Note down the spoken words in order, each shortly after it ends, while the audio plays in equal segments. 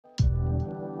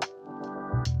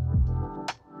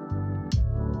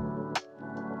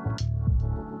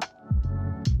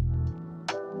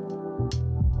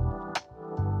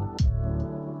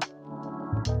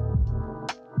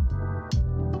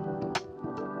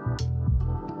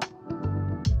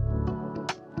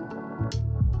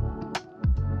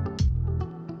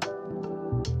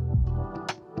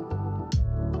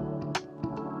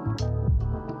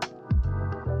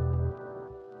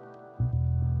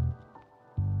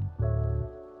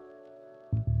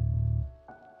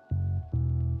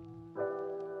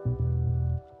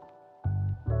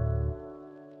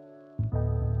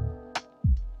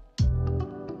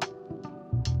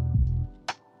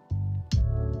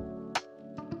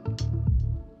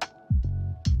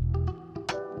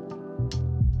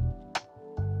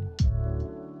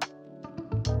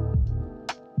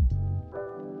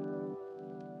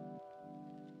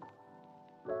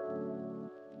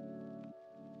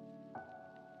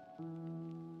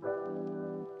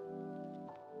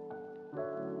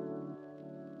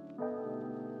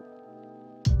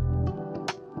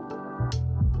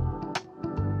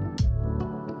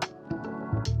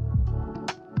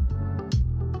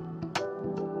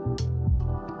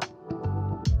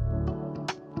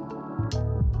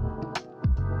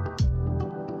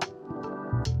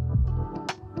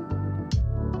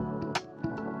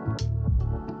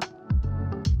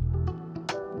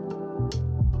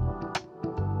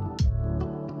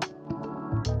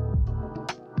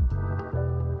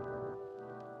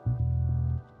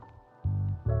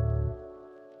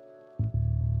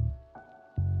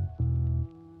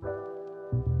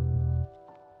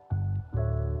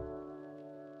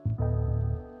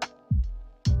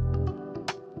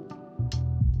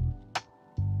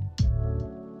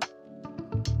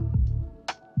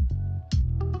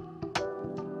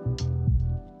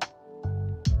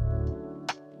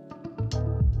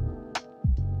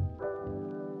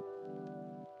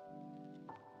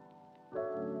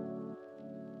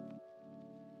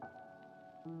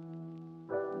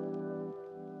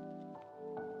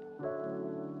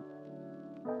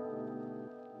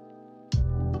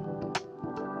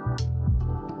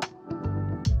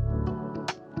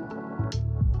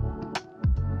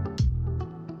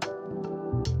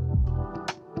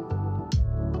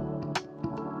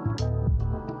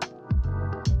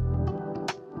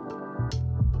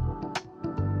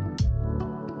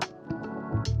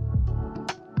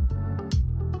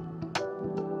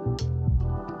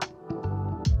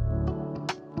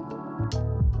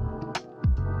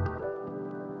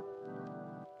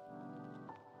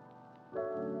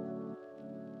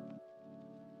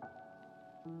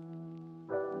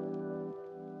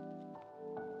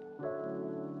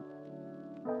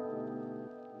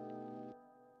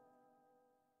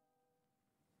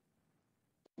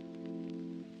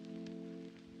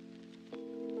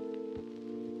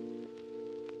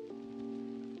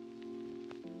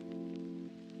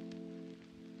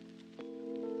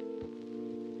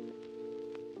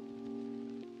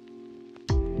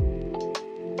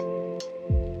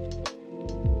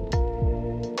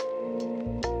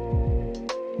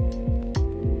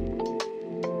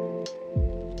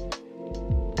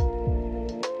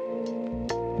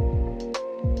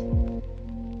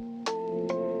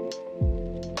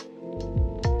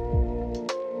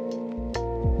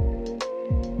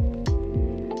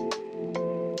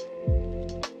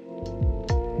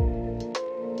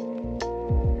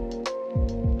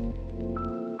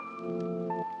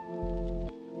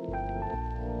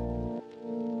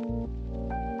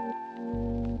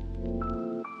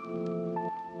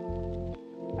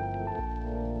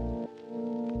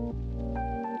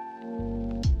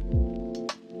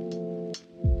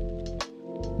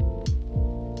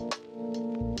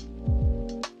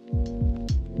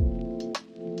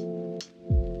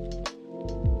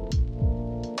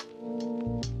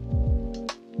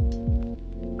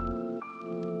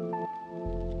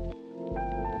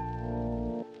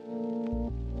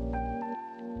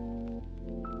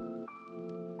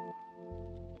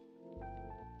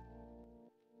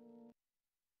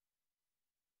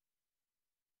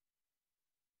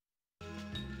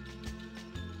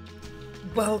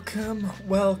Welcome,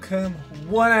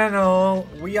 one and all.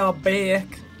 We are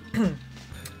back,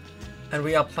 and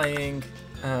we are playing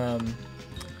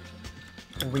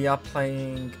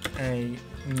a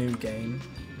new game,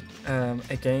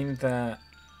 a game that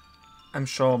I'm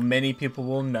sure many people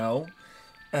will know.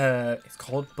 It's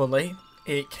called Bully.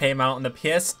 It came out on the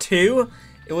PS2.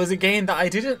 It was a game that I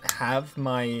didn't have.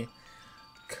 My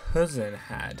cousin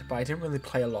had, but I didn't really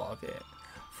play a lot of it.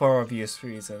 For obvious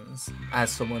reasons, as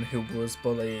someone who was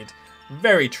bullied.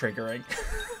 Very triggering.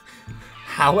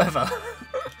 However,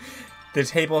 the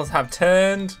tables have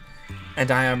turned, and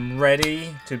I am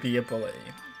ready to be a bully.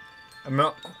 I'm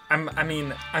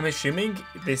assuming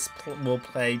this will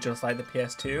play just like the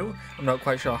PS2. I'm not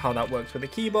quite sure how that works with the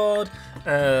keyboard,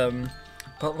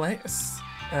 but let's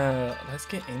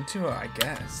get into it, I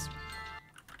guess.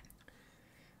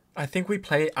 I think we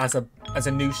play as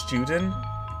a new student.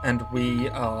 And we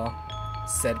are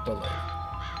said bully.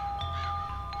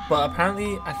 But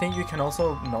apparently, I think you can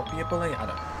also not be a bully. I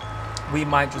don't know. We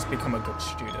might just become a good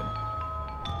student.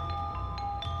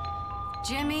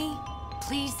 Jimmy,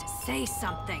 please say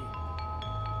something.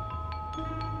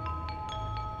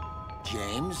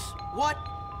 James? What?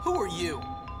 Who are you?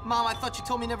 Mom, I thought you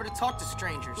told me never to talk to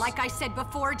strangers. Like I said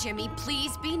before, Jimmy,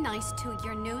 please be nice to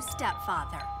your new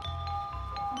stepfather.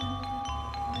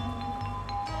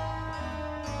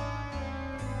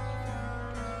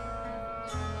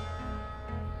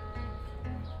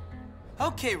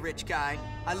 Okay, rich guy.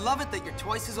 I love it that you're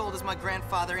twice as old as my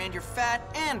grandfather and you're fat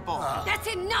and bald. That's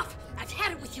enough! I've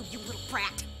had it with you, you little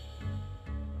brat.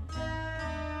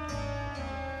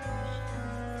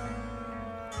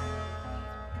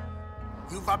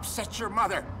 You've upset your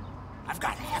mother. I've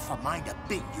got half a mind to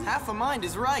beat you. Half a mind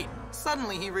is right.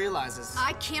 Suddenly he realizes.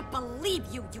 I can't believe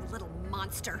you, you little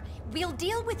monster. We'll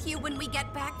deal with you when we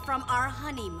get back from our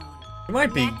honeymoon. You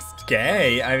might be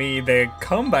gay. I mean, the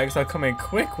comebacks are coming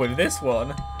quick with this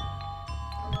one.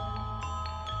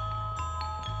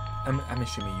 I'm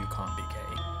assuming you can't be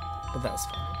gay, but that's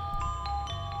fine.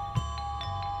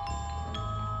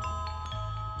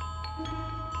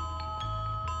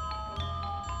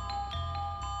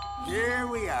 Here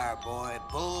we are, boy.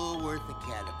 Bullworth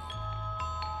Academy.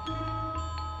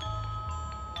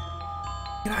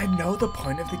 You know, I know the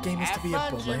point of the game is to be a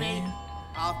Have fun, bully. Jimmy.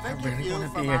 I'll I think of really you want to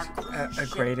from be our a cruise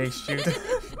grade A ship. student.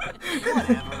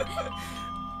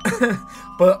 Whatever.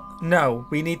 But no,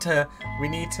 we need to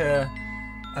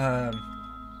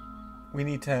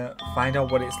find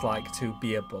out what it's like to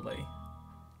be a bully.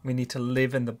 We need to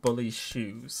live in the bully's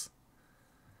shoes.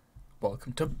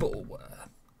 Welcome to Bullworth.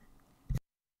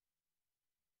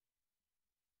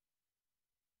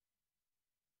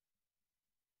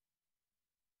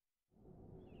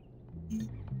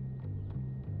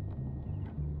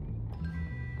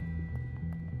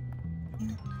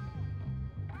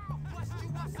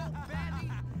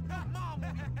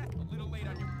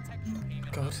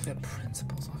 Go to the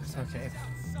principal's office. Okay.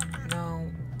 No,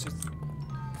 just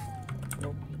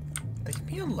nope. Leave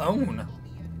me alone.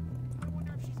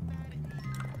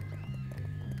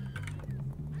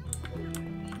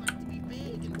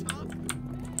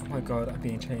 Oh my god, I'm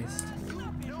being chased.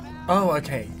 Oh,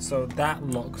 okay. So that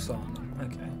locks on.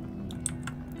 Okay.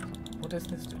 What does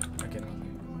this do? Okay, nothing.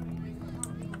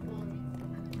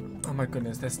 Oh my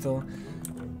goodness, they're still.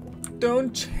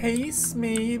 Don't chase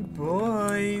me,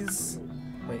 boys.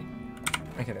 Wait.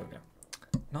 Okay, there we go.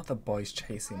 Not the boys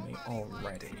chasing me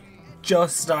already.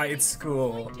 Just started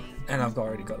school, and I've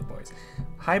already got the boys.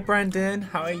 Hi, Brandon.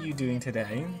 How are you doing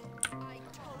today?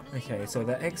 Okay, so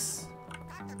the X.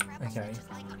 Okay.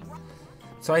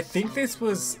 So I think this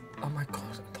was. Oh my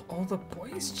god, all the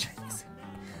boys chasing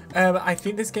me. I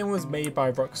think this game was made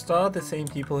by Rockstar, the same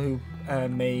people who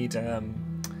made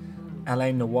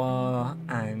LA Noire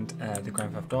and the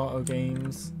Grand Theft Auto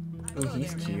games. Oh,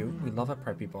 he's cute. We love a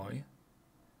preppy boy.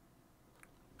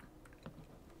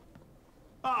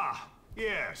 Ah,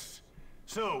 yes.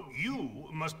 So you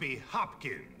must be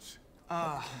Hopkins.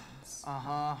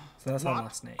 Uh-huh. So that's our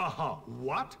last name. Uh-huh.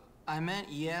 What? I meant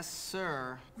yes,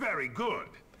 sir. Very good.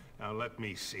 Now let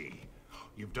me see.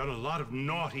 You've done a lot of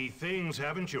naughty things,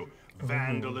 haven't you?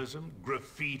 Vandalism,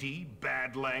 graffiti,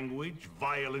 bad language,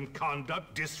 violent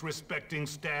conduct, disrespecting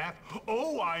staff.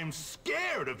 Oh, I'm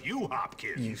scared of you,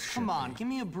 Hopkins. You should Come on, be. give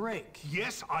me a break.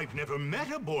 Yes, I've never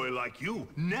met a boy like you.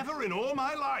 Never in all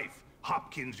my life.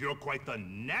 Hopkins, you're quite the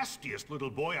nastiest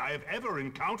little boy I have ever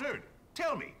encountered.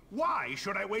 Tell me, why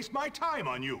should I waste my time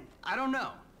on you? I don't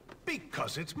know.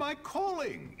 Because it's my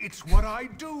calling. It's what I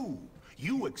do.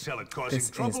 You excel at causing This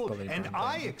is trouble, Bully and Brandon.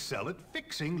 I excel at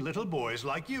fixing little boys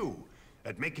like you.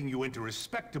 At making you into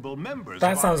respectable members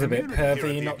That of sounds our a bit community here at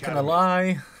pervy, the not gonna Academy.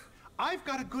 lie. I've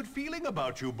got a good feeling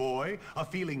about you, boy. A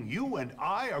feeling you and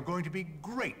I are going to be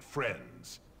great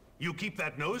friends. You keep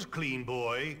that nose clean,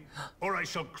 boy, or I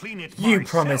shall clean it You myself.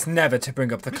 promised never to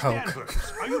bring up the Miss coke.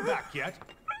 Danvers, are you back yet?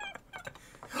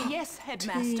 Yes,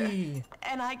 Headmaster. Tea.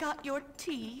 And I got your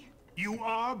tea. You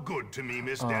are good to me,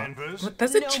 Miss Danvers. What,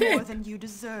 there's a No chick. more than you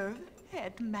deserve,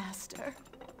 Headmaster.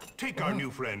 Take our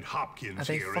new friend Hopkins Are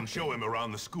they here and show fucking? him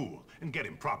around the school and get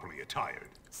him properly attired.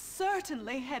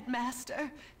 Certainly,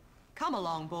 Headmaster. Come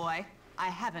along, boy. I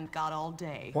haven't got all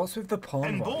day. What's with the porn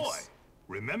And boy, voice?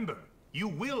 remember, you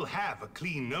will have a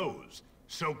clean nose,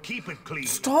 so keep it clean.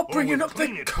 Stop or bringing we'll up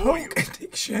clean the it for you. coke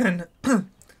addiction.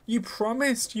 You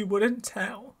promised you wouldn't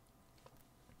tell.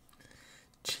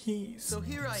 Jeez. So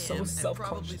here I so am, at probably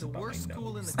self-conscious the about worst my school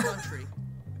in nose. the country,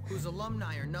 whose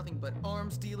alumni are nothing but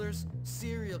arms dealers,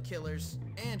 serial killers,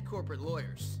 and corporate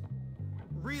lawyers.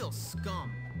 Real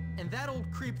scum. And that old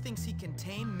creep thinks he can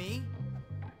tame me?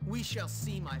 We shall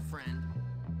see, my friend.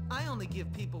 I only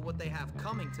give people what they have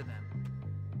coming to them.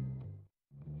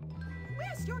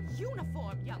 Where's your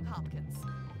uniform, young Hopkins?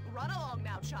 Run along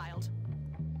now, child.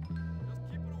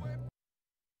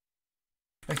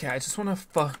 Okay, I just want to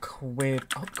fuck with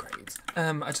upgrades.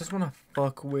 I just want to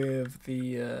fuck with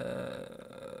the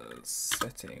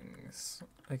settings.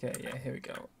 Okay, yeah, here we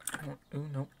go. Oh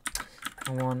no,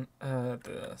 I want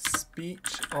the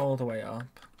speech all the way up,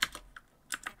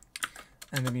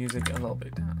 and the music a little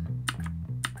bit down.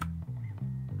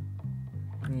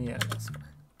 Yeah, that's fine.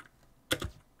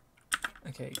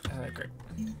 Okay, great.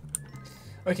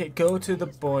 Okay, go to the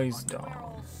boys' dorm.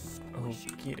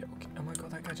 Okay, okay. Oh my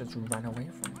god, that guy just ran away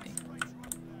from me.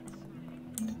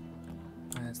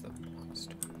 Where's the boys'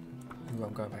 dorm? Ooh,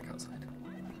 I'm going back outside.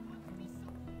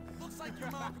 Looks like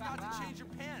your mom forgot to change your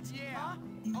pants. Yeah.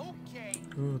 Okay.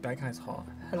 Ooh, that guy's hot.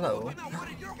 Hello. Now what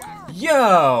did your world?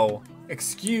 Yo!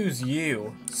 Excuse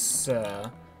you,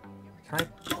 sir. Can I?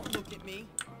 Don't look at me.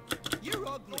 You're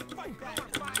ugly.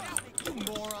 You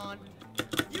moron.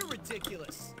 You're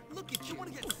ridiculous. Look at you.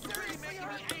 Want to get seriously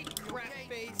making me crap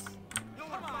face?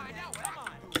 Come on.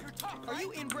 You're tough, right? Are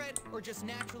you inbred or just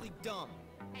naturally dumb?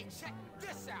 Hey, check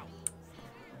this out.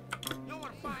 You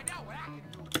want to find out what I can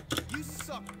do? You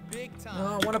suck big time.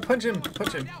 No, I want to punch him.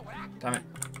 Punch him. Damn it.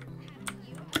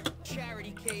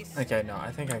 Charity case. Okay, no,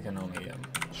 I think I can only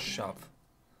shove.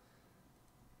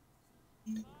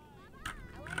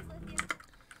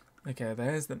 Okay,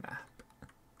 there's the map.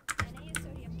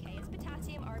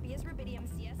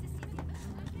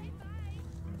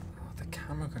 Oh, the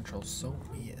camera control's so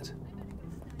weird.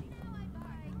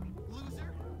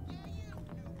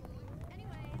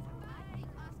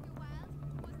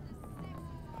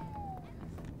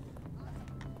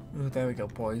 Ooh, there we go,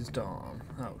 boys' dorm.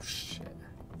 Oh shit.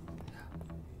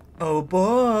 Oh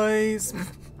boys!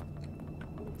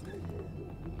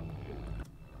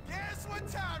 Guess what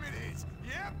time it is?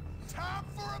 Yep, time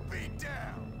for a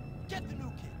beatdown. Get the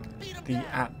new kid. Beat him The down.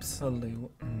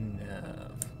 absolute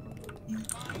nerve.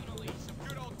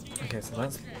 Okay, so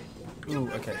that's. Ooh,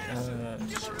 okay. Nice.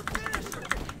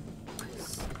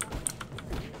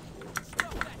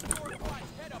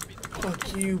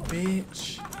 Fuck you,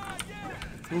 bitch.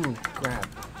 Ooh, grab.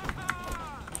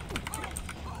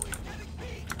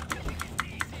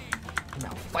 Now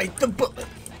fight the bullet.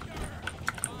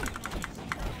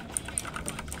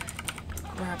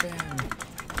 Grab him.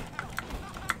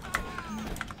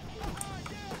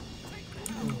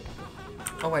 Ooh.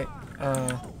 Oh wait,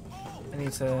 I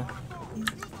need to.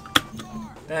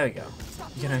 There we go.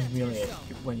 You can humiliate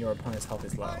when your opponent's health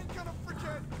is low.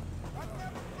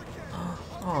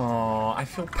 Oh, I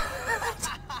feel bad.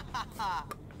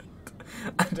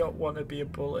 I don't want to be a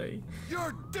bully.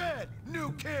 You're dead,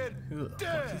 new kid. Who the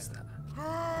Dead. fuck is that?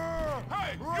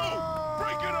 Hey, you!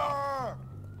 Break it up!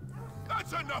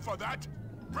 That's enough of that.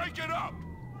 Break it up.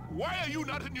 Why are you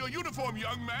not in your uniform,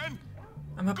 young man?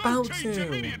 I'm Go about change to.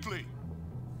 immediately.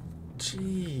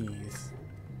 Jeez.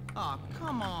 Oh,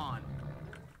 come on.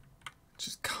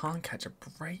 Just can't catch a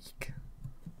break.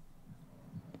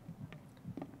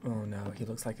 Oh no, he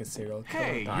looks like a serial killer.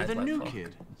 Hey, that you're I'd the let new fuck.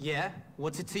 kid. Yeah?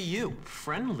 What's it to you?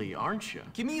 Friendly, aren't you?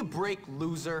 Give me a break,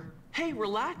 loser. Hey,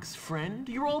 relax, friend.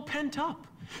 You're all pent up.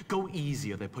 Go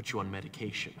easy or they put you on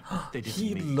medication. They didn't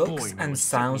He make looks boy and no,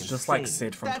 sounds it's just like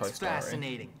insane. Sid from Toy That's Story.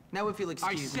 fascinating. Now if you'll I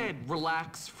excuse me. said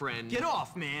relax, friend. Get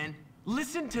off, man.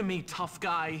 Listen to me, tough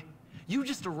guy. You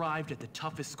just arrived at the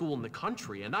toughest school in the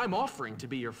country, and I'm offering to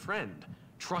be your friend.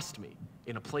 Trust me,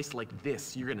 in a place like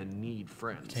this, you're gonna need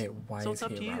friends. Okay, why so is it's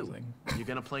up he to you. arousing? You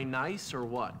gonna play nice or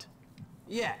what?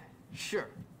 Yeah, sure.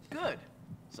 Good.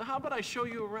 So how about I show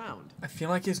you around? I feel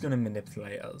like he's gonna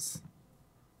manipulate us.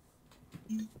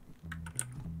 We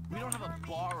don't have a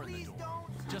bar in the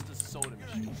dorm, just a soda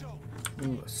machine.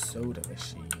 Ooh, a soda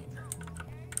machine.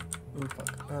 Ooh,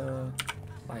 fuck.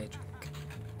 Buy a drink.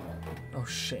 Oh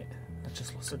shit, I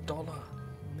just lost $1.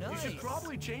 You should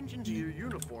probably change into your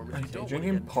uniform if you Okay, don't want to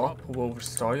drinking get in pop trouble. will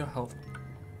restore your health.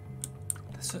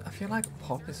 I feel like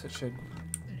pop is such a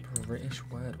British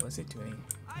word. What is it doing?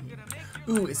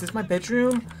 Ooh, is this my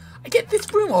bedroom? I get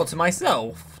this room all to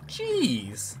myself.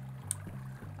 Jeez.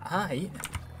 Aight.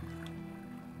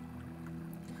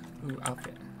 Ooh,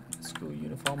 outfit. School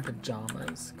uniform,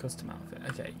 pajamas, custom outfit.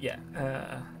 Okay, yeah.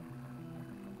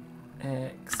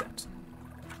 Accept.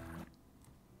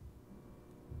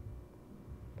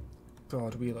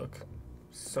 God, we look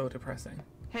so depressing.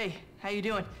 Hey, how you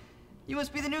doing? You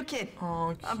must be the new kid.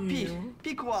 Oh, I'm Pete. cute.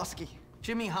 Pete Kowalski.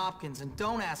 Jimmy Hopkins, and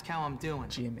don't ask how I'm doing.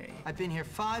 Jimmy. I've been here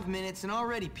 5 minutes and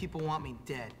already people want me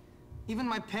dead. Even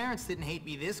my parents didn't hate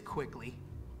me this quickly.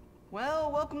 Well,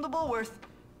 welcome to Bullworth.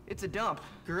 It's a dump.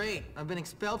 Great, I've been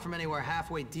expelled from anywhere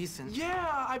halfway decent.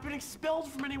 Yeah, I've been expelled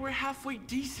from anywhere halfway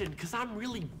decent because I'm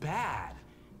really bad.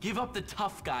 Give up the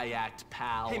tough guy act,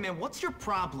 pal. Hey man, what's your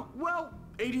problem? Well,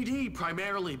 ADD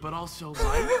primarily, but also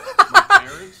life, my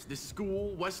parents, this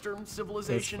school, Western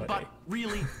civilization. That's But funny.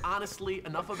 really, honestly,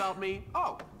 enough about me.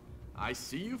 Oh, I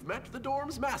see you've met the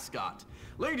dorm's mascot.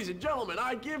 Ladies and gentlemen,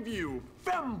 I give you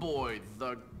Femboy,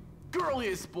 the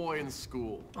girliest boy in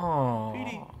school. Oh.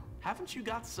 Petey, haven't you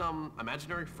got some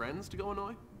imaginary friends to go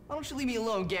annoy? Why don't you leave me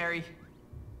alone, Gary?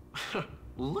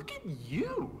 Look at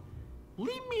you.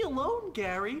 Leave me alone,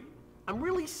 Gary. I'm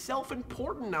really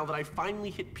self-important now that I finally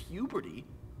hit puberty.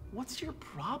 What's your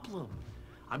problem?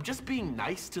 I'm just being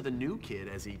nice to the new kid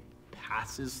as he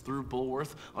passes through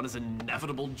Bullworth on his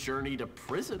inevitable journey to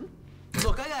prison.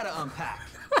 Look, I gotta unpack.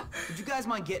 Would you guys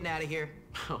mind getting out of here?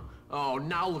 Oh,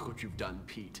 now look what you've done,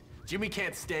 Pete. Jimmy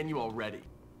can't stand you already.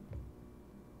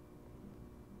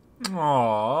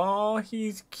 Aww,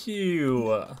 he's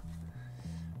cute.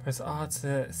 Press R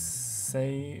to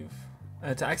save.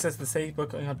 To access the save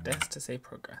book on your desk to save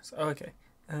progress. Oh, okay.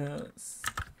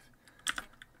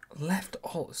 Left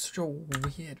alt, such a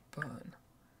weird button.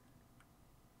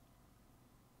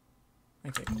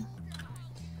 Okay, cool.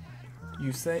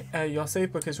 You say your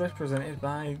save book is represented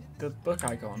by the book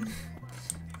icon.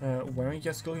 Wearing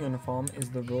your school uniform is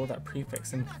the rule that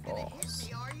prefix enforce.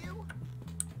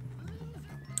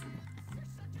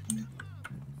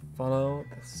 Follow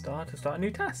the star to start a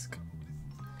new task.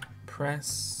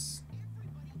 Press.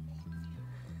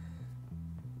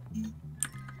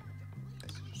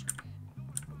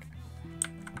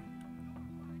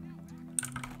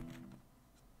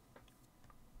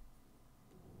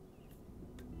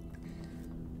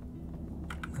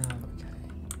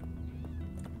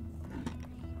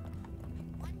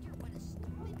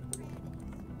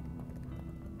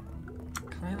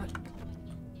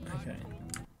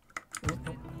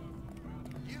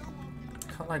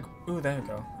 Like, ooh, there we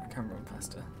go. I can run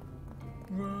faster.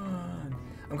 Run!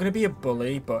 I'm gonna be a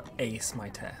bully, but ace my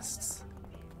tests.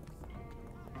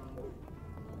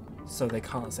 So they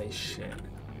can't say shit.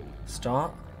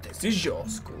 Start. This is your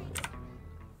school.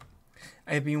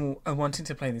 I've been wanting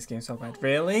to play this game so bad.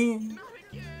 Really?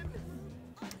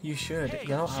 You should.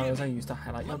 Yellow arrows are used to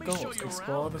highlight your goals.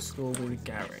 Explore the school with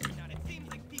Gary.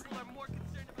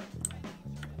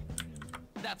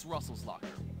 That's Russell's locker.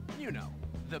 You know.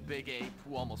 The big ape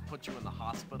who almost put you in the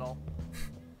hospital.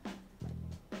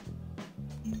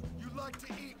 You like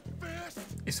to eat fish?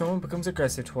 If someone becomes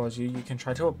aggressive towards you, you can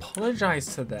try to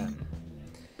apologize to them.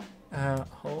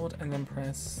 Hold and then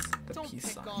press the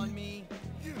peace sign. On me.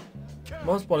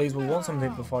 Most bullies will want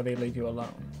something before they leave you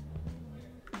alone.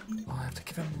 Oh, I have to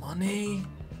give him money?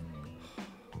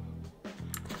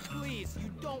 Please, you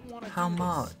don't want to. How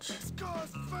much?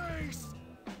 Face.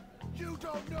 You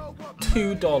don't know what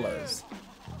 $2.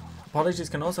 Apologies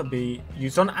can also be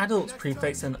used on adults,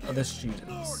 prefects, and other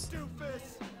students.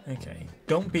 Okay.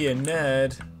 Don't be a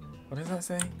nerd. What does that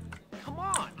say? Come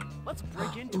on, let's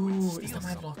break into it. Ooh, And is steal that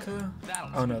my some. locker?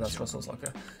 That'll Oh no, teach that's you. Russell's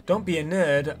locker. Don't be a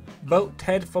nerd. Vote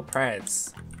Ted for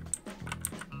Preds.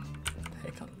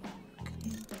 Take a look.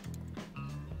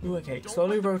 Ooh, okay.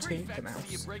 Slowly let the rotate the prefects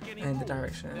see you mouse break any in the rules.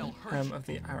 direction They'll hurt you. of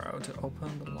the arrow to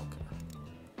open the locker.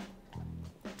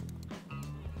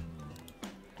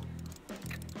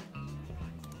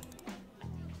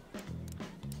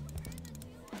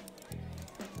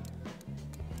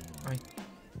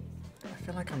 I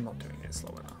feel like I'm not doing it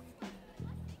slow enough.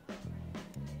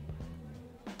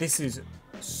 This is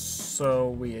so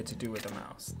weird to do with the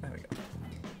mouse. There we go.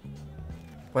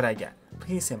 What'd I get?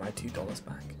 Please say my $2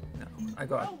 back. No, I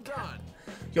got Well done.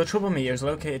 Your trouble meter is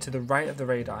located to the right of the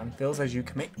radar and fills as you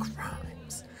commit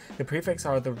crimes. The prefix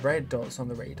are the red dots on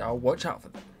the radar. Watch out for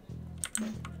them.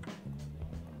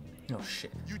 Oh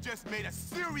shit. You just made a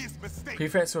serious mistake.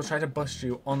 Prefects will try to bust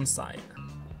you on sight.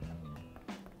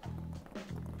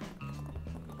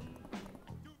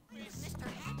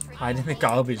 Hide in the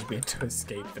garbage bin to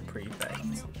escape the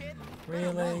prefect.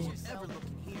 Really?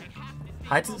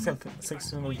 Hide to the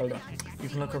six in the building. You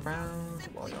can look around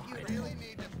while you're hiding.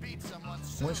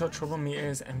 Once your trouble meter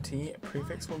is empty,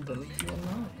 prefects will delete you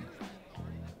alone.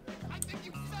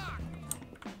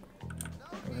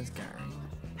 Where's Gary?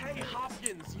 Hey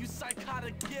Hopkins, you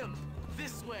psychotic gimp!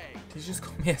 This way! Did you just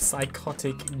call me a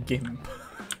psychotic gimp?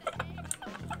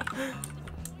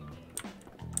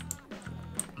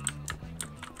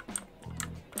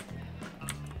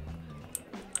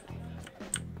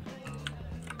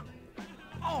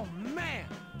 Oh man!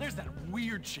 There's that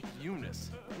weird chick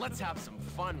Eunice. Let's have some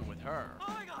fun with her.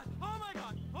 Oh my god! Oh my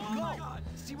god! Oh my god!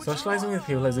 See what Socializing with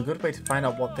people is a good way to find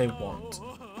out what they want.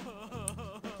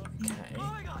 Okay. Oh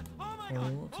my god! Oh my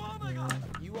god! Oh my god!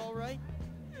 You all right?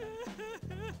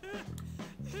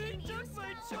 He took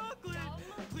my chocolate!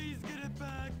 Please get it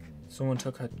back! Someone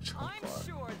took her chocolate. I'm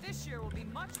sure this year will be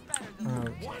much better than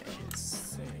Okay, let's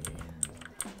see.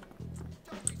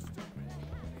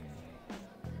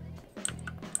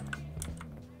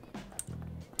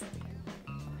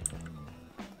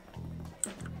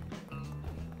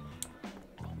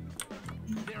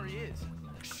 There he is.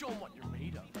 Show him what you're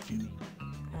made of, Jimmy.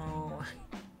 Oh.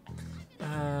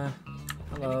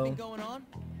 Hello. Anything going on?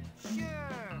 Sure,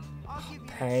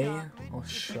 pay or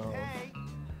shove?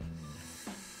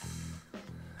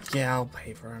 Yeah, I'll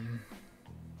pay for him.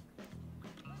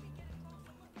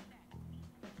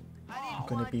 I'm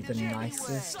gonna be the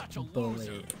nicest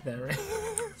bully there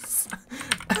is.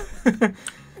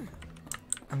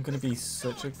 I'm gonna be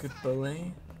such a good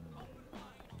bully.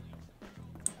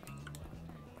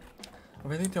 I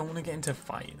really don't want to get into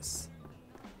fights.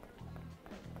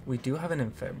 We do have an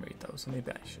infirmary though, so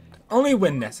maybe I should. Only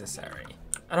when necessary.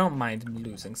 I don't mind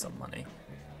losing some money.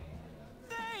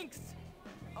 Thanks.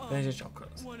 There's your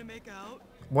chocolates. Want to make out?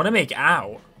 Want to make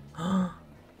out?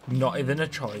 Not even a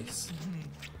choice.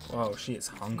 Whoa, she is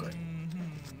hungry.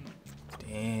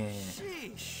 Damn.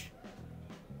 Sheesh.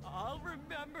 I'll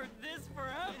remember this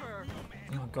forever.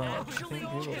 Oh god, I think we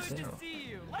will Good too. to see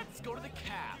you. Let's go to the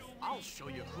caf. I'll show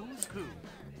you who's who.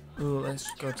 Ooh, let's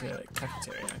go to the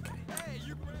cafeteria. Okay.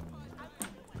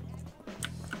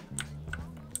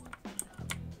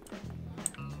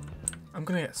 I'm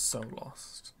gonna get so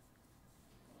lost.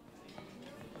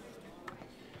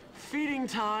 Feeding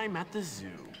time at the zoo.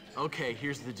 Okay,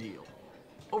 here's the deal.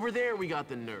 Over there, we got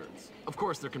the nerds. Of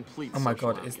course, they're complete Oh my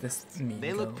social god, is outcasts. this Mean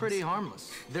They look Girls? pretty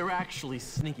harmless. They're actually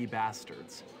sneaky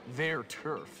bastards. Their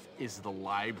turf is the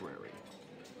library.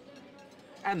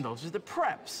 And those are the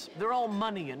preps. They're all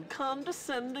money and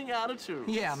condescending attitudes.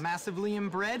 Yeah, massively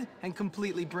inbred and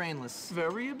completely brainless.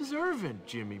 Very observant,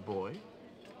 Jimmy boy.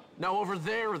 Now over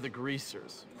there are the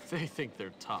greasers. They think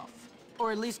they're tough.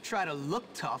 Or at least try to look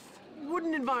tough.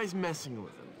 Wouldn't advise messing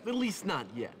with them, at least not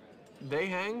yet. They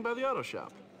hang by the auto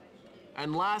shop.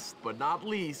 And last but not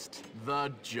least,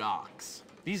 the jocks.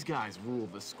 These guys rule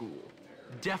the school.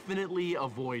 Definitely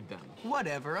avoid them.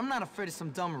 Whatever, I'm not afraid of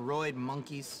some dumb roid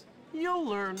monkeys. You'll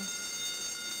learn.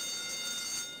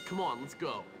 Come on, let's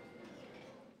go.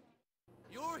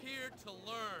 You're here to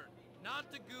learn,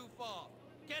 not to goof off.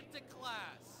 Get to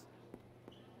class.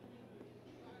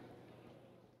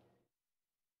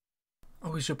 Oh,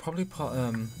 we should probably put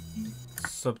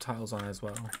subtitles on as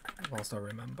well, whilst I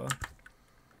remember.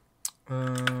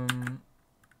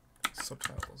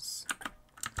 Subtitles.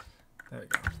 There we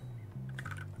go.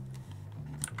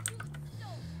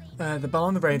 The bell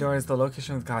on the radar is the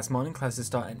location of the class. Morning classes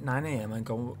start at 9 AM and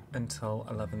go until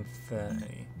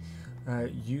 11:30.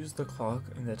 Use the clock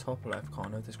in the top left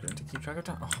corner of the screen to keep track of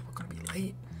time. Oh, we're gonna be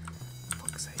late. For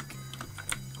fuck's sake.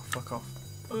 Oh, fuck off.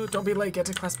 Don't be late. Get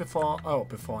to class before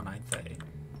 9:30.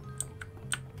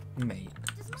 Mate,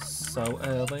 so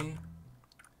early.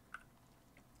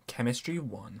 Chemistry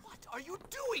 1. What are you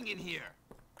doing in here?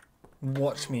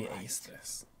 Watch me ace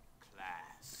this.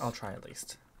 Class. I'll try at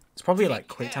least. It's probably like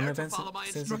Take quick time care to events follow my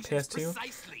since the instructions PS2.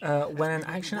 precisely, When as an we'll be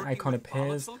action working icon with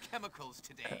appears. volatile chemicals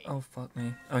today. Oh fuck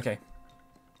me. Okay.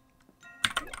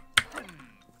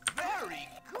 Very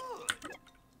good.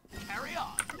 Carry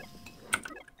on.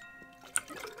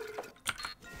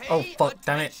 Oh Pay fuck!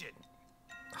 Damn it. attention.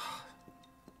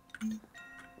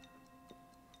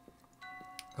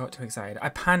 Got too excited. I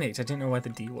panicked. I didn't know where the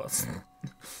D was.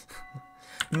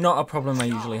 Not a problem I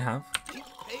usually have. Keep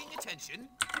paying attention.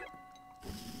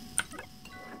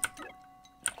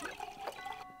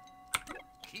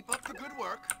 Keep up the good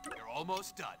work. You're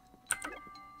almost done.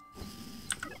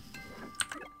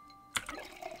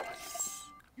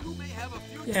 You may have a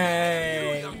future.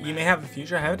 Yay! young You man. may have a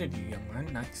future. How did you, young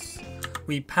man? Nice.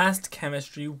 We passed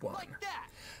chemistry 1. Like that.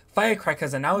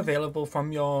 Firecrackers are now available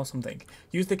from your something.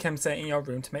 Use the chem set in your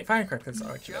room to make firecrackers.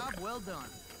 Okay, Job okay. well done.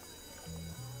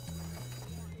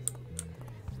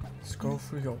 Scroll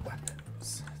through your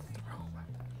weapons. Throw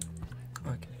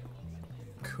weapon. Okay.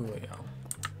 Coolio.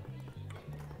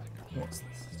 What's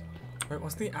this? Wait,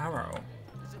 what's the arrow?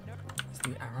 Is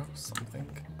the arrow something?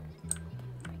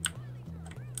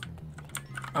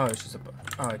 Oh, it's just a book.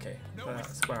 Oh, okay.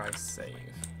 That's where I save.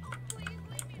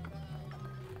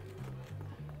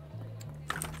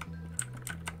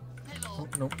 Oh,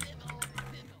 nope.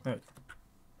 No.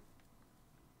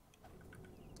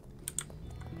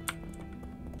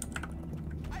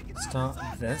 Start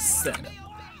this setup.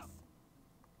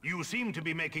 You seem to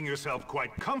be making yourself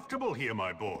quite comfortable here,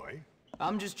 my boy.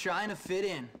 I'm just trying to fit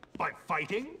in. By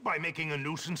fighting? By making a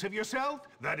nuisance of yourself?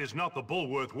 That is not the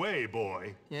Bullworth way,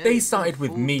 boy. Yeah, They you started could've with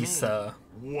fooled me, sir.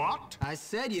 What? I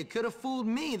said you could have fooled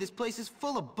me. This place is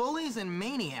full of bullies and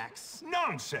maniacs.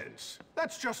 Nonsense!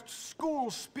 That's just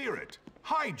school spirit.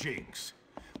 Hijinks.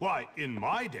 Why, in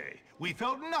my day, we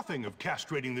felt nothing of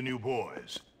castrating the new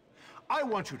boys. I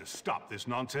want you to stop this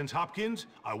nonsense, Hopkins.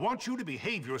 I want you to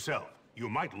behave yourself. You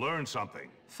might learn something.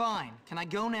 Fine. Can I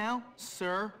go now,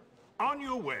 sir? On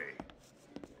your way.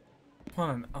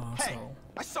 What an Hey, arsehole.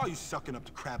 I saw you sucking up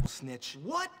to Crabble Snitch.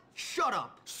 What? Shut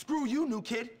up. Screw you, new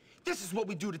kid. This is what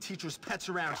we do to teachers' pets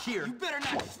around here. You better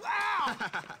not. Ow!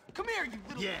 Come here, you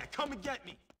little. Yeah, come and get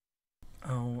me.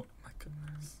 Oh my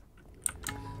goodness.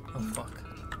 Oh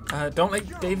fuck. Don't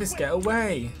let Davis get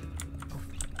away. Oh,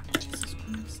 Jesus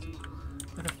Christ.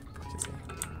 Where the fuck is he?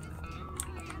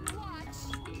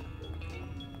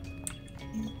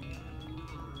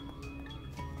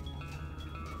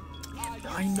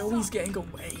 I know he's getting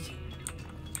away.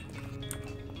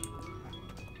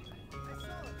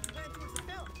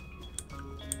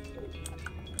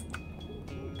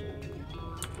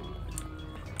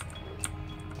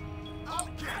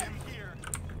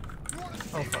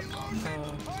 Oh fuck.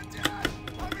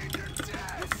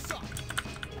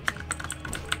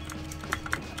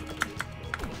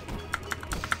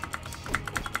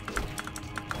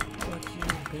 Fuck you,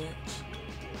 bitch.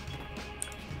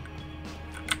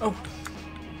 Oh!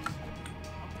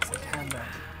 It's a camera.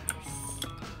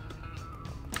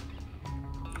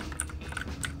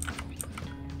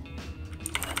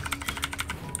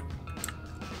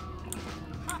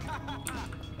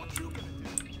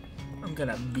 I'm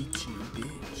gonna beat you,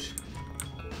 bitch.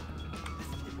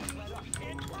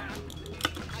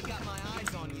 I got my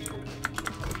eyes on you.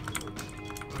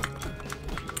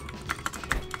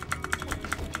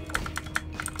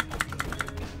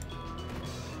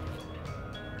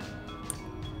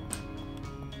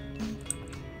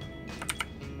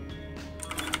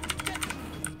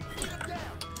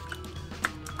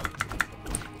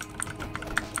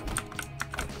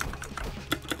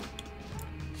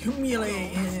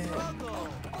 Humiliate him.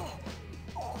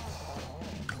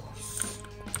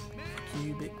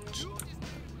 You bitch.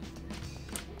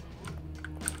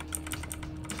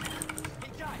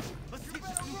 Hey guys, let's teach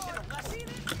this new kid a lesson.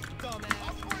 Dumbass.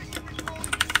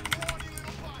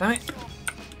 Damn it.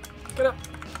 Get up.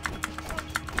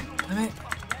 Damn it.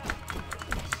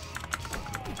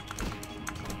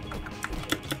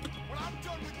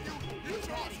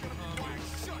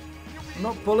 I'm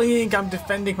not bullying, I'm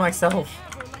defending myself.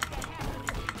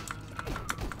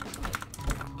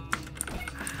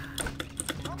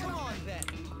 Come on then.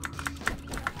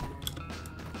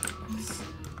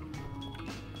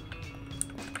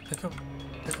 Pick up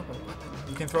a weapon.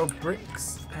 You can throw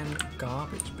bricks and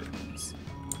garbage bins.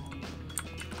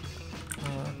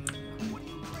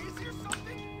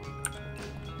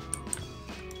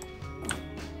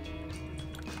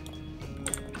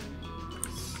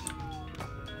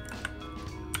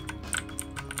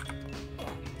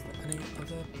 Any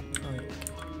other? Oh, yeah.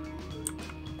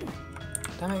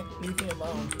 Damn it! Leave me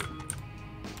alone.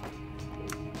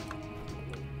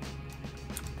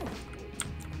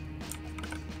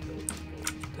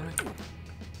 Damn it.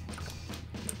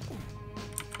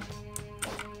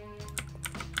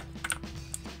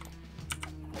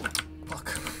 Fuck.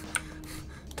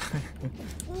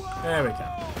 There we go.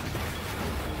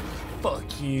 Fuck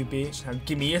you, bitch. Now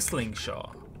give me a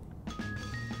slingshot.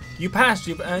 You passed.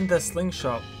 You've earned the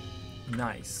slingshot.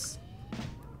 Nice.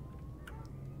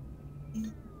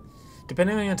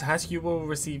 Depending on your task, you will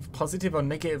receive positive or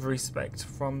negative respect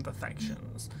from the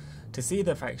factions. To see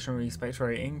the faction respect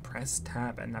rating, press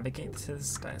tab and navigate to the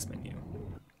status menu.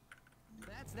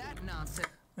 That's that nonsense.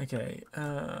 Okay,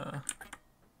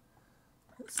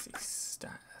 let's see,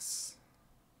 status.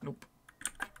 Nope.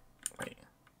 Wait.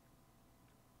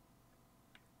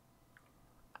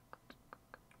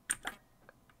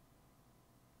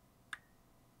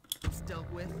 It's dealt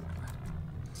with.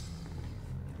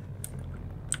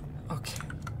 Okay.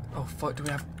 Oh fuck, do we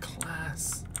have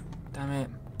class? Damn it.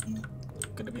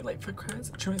 Gonna be late for class.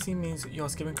 Truancy means you're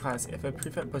skipping class. If a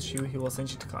prefect busts you, he will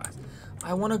send you to class.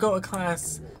 I wanna go to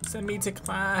class. Send me to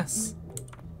class.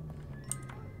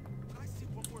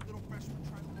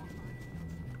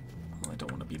 Oh, I don't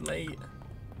wanna be late.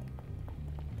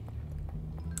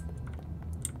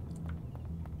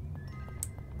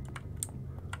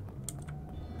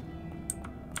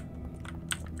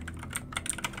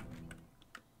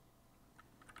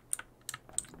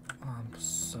 Oh, I'm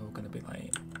so gonna be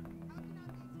late.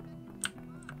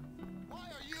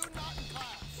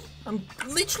 I'm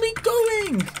literally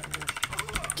going!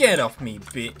 Get off me,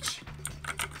 bitch.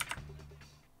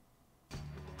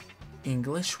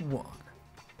 English 1.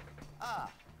 Ah,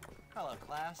 hello,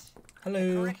 class.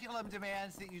 Hello. Curriculum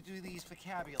demands that you do these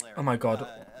vocabulary. Oh my god,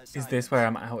 is this where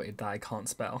I'm outed that I can't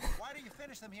spell? Why don't you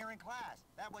finish them here in class?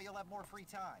 That way you'll have more free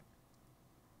time.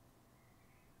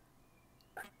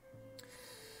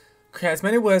 Create as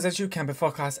many words as you can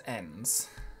before class ends.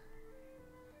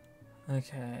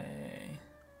 Okay.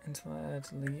 Interletter,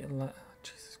 delete,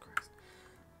 Jesus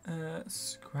Christ.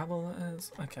 Scrabble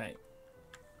letters. Okay.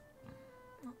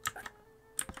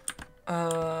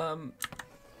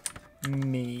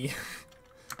 Me.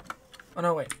 Oh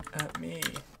no, wait. Me.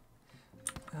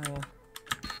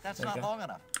 That's there you not go. long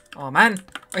enough. Oh man.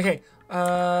 Okay.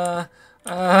 Oh.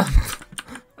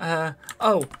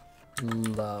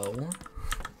 Low.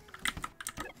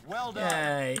 Well done.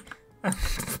 Yay.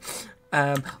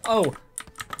 Oh.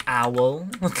 Owl.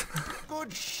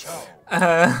 Good show.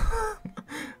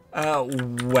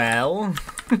 Well.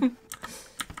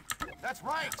 That's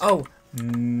right. Oh.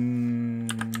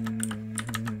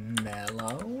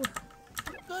 Mellow.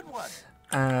 Good one.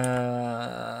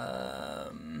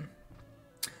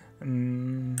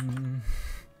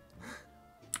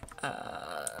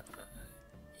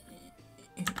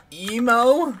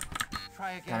 Emo.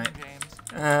 Try again, James.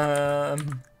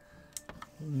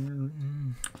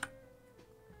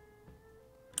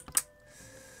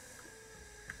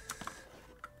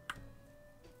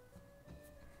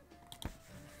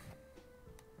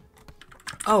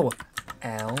 Oh,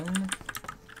 elm.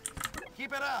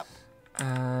 Keep it up.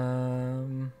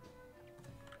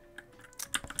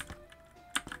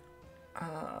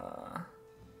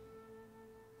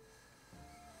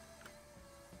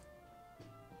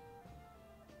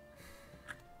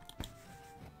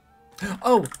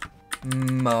 Oh,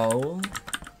 mole.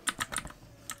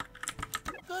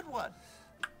 Good one.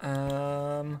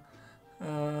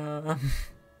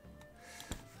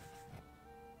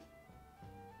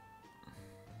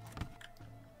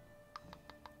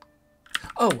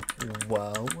 Oh,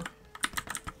 whoa.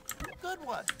 Good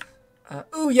one.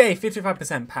 Ooh, yay,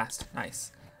 55% passed.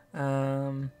 Nice.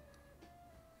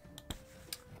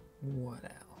 What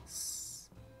else?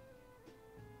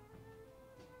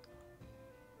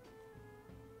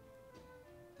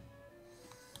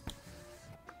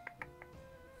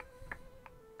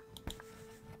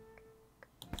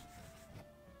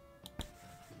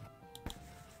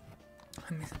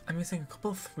 I'm missing a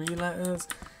couple of 3 letters.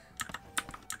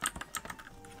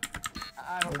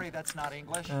 I'm afraid that's not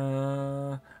English.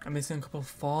 I'm missing a couple of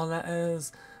 4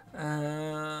 letters. I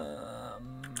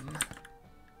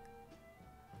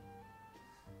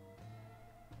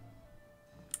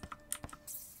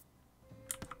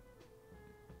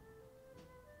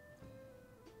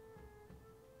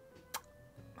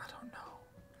don't know.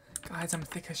 Guys, I'm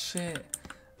thick as shit.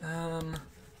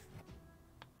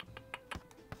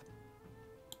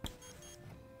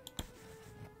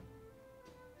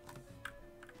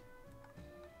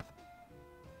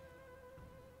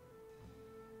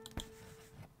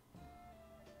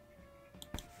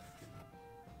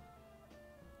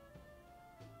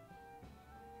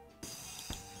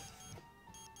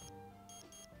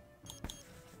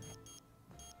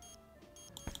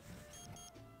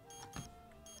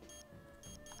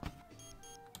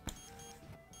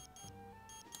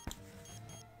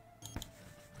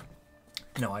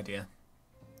 No idea.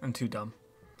 I'm too dumb.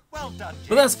 Well done, James.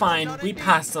 But that's fine. Well done We indeed.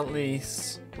 passed at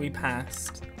least. We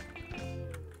passed.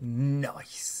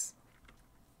 Nice.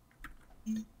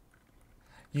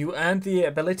 You earned the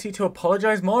ability to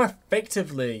apologize more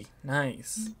effectively.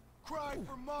 Nice. Cry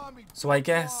for mommy. So I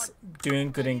guess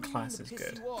doing good in class is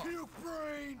good. Puke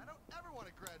brain.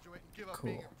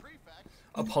 Cool.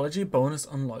 Apology bonus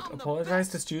unlocked. Apologize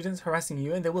to students harassing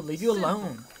you and they will leave you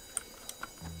alone.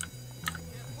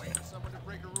 Someone to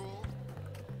break a rule.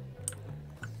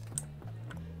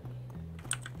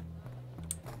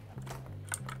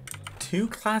 Two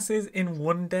classes in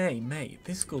one day, mate.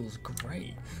 This school's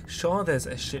great. Sure, there's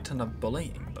a shit ton of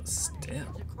bullying, but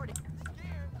still.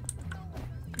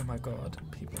 Oh my god,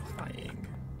 people fighting.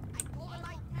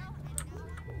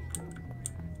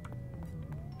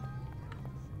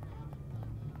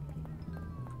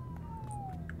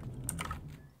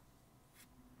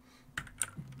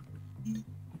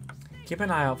 Keep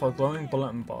an eye out for glowing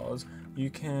bulletin boards. You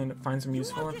can find some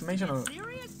useful information on.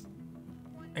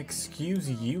 Excuse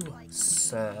you,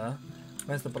 sir.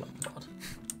 Where's the bulletin board?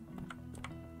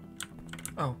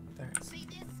 Oh, there it is.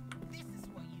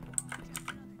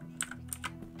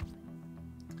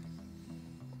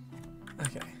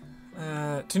 Okay.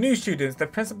 To new students, the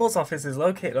principal's office is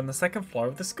located on the 2nd floor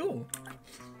of the school.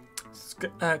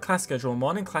 Class schedule.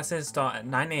 Morning classes start at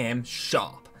 9 AM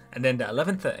sharp and end at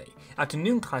 11:30.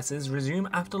 Afternoon classes resume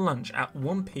after lunch at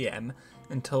 1 PM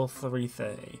until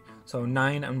 3:30. So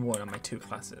 9 and 1 are my 2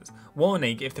 classes.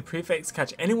 Warning, if the prefects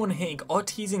catch anyone hitting or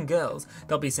teasing girls,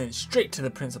 they'll be sent straight to the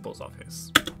principal's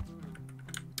office.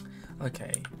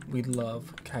 Okay, we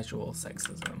love casual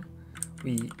sexism.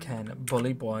 We can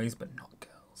bully boys, but not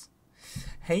girls.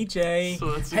 Hey Jay.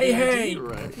 So that's a hey good hey. idea,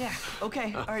 right? Yeah,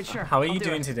 okay, alright, sure. How are I'll you do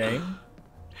doing it. today?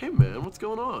 Hey man, what's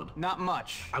going on? Not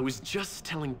much. I was just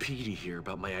telling Petey here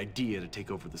about my idea to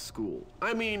take over the school.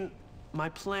 I mean, my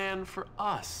plan for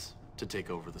us to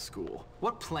take over the school.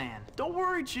 What plan? Don't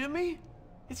worry, Jimmy.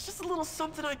 It's just a little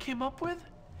something I came up with.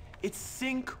 It's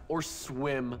sink or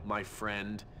swim, my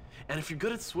friend. And if you're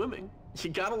good at swimming,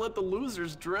 you gotta let the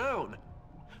losers drown.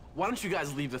 Why don't you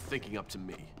guys leave the thinking up to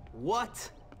me?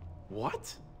 What?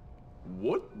 What?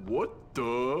 What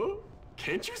the?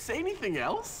 Can't you say anything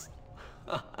else?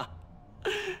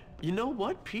 You know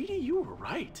what, Petey? You were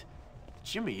right.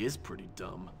 Jimmy is pretty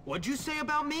dumb. What'd you say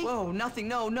about me? Whoa, nothing,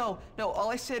 no. All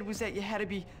I said was that you had to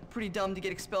be pretty dumb to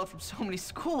get expelled from so many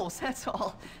schools, that's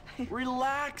all.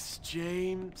 Relax,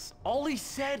 James. All he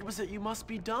said was that you must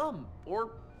be dumb.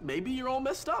 Or maybe you're all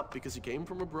messed up because you came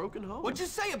from a broken home. What'd you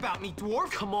say about me,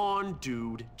 dwarf? Come on,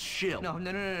 dude. Chill.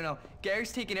 No.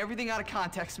 Gary's taking everything out of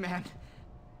context, man.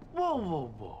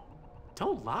 Whoa.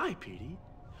 Don't lie, Petey.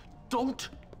 Don't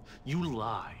you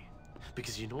lie.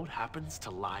 Because you know what happens to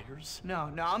liars?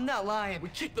 No, I'm not lying. We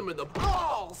kick them in the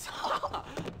balls!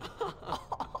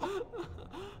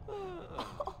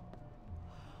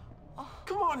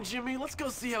 Come on, Jimmy, let's go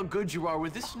see how good you are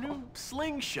with this new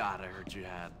slingshot I heard you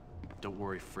had. Don't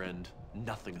worry, friend.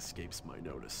 Nothing escapes my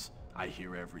notice. I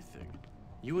hear everything.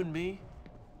 You and me,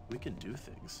 we can do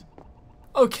things.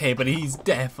 Okay, but he's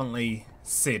definitely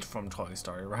Sid from Toy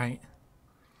Story, right?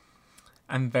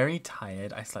 I'm very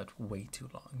tired. I slept way too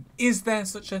long. Is there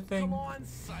such a thing? Come on,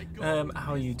 psycho.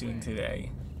 How are you doing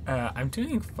today? I'm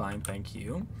doing fine, thank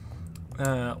you.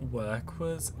 Work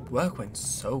went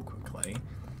so quickly.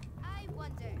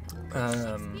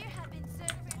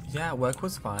 Yeah, work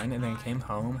was fine, and then came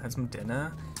home, had some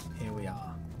dinner. Here we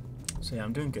are. So yeah,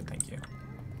 I'm doing good, thank you.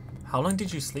 How long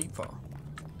did you sleep for?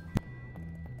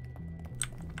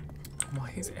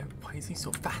 Why is he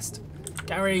so fast?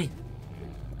 Gary!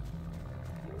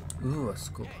 Ooh, a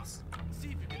school bus. See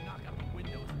if you can knock out the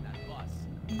windows in that bus.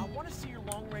 I want to see your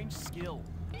long-range skill.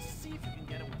 See if you can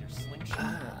get it with your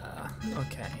slingshot.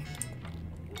 Okay.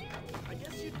 I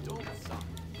guess you don't suck.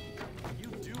 You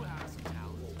do have some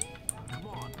talent. Come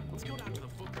on, let's go down to the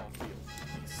football field.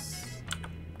 Nice.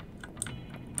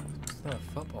 What's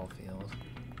the football field?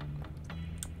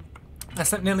 I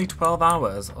slept nearly 12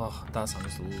 hours. Oh, that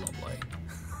sounds lovely.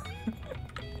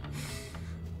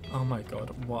 Oh my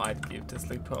god, what I'd give to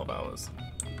sleep 12 hours.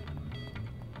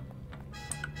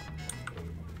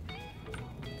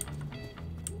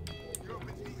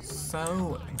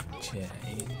 So, Jay,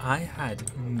 I had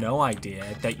no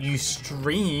idea that you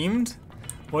streamed.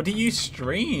 What do you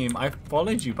stream? I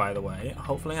followed you, by the way.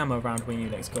 Hopefully I'm around when you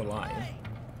next go live.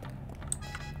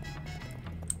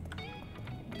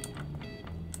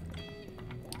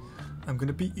 I'm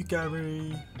gonna beat you,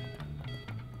 Gary.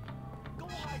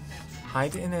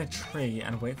 Hide in a tree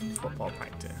and wait for football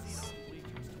practice.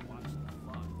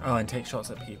 Oh, and take shots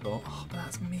at people. Oh, but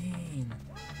that's mean.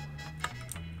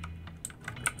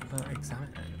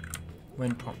 Examine it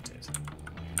when prompted.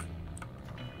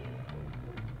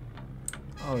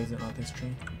 Oh, is it not this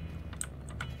tree?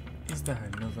 Is there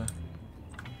another?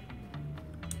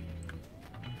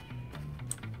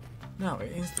 No,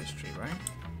 it is this tree, right?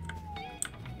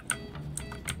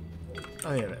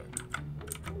 Oh yeah, there we go.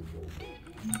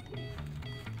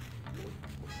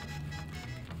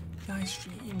 Nice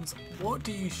streams. What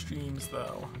do you streams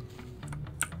though?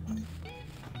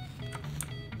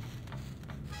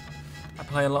 I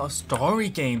play a lot of story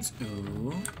games.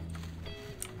 Ooh.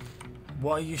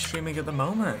 What are you streaming at the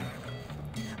moment?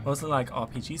 Mostly like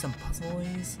RPGs and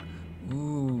puzzles.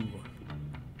 Ooh.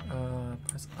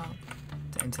 Press up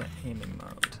to enter aiming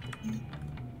mode.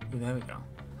 Ooh, there we go.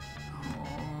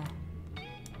 Aww.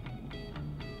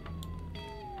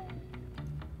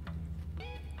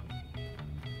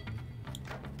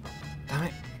 Damn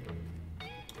it.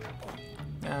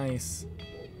 Nice.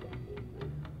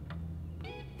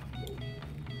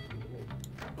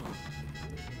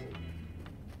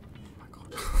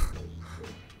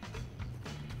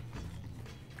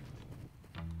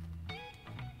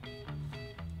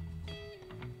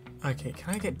 Okay,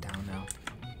 can I get down now?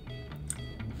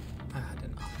 I had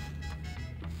enough.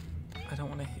 I don't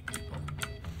want to hit people.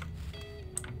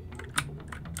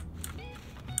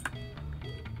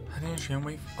 I didn't stream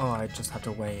wait. Oh, I just have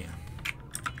to wait.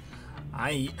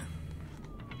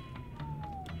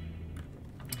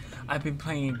 I've been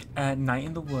playing Night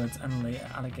in the Woods and Later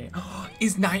Alligator.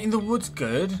 Is Night in the Woods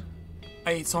good?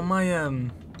 It's on my I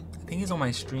think it's on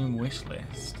my stream wish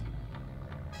list.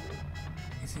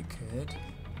 Is it good?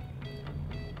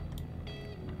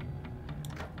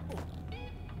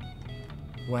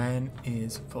 When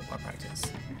is football practice?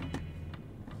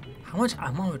 How much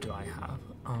ammo do I have?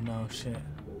 Oh no, shit.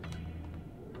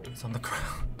 It's on the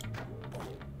ground.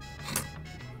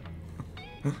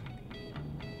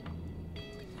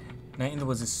 Night in the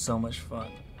Woods is so much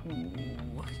fun. Ooh,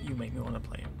 you make me want to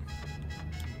play it.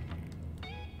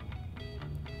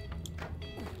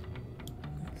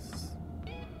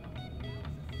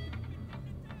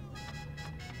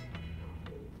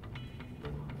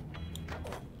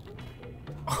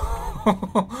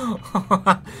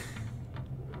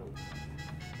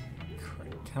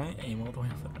 Can I aim all the way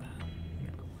off of there?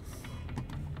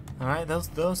 No. Alright,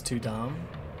 those two down.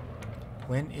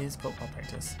 When is football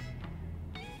practice?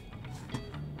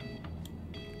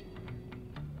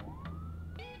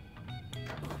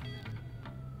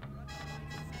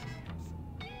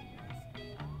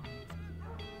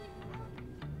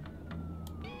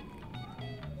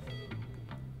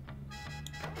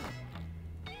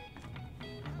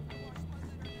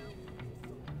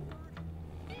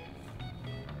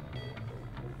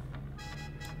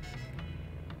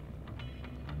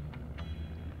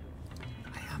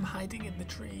 I'm hiding in the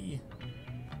tree.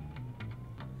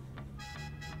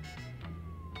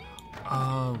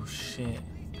 Oh shit.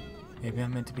 Maybe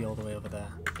I'm meant to be all the way over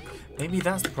there. Maybe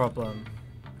that's the problem.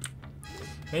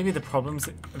 Maybe the problem's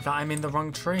that I'm in the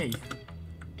wrong tree.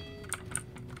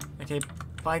 Okay,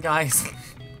 bye guys.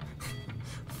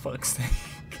 Fuck's sake.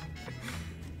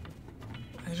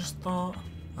 I just thought...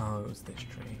 Oh, it was this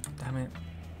tree. Damn it.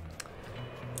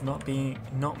 Not me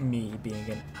being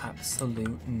an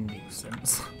absolute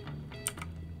nuisance.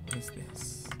 What is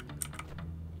this?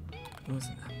 It was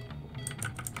an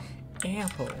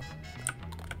apple. Apple.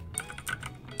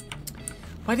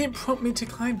 Why didn't it prompt me to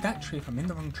climb that tree if I'm in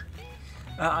the wrong tree?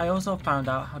 I also found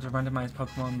out how to randomize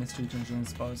Pokemon Mystery Dungeon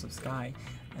Spoils of Sky,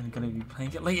 and I'm gonna be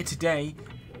playing it later today.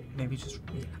 Maybe just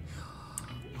yeah.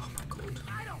 Oh my god.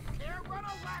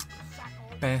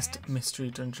 Best Mystery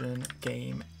Dungeon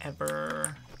game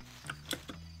ever.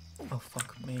 Oh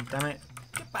fuck me, damn it.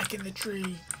 Get back in the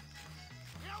tree.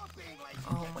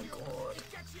 Oh my god.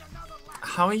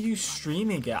 How are you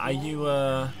streaming it? Are you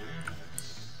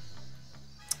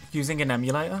using an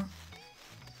emulator?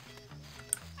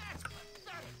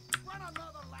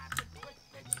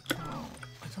 Oh,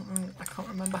 I don't know. I can't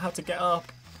remember how to get up.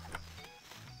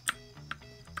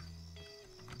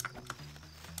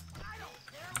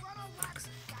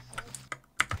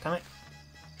 Damn it.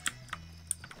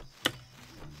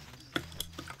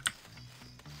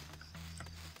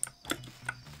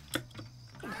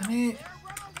 Damn it.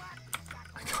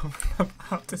 I can't remember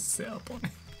how to sit up on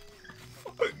it.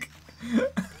 Fuck.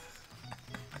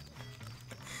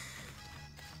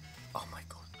 Oh my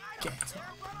god. Get up.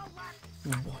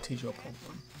 What is your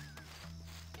problem?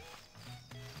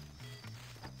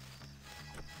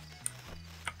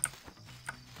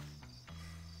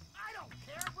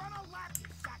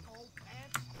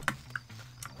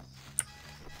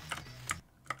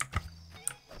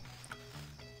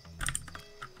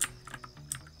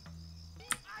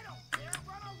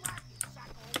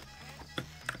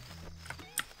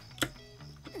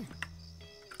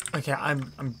 Okay,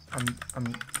 I'm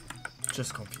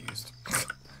just confused.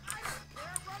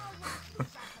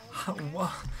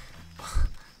 What?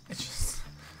 It's just.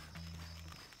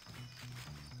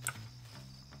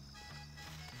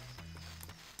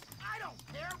 I don't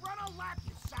care. Run a lap,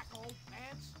 you sack of old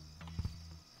pants.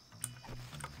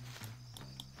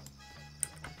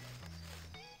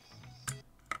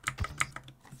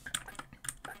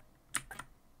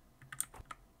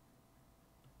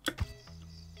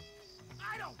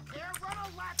 I don't care. Run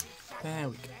a lap, you sack of There we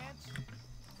old go. pants.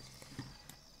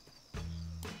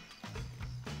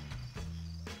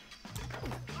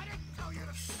 I didn't tell you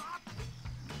to stop.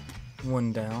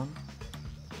 One down.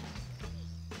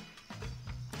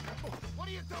 What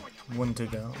are you doing? You One to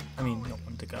go. I mean, not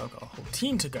one to go. Got a whole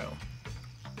team to go.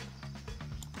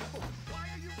 Why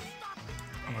are you stopping?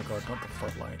 Oh my god, not the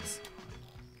floodlights.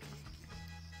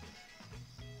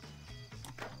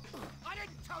 I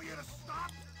didn't tell you to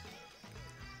stop.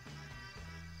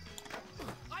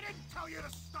 I didn't tell you to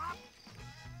stop.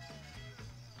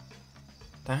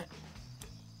 Damn it.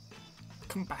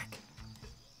 Come back.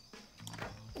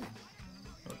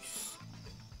 Nice.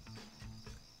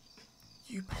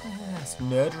 You pass.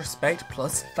 Nerd respect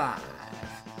 +5.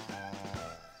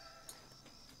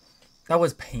 That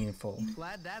was painful.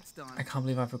 Glad that's done. I can't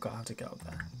believe I forgot how to get up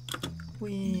there.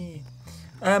 Whee.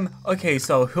 Okay,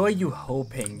 so who are you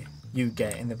hoping you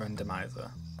get in the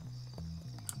randomizer?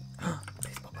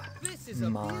 Baseball bat. This is a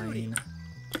beauty. Mine.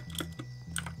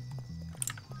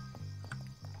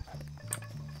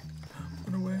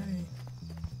 Run away.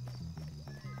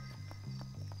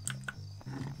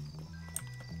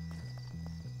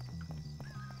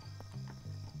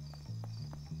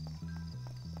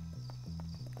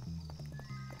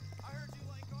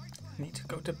 I need to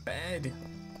go to bed.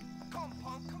 Come,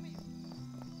 punk, come here.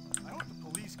 I hope the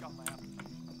police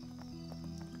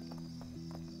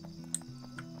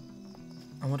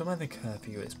wonder why the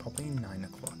curfew is probably 9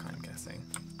 o'clock, I'm guessing.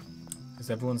 Because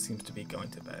everyone seems to be going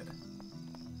to bed.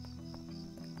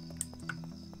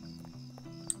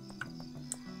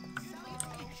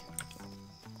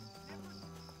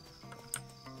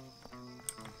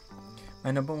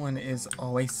 My number one is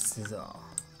always Scissor.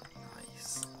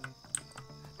 Nice.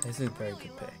 That's a very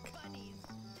good pick.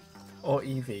 Or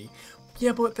Eevee.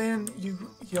 Yeah, but then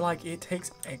you're like, it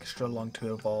takes extra long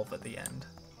to evolve at the end.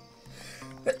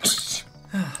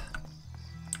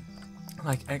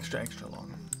 Like extra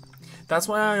long. That's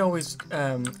why I always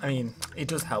I mean, it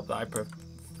does help that I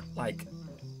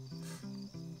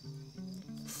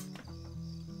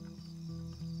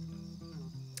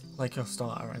like your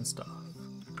starter and stuff.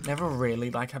 Never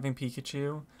really like having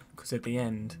Pikachu, because at the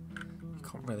end you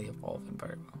can't really evolve him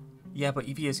very well. Yeah, but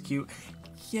Eevee is cute.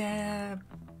 Yeah,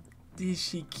 is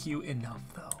she cute enough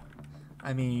though?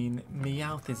 I mean,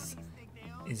 Meowth is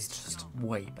just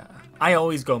way better. I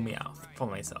always go Meowth for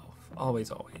myself.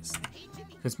 Always.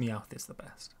 Because Meowth is the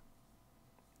best.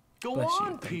 Go Bless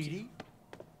on, you, Petey.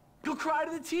 Go cry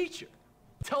to the teacher.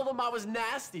 Tell them I was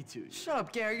nasty to you. Shut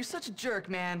up, Gary. You're such a jerk,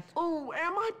 man. Oh,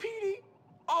 am I, Petey?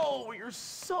 Oh, you're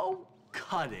so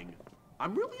cutting.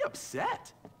 I'm really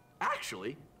upset.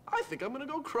 Actually, I think I'm gonna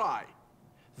go cry.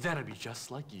 Then I'd be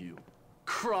just like you.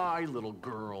 Cry, little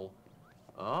girl.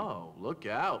 Oh, look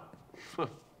out.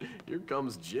 Here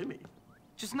comes Jimmy.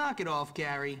 Just knock it off,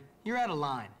 Gary. You're out of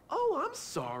line. Oh, I'm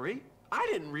sorry. I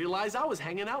didn't realize I was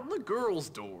hanging out in the girls'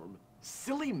 dorm.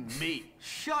 Silly me.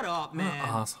 Shut up, man.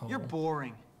 Asshole. You're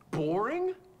boring.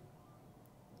 Boring?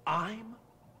 I'm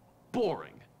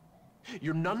boring.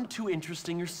 You're none too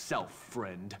interesting yourself,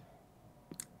 friend.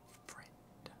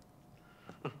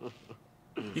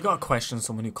 You gotta question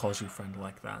someone who calls you friend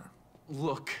like that.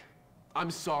 Look,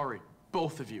 I'm sorry,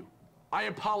 both of you. I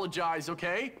apologize,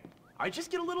 okay? I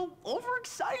just get a little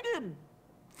overexcited.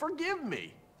 Forgive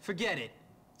me. Forget it.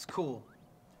 It's cool.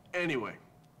 Anyway,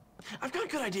 I've got a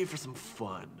good idea for some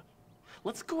fun.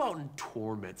 Let's go out and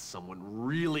torment someone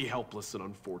really helpless and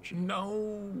unfortunate.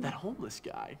 No. That homeless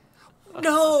guy.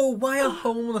 No, why a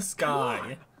homeless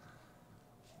guy?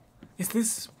 Is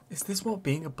this what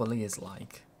being a bully is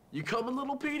like? You coming,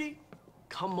 little Petey?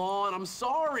 Come on, I'm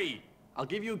sorry. I'll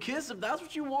give you a kiss if that's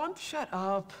what you want. Shut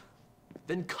up.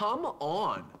 Then come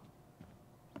on.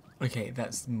 Okay,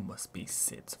 that must be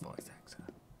Sid's voice actor.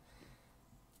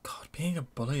 God, being a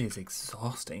bully is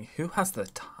exhausting. Who has the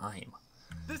time?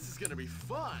 This is gonna be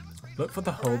fun. Look for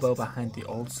the hobo behind the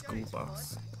old school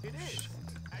bus. It is.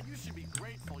 And you should be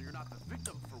grateful you're not the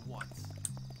victim for once.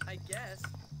 I guess.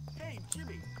 Hey,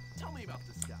 Jimmy, tell me about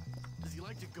this guy. Does he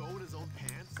like to go in his own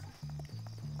pants?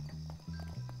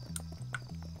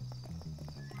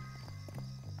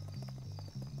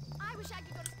 I wish I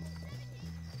could go to school.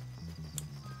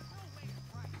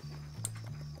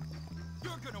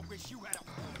 You're gonna wish you had a...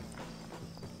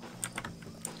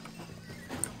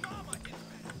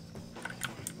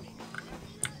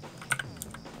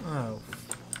 Oh.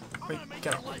 Wait,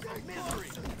 get up.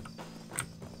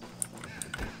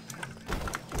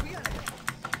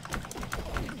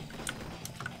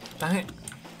 Dang it.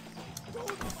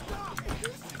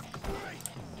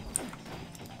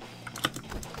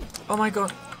 Oh my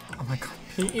god. Oh my god.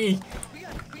 PE.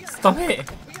 Stop it.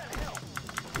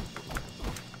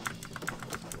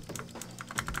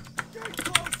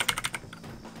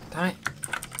 Damn it.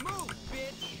 Move,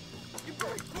 bitch. You're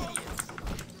both idiots.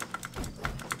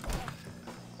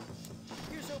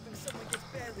 Here's hoping someone gets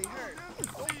badly hurt.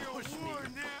 Don't push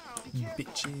me.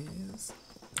 Bitches.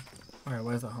 Alright,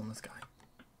 where's the homeless guy?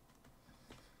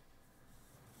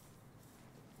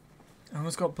 I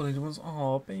almost got bullied once.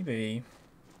 Oh, baby.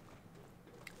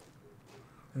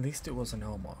 At least it wasn't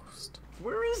almost.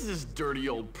 Where is this dirty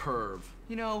old perv?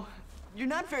 You know, you're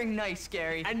not very nice,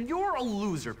 Gary. And you're a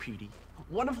loser, Petey.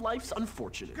 One of life's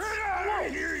unfortunates. Get out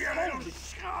of here, you little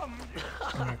scum!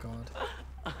 Oh my god.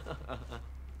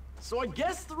 So I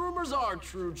guess the rumors are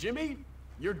true, Jimmy.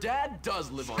 Your dad does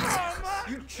live on campus.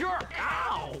 You jerk!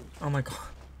 Ow! Oh my god.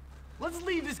 Let's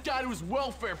leave this guy to his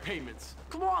welfare payments.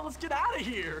 Come on, let's get out of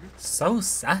here. So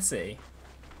sassy.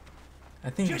 I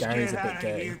think Just Gary's get a out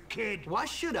bit of gay. here, kid. Why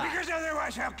should I? Because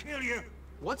otherwise I'll kill you.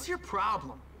 What's your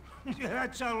problem?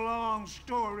 That's a long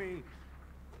story.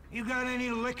 You got any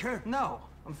liquor? No,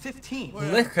 I'm 15.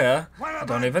 Liquor? What I about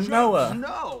don't even know drugs? her.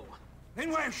 No.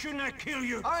 Then why shouldn't I kill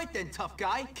you? All right then, tough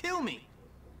guy. Kill me.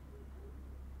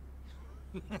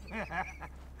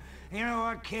 You know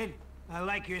what, kid? I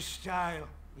like your style.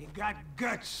 You got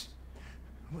guts.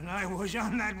 When I was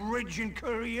on that ridge in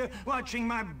Korea, watching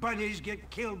my buddies get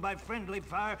killed by friendly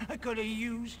fire, I could have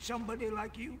used somebody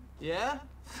like you. Yeah?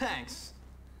 Thanks.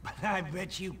 but I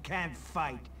bet you can't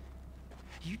fight.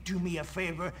 You do me a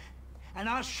favor, and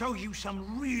I'll show you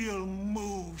some real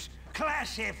moves.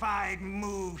 Classified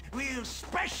moves. Real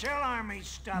special army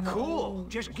stuff. Cool.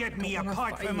 Just get me a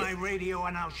part for my radio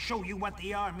and I'll show you what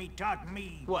the army taught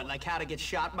me. What, like how to get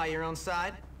shot by your own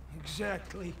side?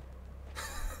 Exactly.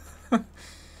 But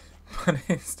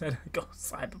instead I got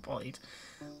cyberbullied,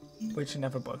 which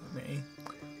never bothered me.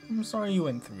 I'm sorry you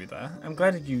went through that. I'm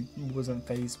glad you wasn't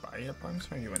fazed by it, but I'm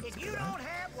sorry you went through that.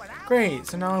 Great,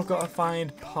 so now I've got to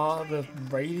find part of the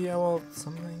radio or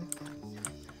something.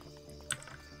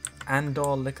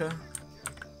 And/or liquor.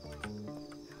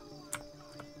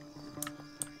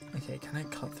 Okay, can I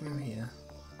cut through here?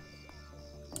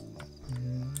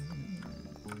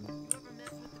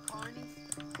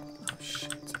 Oh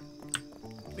shit.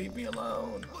 Leave me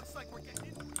alone. Looks like we're getting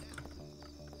into it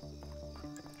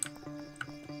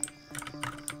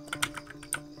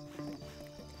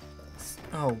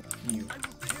now. Oh, you.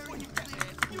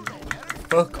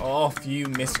 Fuck off, you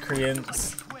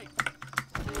miscreants.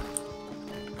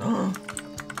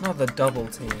 Not the double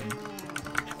team.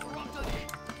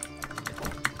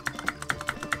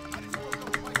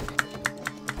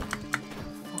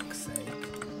 Fuck's sake.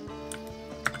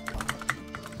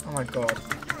 Oh my god.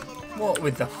 What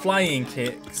with the flying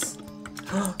kicks?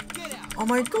 Oh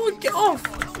my god, get off!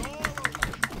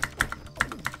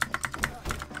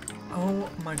 Oh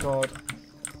my god.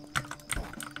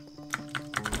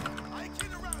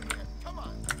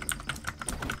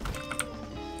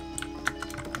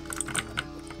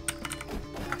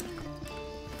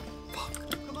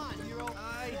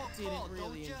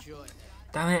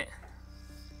 Damn it.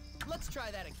 Let's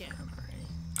try that again.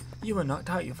 You were knocked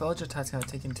out. You failed your task and are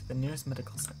taken to the nearest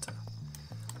medical center.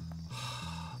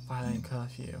 Violent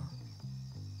curfew.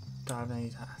 Don't have any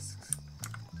tasks.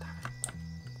 Damn it.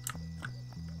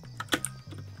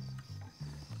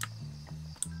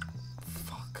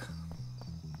 Fuck.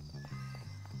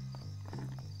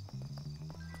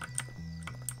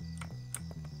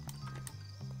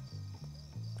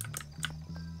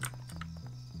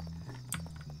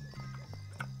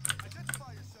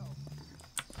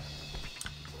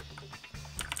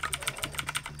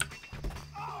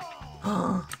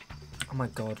 Oh my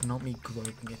god, not me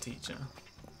groping a teacher.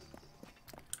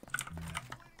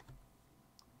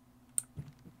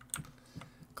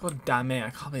 God damn it, I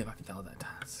can't believe I failed that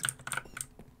task.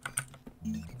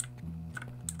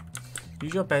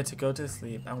 Use your bed to go to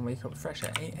sleep and wake up fresh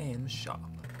at 8 AM sharp.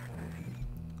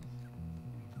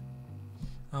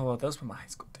 Oh well, those were my high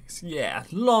school days. Yeah,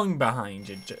 long behind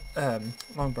you,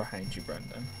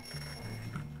 Brendan.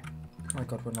 Oh my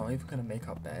god, we're not even gonna make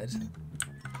our bed.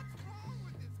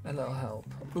 A little help.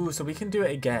 Ooh, so we can do it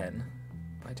again.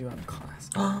 I do have class.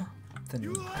 The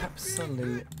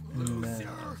absolute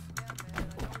nerve.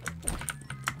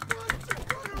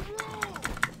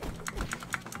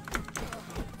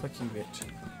 Fuck you, bitch.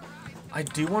 I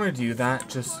do want to do that,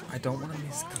 just I don't want to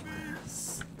miss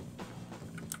class.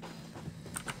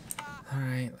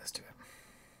 Alright, let's do it.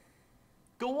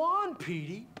 Go on,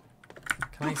 Petey.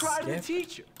 Can I cry to the skip?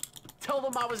 teacher. Tell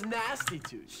them I was nasty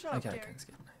to you. Okay, I can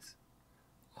skip. Nice.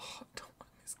 Oh, I don't want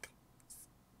to miss class.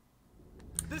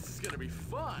 This is gonna be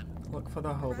fun. Look for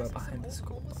the hobo behind the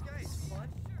school bus.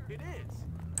 It is.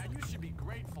 And you should be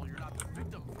grateful you're not the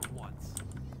victim for once.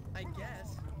 I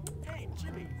guess. Hey,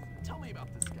 Jimmy, tell me about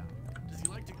this guy. Does he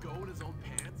like to go in his own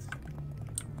pants?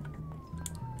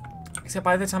 Except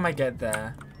by the time I get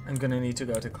there, I'm gonna need to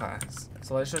go to class.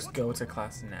 So let's just go to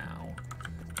class now.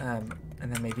 And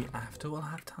then maybe after we'll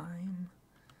have time.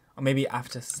 Or maybe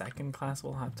after second class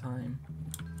we'll have time.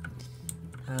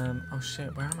 Oh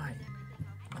shit, where am I?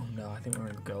 Oh no, I think we're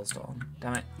in the girls' dorm.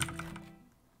 Damn it.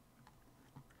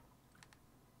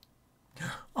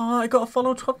 Oh, I got a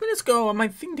follow 12 minutes ago and my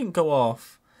thing didn't go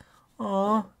off.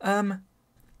 Oh,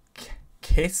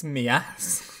 kiss me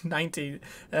ass.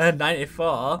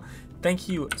 94. Thank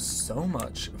you so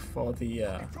much for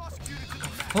the,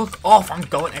 fuck off, I'm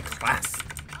going to class.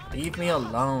 Leave me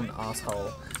alone,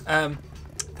 asshole.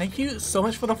 Thank you so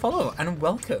much for the follow and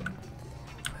welcome.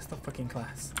 Where's the fucking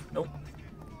class? Nope.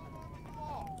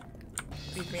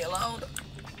 Leave me alone.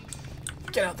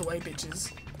 Get out the way,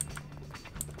 bitches.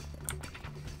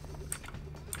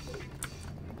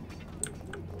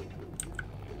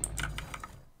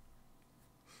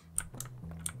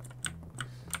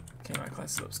 Okay, my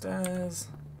class is upstairs.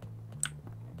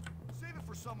 Save it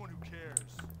for someone who cares.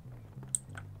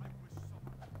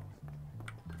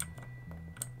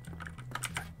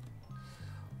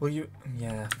 Will you?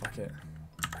 Yeah, fuck it.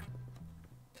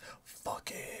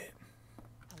 Fuck it.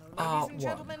 Hello, ladies and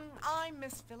gentlemen. I'm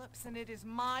Miss Phillips, and it is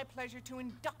my pleasure to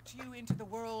induct you into the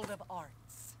world of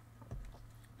arts.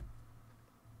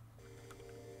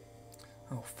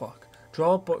 Oh fuck.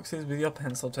 Draw boxes with your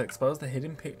pencil to expose the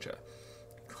hidden picture.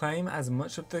 Claim as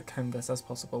much of the canvas as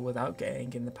possible without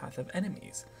getting in the path of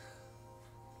enemies.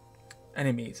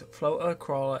 Enemies. Floater,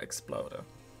 crawler, exploder.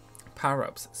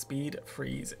 Power-ups. Speed,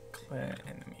 freeze, clear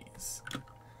enemies.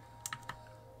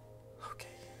 Okay.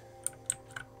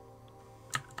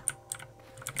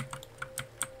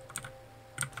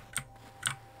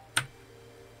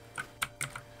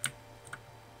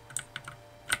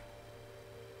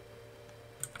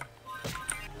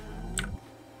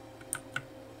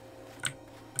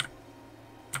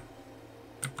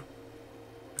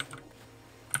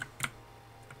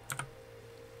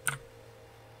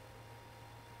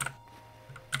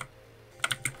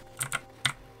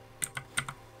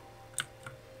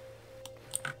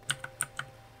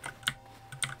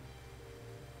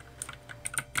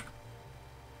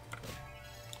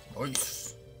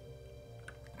 Nice.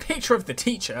 Picture of the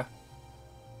teacher.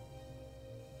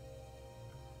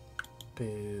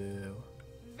 Boo.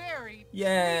 Very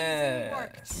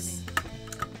yes.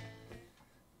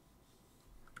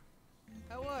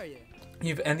 How are you?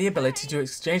 You've earned the ability to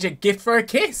exchange a gift for a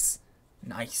kiss.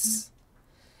 Nice.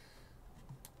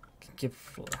 Can give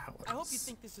flowers. I hope you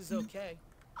think this is okay.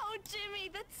 Oh,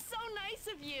 Jimmy, that's so nice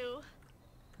of you.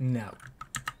 No.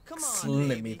 Come on,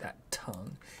 Slit me that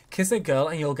tongue. Kiss a girl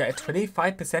and you'll get a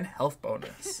 25% health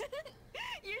bonus.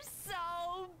 You're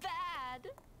so bad.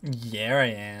 Yeah, I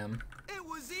am. It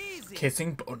was easy.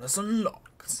 Kissing bonus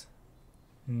unlocked.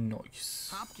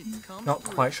 Nice. Hopkins, come Not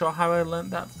through. quite sure how I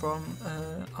learned that from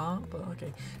art, but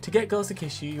okay. To get girls to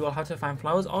kiss you, you will have to find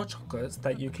flowers or chocolates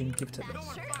that you can give to them.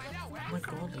 Oh my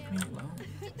god, leave me alone.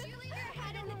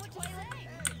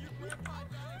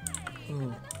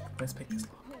 Ooh, let's pick this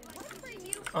lock.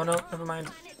 Oh no, never mind.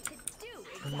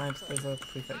 Never mind, there's a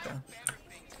prefect there.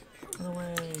 Run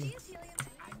away.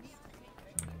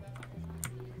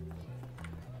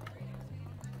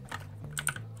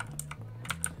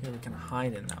 Here we can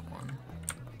hide in that one.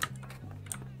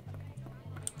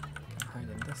 Hide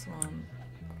in this one.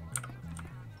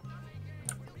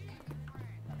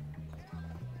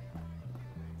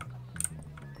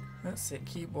 That's it,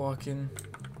 keep walking.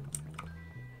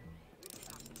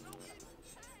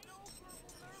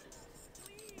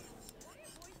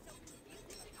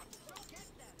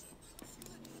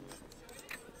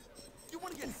 You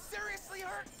want to get seriously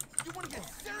hurt? You want to get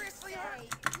seriously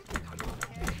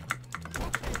hurt?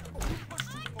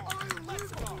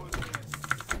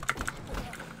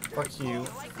 Fuck you,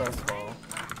 first of all.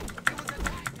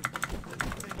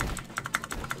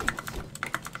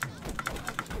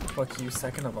 Fuck you,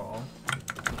 second of all.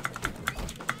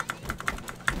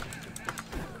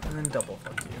 And then double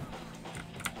fuck you.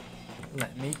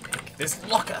 Let me pick this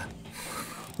locker!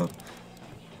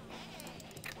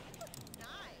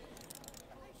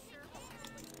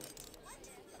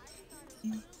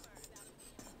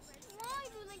 Why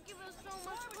do they give us so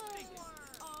much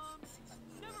homework?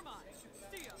 Never mind.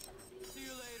 See ya. See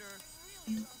you later.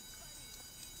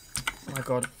 Oh my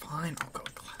god, fine, I'll go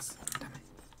to class. Damn it.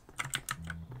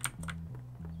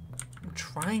 I'm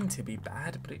trying to be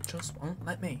bad, but it just won't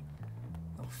let me.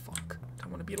 Oh fuck, don't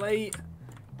want to be late.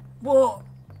 What?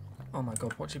 Oh my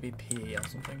god, what should be PE or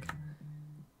something?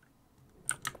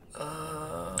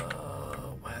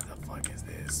 Where the fuck is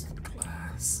this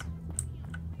class?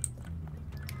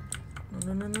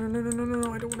 No, no, no, no, no, no, no,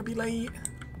 no, I don't want to be late.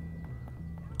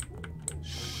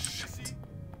 Shit.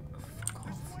 Fuck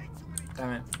off.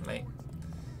 Damn it, late.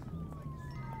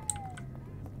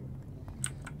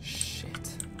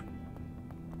 Shit.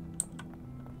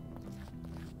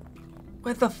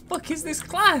 Where the fuck is this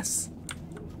class?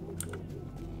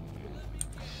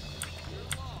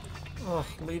 Oh,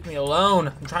 leave me alone.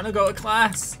 I'm trying to go to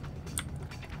class.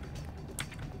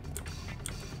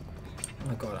 Oh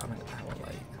my god, I'm an hour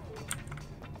late.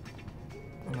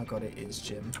 Oh my god, it is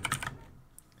gym.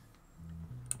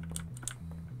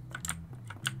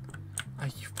 Are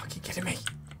you fucking kidding me?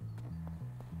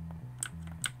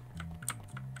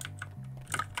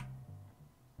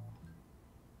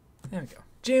 There we go.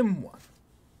 Gym 1.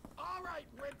 All right,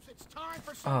 Wimps, it's time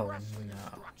for some wrestling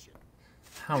instruction.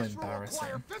 How This will embarrassing.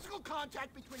 require physical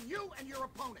contact between you and your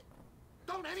opponent.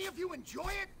 Don't any of you enjoy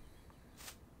it?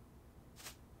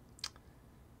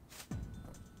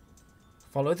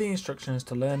 Follow the instructions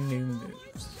to learn new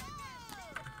moves.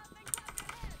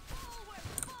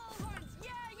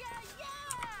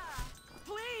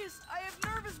 Please, I have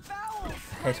nervous bowels.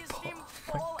 Head Please, pop. even Oh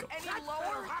my fall god. any That's lower.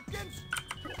 better, Hopkins.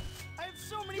 I have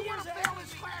so many You years wanna ahead fail of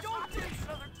this me. class, Don't Hopkins? take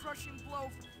another crushing blow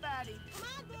for Fatty. Come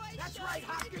on, boys. That's show right, us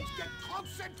Hopkins. what Get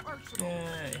close and personal.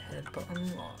 Yay, headbutt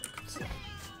unlocked.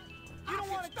 You don't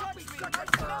want to Hopkins, touch me. don't be such My a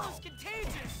smell girl. is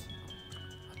contagious.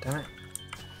 Damn it.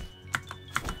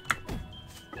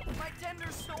 My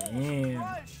tender soul Damn.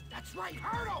 crushed. That's right,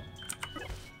 hurt him!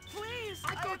 Please,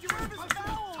 I thought you were nervous supposed to be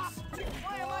bowels. tough.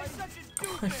 Why am I such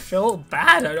a I doofus? feel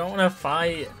bad. I don't want to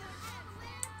fight.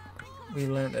 We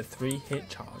learned a 3-hit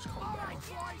charge combo.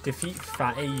 Defeat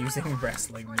Fatty using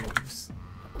wrestling moves.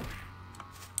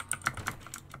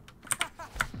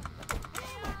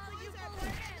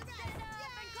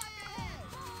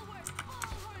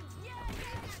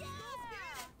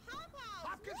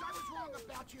 Hopkins, I was wrong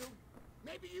about you.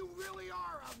 Maybe you really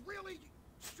are a really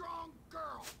strong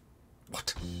girl.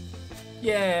 What?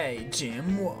 Yay,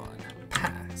 Gym 1.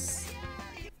 Pass.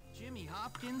 Jimmy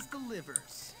Hopkins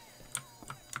delivers.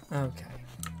 Okay.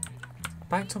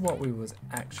 Back to what we was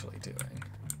actually doing.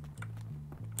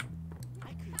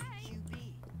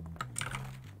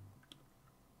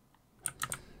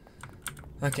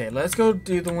 Okay, let's go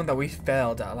do the one that we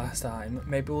failed at last time.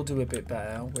 Maybe we'll do a bit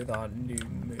better with our new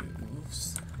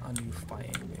moves. Our new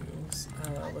fighting moves.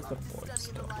 Where's the board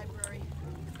stuff?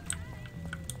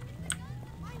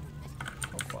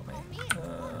 Oh, fuck me.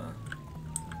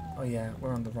 Oh yeah,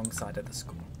 we're on the wrong side of the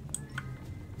school.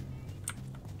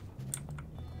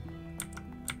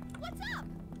 What's up?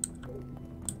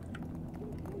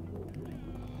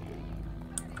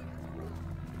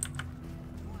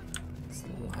 It's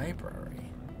the library.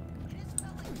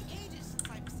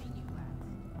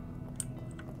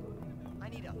 I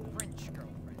need a French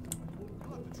girlfriend.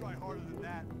 You'll have to try harder than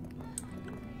that.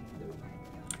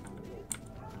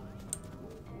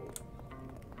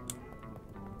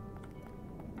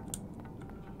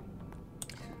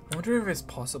 I wonder if it's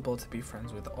possible to be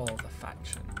friends with all the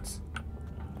factions.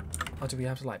 Or do we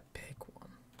have to like pick one?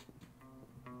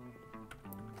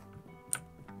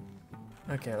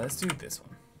 Okay, let's do this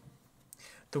one.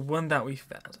 The one that we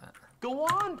failed at. Go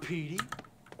on, Petey.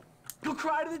 Go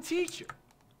cry to the teacher.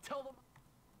 Tell them.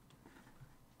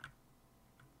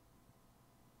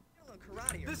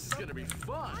 Karate or This is gonna be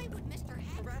fun. Why would Mr.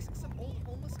 harassing some old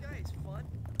homeless guy is fun.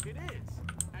 It is.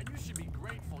 And you should be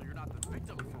grateful you're not the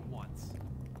victim for once.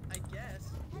 I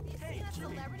guess. Have you Hey, seen a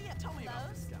Jimmy, celebrity at tell me about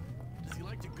this Tuplo's? guy. Does he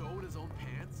like to go in his own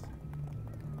pants?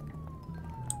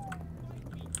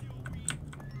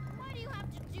 Why do you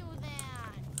have to do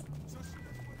that?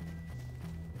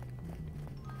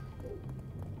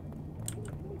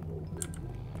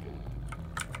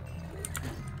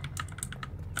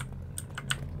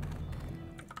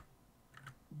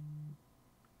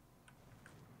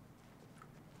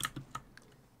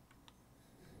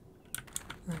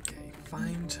 Okay,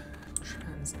 find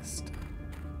transistor.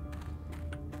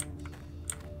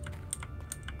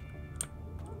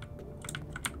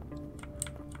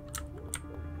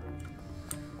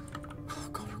 Oh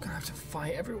god, we're gonna have to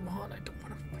fight everyone. I don't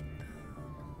want to fight them.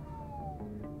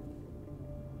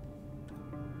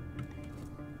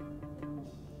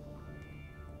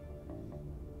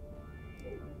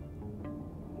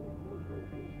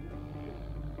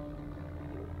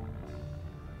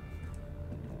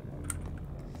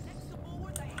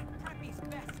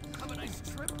 Have a nice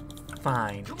trip.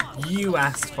 Fine. You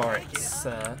asked for it,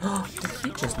 sir. Did he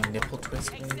just nipple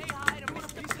twist me?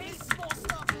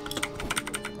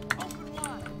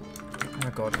 Oh my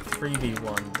god,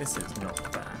 3v1. This is not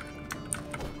fair.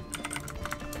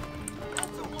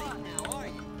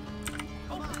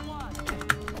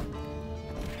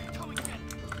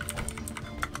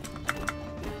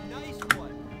 Nice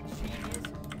one. Genius.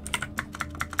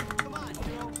 Come on,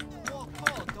 girl. Walk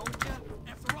tall, don't ya?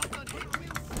 After all done hit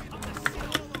wheels, I'm gonna sit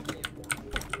all over you.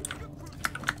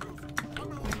 I'm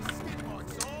gonna leave skid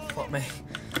marks all Fuck me.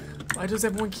 Why does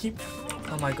everyone keep...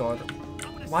 Oh my god.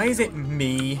 Why is it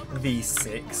me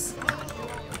v6?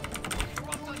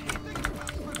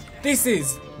 This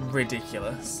is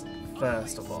ridiculous,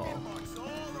 first of all.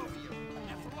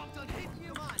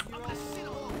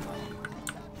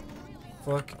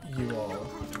 Fuck you all.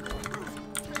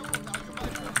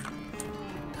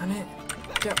 Damn it.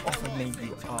 Get off of me,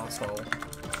 you arsehole.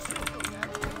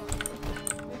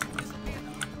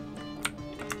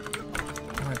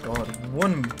 Oh my god,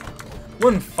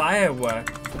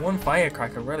 one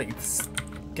firecracker really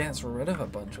gets rid of a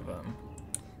bunch of them.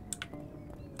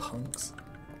 Punks.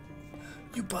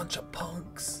 You bunch of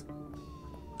punks.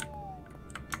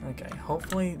 Okay,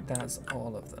 hopefully that's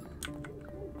all of them.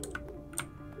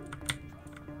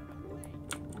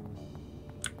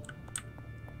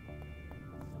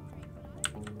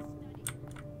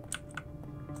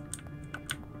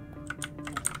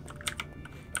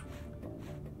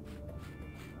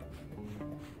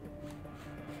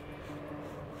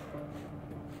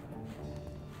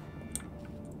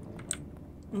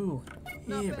 Ooh,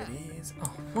 here it is. Oh,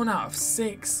 1 out of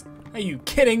 6. Are you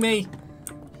kidding me?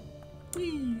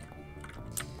 Whee!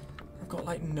 I've got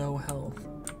like no health.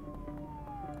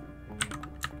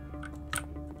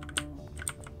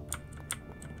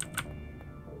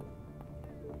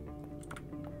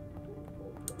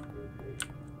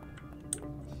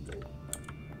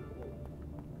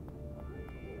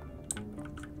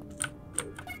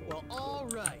 Well, all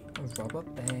right. A rubber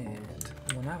band.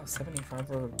 1 out of 75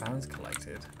 rubber bands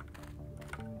collected.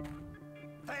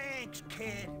 Thanks,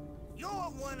 kid. You're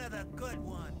one of the good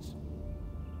ones.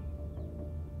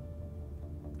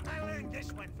 I learned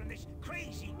this one from this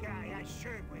crazy guy I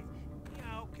served with.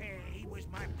 Yeah, okay, he was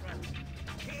my brother.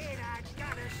 Kid, I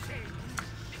gotta say,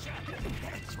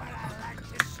 that's what I like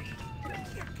to see.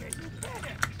 You're getting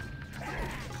better.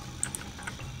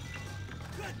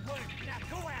 Good work. Now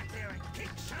go out there and kick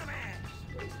some ass.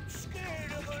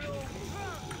 Scared of an old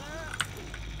drunk, huh?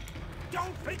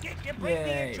 Don't forget to bring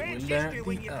me a transistor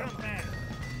when you come back.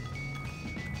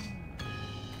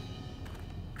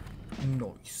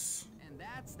 Nice. And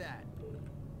that's that.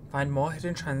 Find more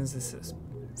hidden transistors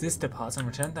parts and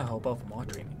return the Hobo for more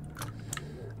training.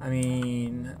 I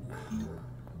mean,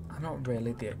 I'm not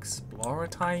really the explorer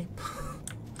type.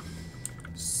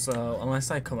 So,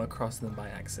 unless I come across them by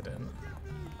accident.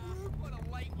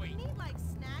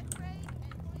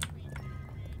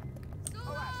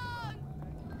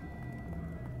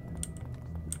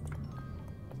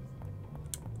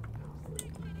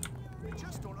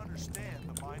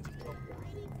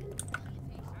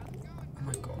 Oh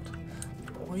my god.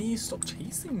 Boy, stop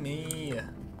chasing me.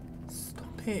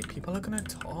 Stop it. People are gonna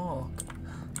talk.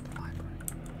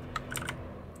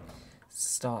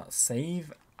 Start.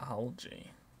 Save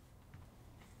algae.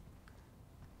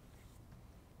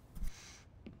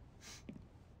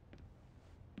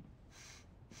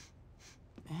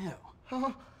 Ew.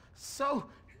 Oh, so,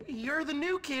 you're the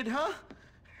new kid, huh?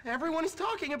 Everyone is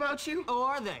talking about you. Oh,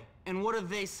 are they? And what are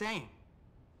they saying?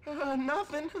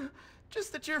 Nothing.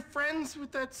 Just that you're friends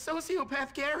with that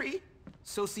sociopath Gary.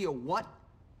 Socio what?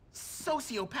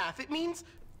 Sociopath. It means...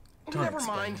 Don't Never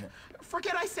explain mind. it.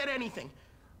 Forget I said anything.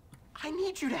 I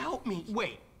need you to help me.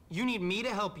 Wait, you need me to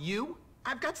help you?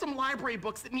 I've got some library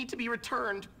books that need to be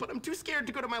returned, but I'm too scared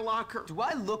to go to my locker. Do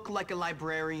I look like a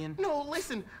librarian? No,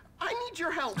 listen. I need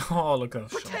your help. Oh, look at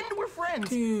Pretend we're friends.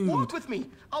 Dude. Walk with me.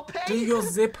 I'll pay. Do your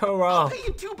zipper I'll up. pay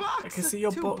you $2. I can see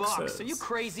your $2? boxes. Are you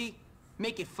crazy?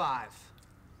 Make it 5.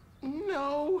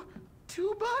 No.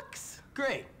 $2?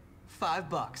 Great.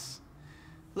 $5.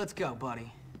 Let's go,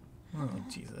 buddy. Oh,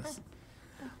 Jesus.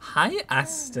 Hi,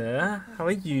 Asta. How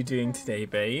are you doing today,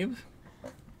 babe?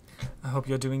 I hope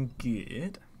you're doing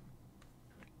good.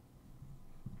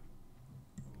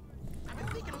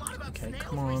 Okay,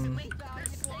 come on.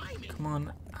 Come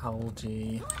on,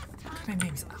 Algae. My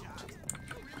name's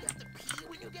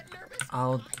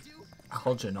Algae.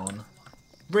 Algernon.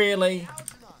 Really?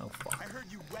 Oh, fuck.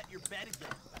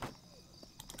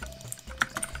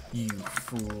 You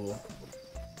fool.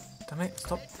 Damn it,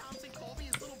 stop.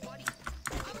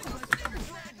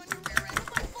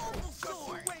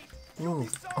 Ooh,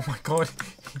 oh my god,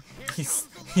 he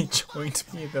joined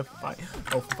me in the fight.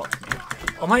 Oh fuck me.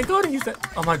 Oh my god,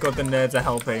 oh my god, the nerds are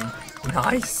helping.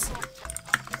 Nice.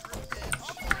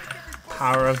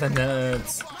 Power of the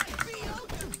nerds.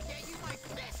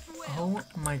 Oh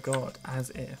my god,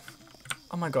 as if.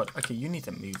 Oh my god, okay, you need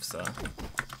to move, sir.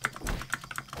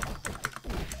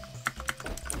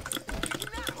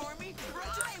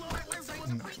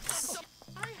 Nice.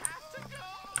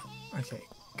 Okay,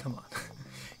 come on.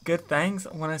 Good, thanks.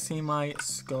 Want to see my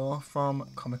score from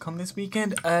Comic-Con this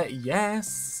weekend?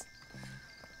 Yes.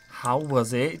 How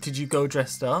was it? Did you go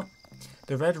dressed up?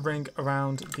 The red ring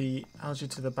around the Algae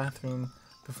to the bathroom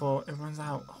before it runs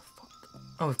out. Oh, fuck.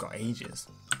 Oh, we've got ages.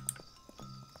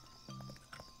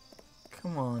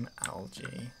 Come on,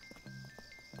 Algae.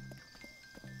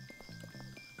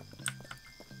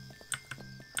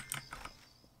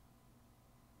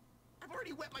 I've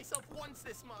already wet myself once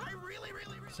this month. I really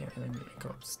Okay, let me go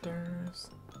upstairs.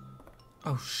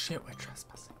 Oh shit, we're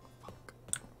trespassing. Fuck.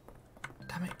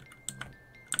 Damn it.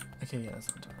 Okay, yeah, that's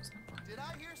not terrorist. Did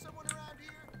I hear someone around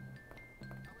here?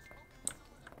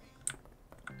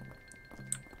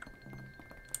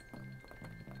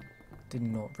 Did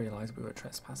not realize we were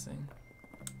trespassing.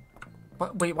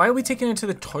 But wait, why are we taking him to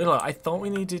the toilet? I thought we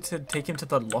needed to take him to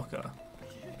the locker.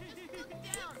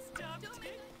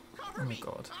 Oh my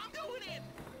god.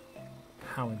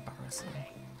 How embarrassing.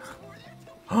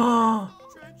 Ah!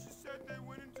 said they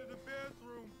went into the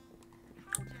bathroom.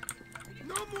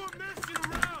 No more messing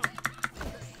around.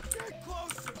 Get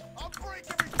closer. I'll break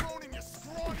every bone in your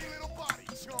scrawny little body,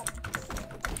 chump.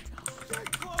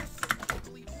 Get closer.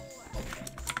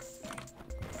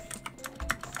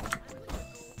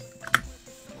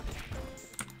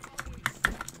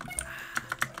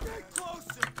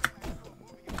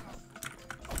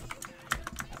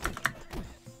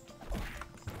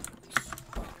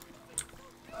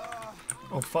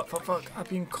 fuck, fuck, fuck. I've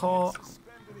been caught.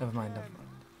 Never mind,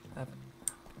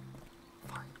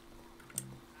 Fine.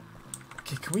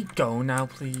 Okay, can we go now,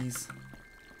 please?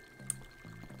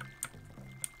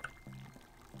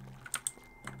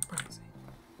 Where is he?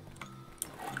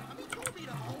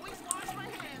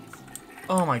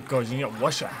 Oh my god, you need to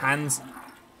wash your hands.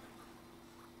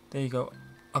 There you go.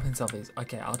 Up in selfies.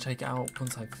 Okay, I'll check it out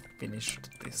once I've finished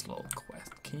this little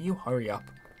quest. Can you hurry up?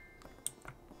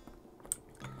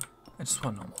 I just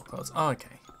want normal clothes. Oh,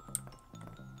 okay.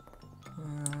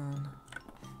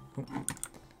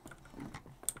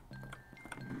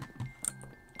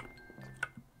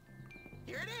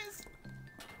 Here it is.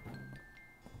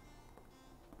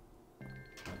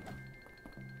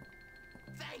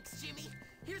 Thanks, Jimmy.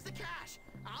 Here's the cash.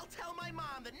 I'll tell my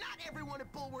mom that not everyone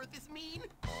at Bullworth is mean.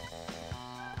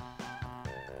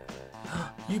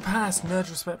 You passed. Nerd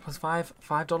respect plus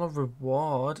 $5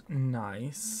 reward.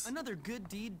 Nice. Another good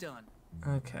deed done.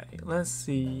 Okay, let's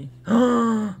see.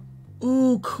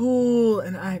 Ooh, cool!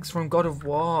 An axe from God of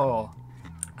War.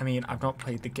 I mean, I've not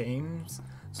played the games,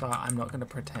 so I'm not going to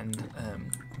pretend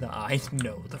that I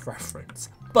know the reference.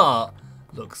 But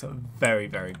looks very,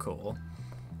 very cool.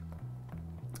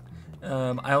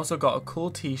 I also got a cool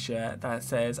t-shirt that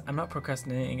says, "I'm not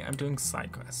procrastinating, I'm doing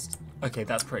side quests." Okay,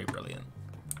 that's pretty brilliant.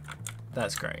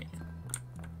 That's great.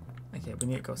 Okay, we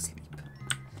need to go sleep.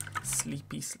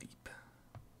 Sleepy sleep.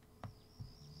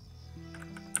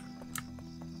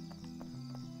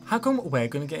 How come we're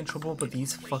gonna get in trouble but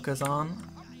these fuckers aren't?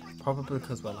 Probably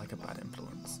because we're like a bad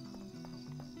influence.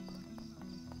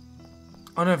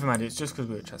 Oh, never mind, it's just because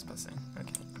we were trespassing.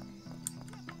 Okay.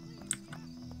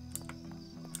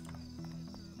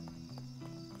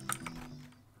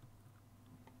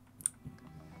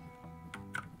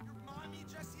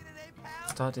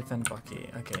 Start defend Bucky.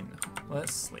 Okay, no.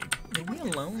 Let's sleep. Leave me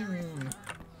alone.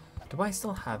 Do I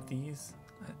still have these?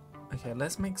 Okay,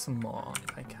 let's make some more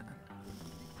if I can.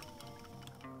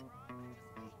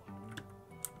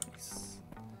 Nice.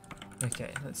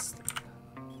 Okay, let's sleep.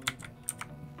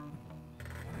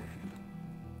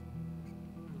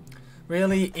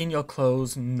 Really? In your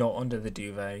clothes, not under the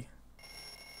duvet?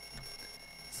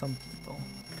 Some people.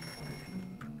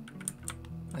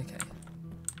 Okay.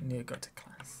 I need to go to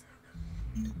class.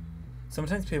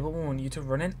 Sometimes people will want you to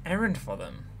run an errand for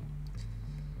them.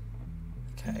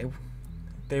 Okay.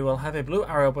 They will have a blue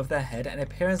arrow above their head and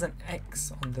appear as an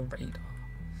X on the radar.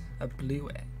 A blue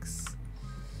X.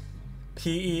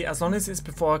 PE, as long as it's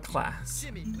before a class.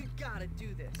 Jimmy, we gotta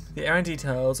do this. The errand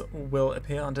details will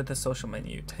appear under the social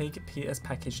menu. Take Peter's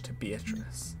package to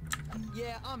Beatrice.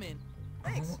 Yeah, I'm in.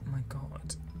 Thanks. Oh my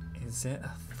god. Is it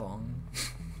a thong?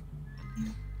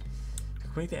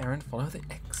 Complete the errand, follow the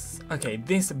X. Okay,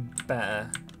 this better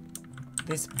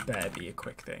be a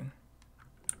quick thing.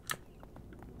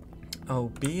 Oh,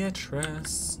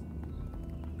 Beatrice.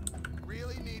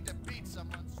 Really need to beat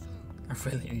someone soon. I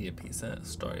really need a pizza.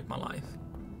 Story of my life.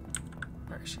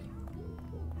 Where is she?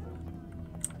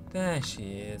 There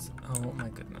she is. Oh my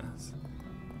goodness.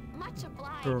 Much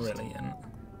obliged. Brilliant.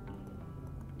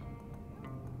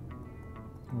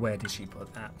 Where did she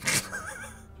put that?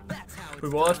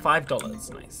 Reward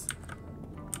 $5. Nice.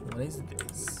 What is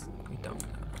this? We don't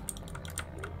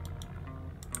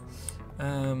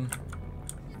know.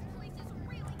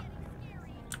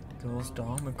 Girls'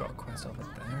 dorm. We've got a quest over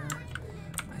there.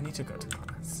 I need to go to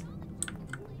class.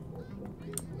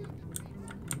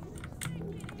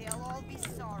 They'll all be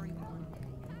sorry.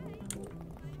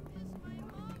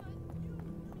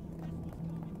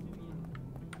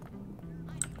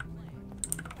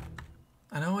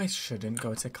 I know I shouldn't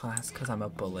go to class because I'm a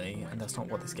bully, and that's not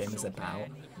what this game is about.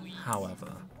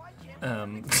 However,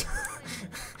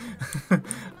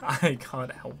 I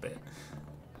can't help it.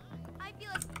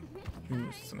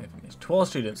 Some information. To all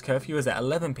students, curfew is at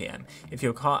 11 PM. If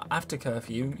you're caught after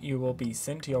curfew, you will be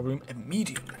sent to your room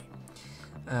immediately.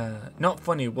 Not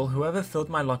funny. Will whoever filled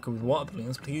my locker with water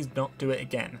balloons please not do it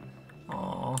again?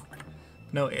 Aww.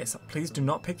 Notice, please do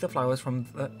not pick the flowers from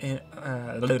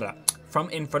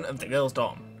in front of the girls'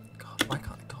 dorm. God, why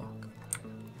can't I talk?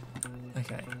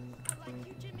 Okay.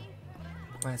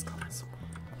 Where's class?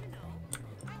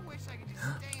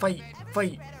 Fight!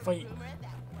 Fight! Fight!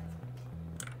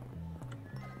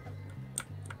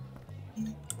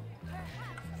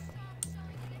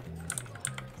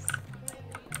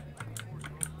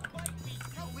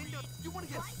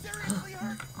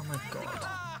 Oh my god.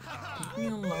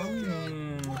 Leave me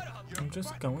alone. I'm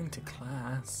just going to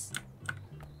class.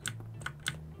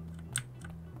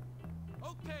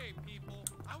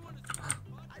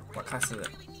 What class is it?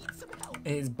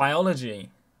 It is biology.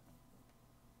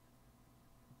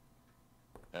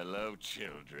 Hello,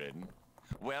 children.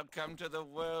 Welcome to the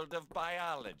world of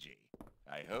biology.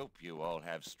 I hope you all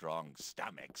have strong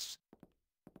stomachs.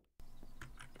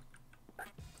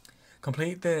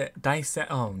 Complete the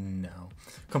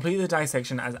Complete the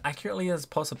dissection as accurately as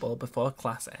possible before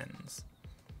class ends.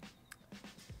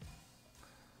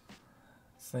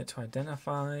 Select to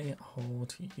identify, hold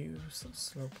to use,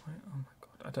 slow point. Oh my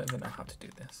god, I don't even know how to do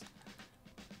this.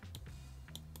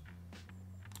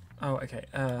 Oh, okay.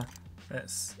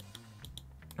 Let's.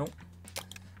 Nope.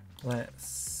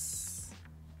 Let's.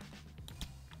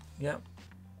 Yep.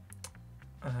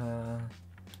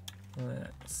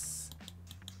 Let's.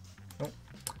 Nope.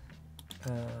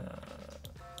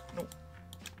 Nope.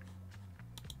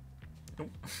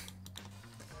 Nope.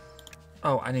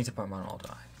 Oh, I need to put them on all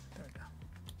die. There we go.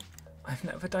 I've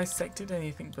never dissected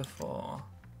anything before.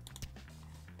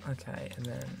 Okay, and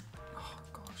then. Oh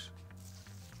gosh.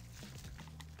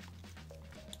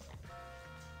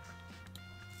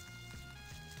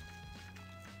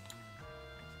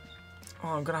 Oh,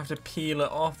 I'm gonna have to peel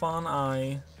it off, aren't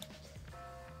I?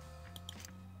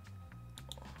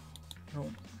 Nope.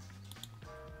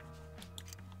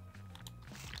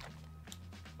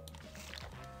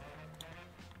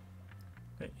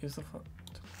 Wait, use the foot.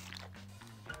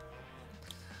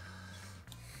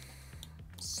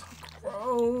 So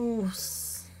gross.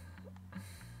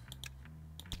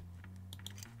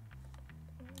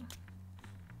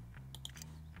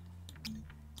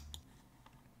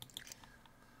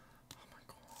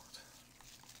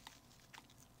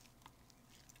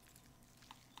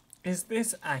 Is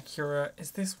this accurate?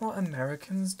 Is this what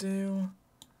Americans do?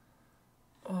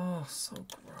 Oh, so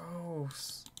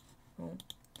gross. Oh.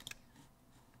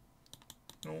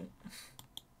 No.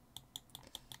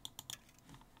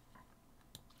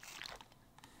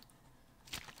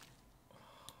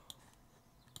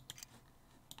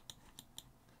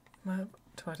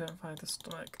 To identify the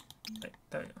stomach. Wait,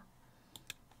 there we go.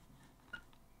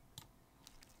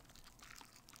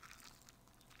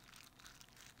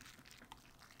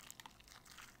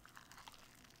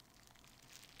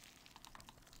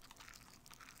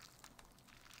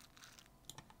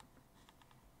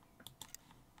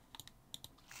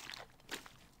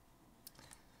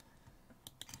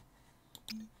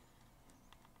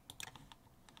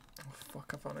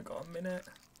 Fuck, I've only got a minute.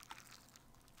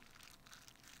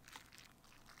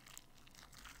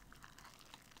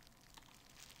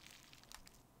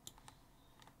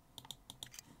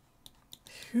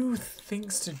 Who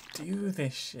thinks to do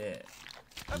this shit?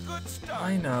 A good start.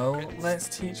 I know. Let's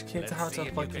teach kids how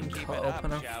to fucking cut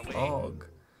open a frog.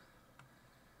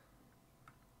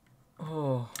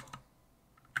 Oh.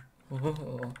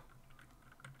 Oh.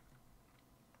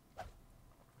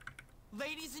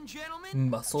 Ladies and gentlemen,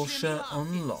 Muscle shirt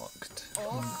unlocked.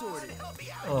 all sorted.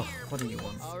 Oh, what do you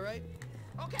want? All right.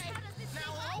 Okay.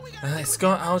 Let's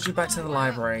go algae back to the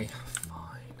library.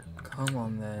 Fine. Come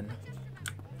on then.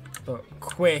 But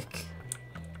quick.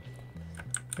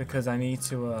 Because I need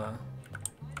to, Where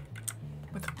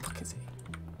the fuck is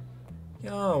he?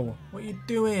 Yo, what are you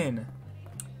doing?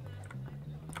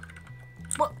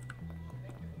 What?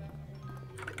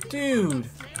 Dude!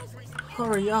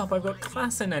 Hurry up, I've got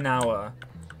class in an hour.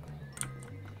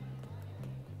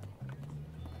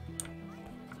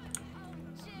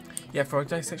 Yeah, frog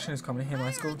dissection is common here in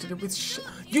my school. Did it with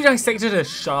you dissected a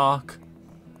shark?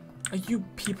 Are you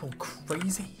people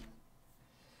crazy?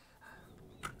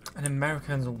 And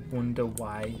Americans wonder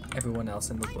why everyone else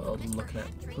in the world is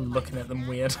looking at them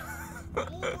weird.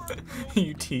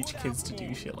 You teach kids to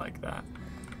do shit like that.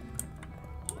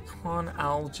 Come on,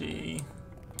 algae,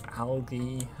 however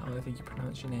you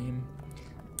pronounce your name.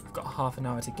 I've got half an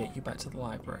hour to get you back to the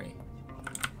library.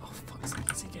 Oh fuck's sake,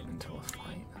 is he getting into a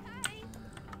fight?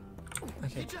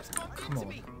 Okay, come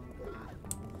on.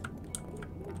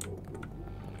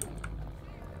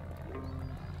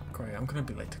 Great, I'm gonna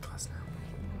be late to class now.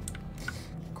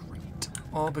 Great.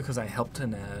 All because I helped a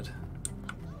nerd.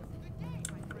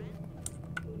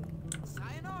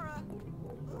 Sayonara.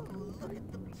 Ooh, look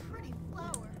at the pretty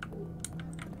flower.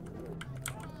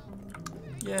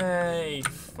 Yay!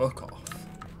 Fuck off.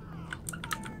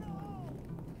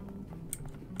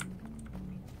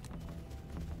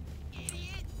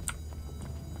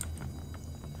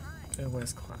 Okay,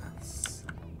 where's class?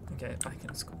 Okay, back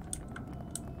in school.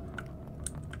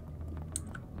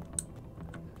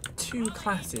 2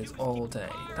 classes all day.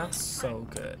 That's so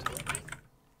good.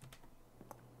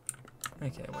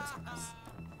 Okay, where's class?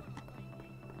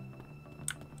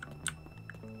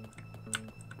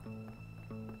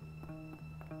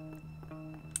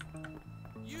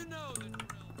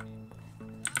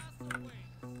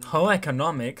 Oh,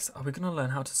 economics. Are we gonna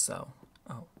learn how to sew?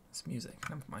 Oh, it's music.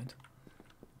 Never mind.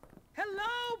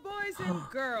 Hello! Boys and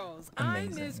girls, I'm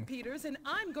Ms. Amazing. Peters, and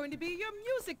I'm going to be your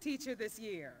music teacher this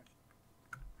year.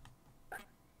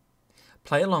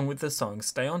 Play along with the song,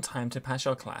 stay on time to pass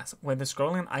your class. When the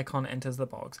scrolling icon enters the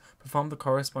box, perform the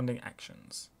corresponding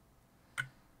actions.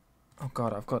 Oh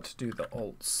god, I've got to do the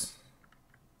alts.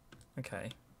 Okay.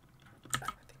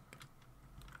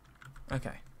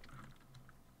 Okay.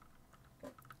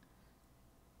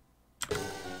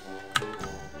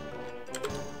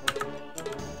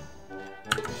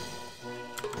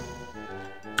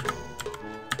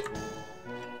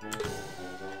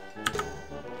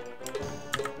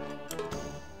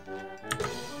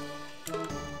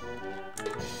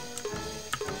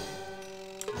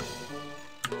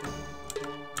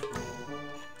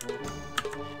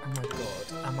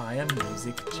 Am I a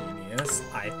music genius?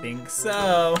 I think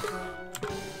so.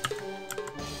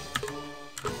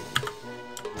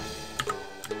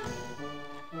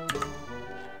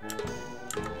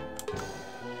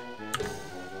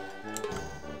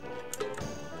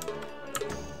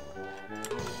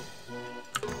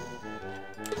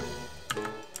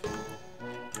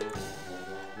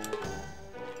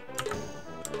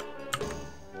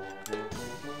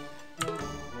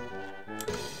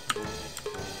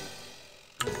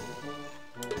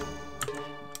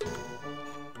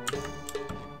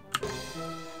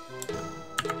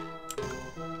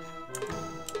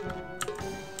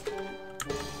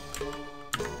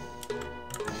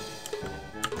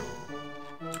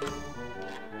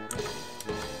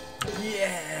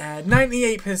 Yeah,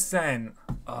 98%.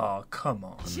 Oh, come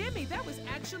on. Jimmy, that was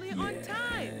actually on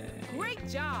time. Great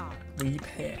job. We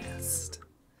passed.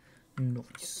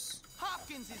 Nice.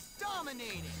 Hopkins is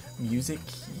dominating. Music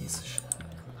keys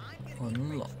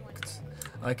unlocked.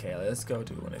 Okay, let's go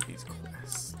do one of these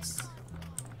quests.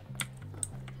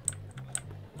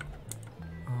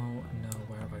 Oh no,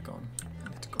 where have I gone? I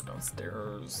need to go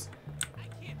downstairs.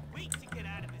 I can't wait to get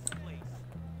out of this place.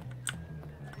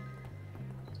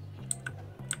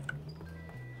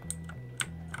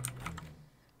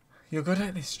 You're good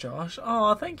at this, Josh.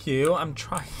 Oh, thank you. I'm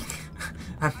trying.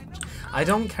 I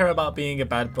don't care about being a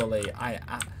bad bully.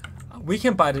 We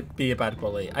can be a bad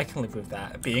bully. I can live with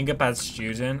that. Being a bad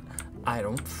student, I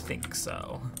don't think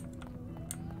so.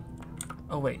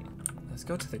 Oh wait, let's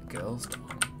go to the girls'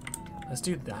 dorm. Let's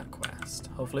do that quest.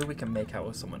 Hopefully we can make out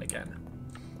with someone again.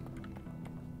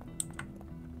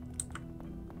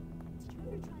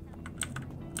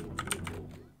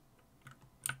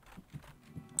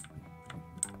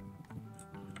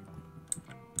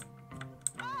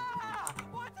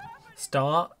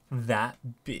 Start that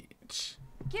bitch.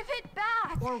 Give it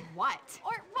back! Or what?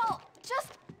 Or, well,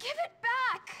 just give it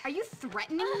back! Are you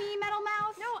threatening me, Metal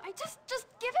Mouth? No, just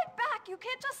give it back! You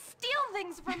can't just steal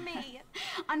things from me!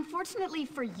 Unfortunately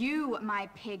for you, my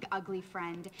pig ugly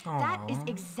friend, that is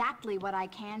exactly what I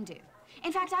can do.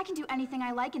 In fact, I can do anything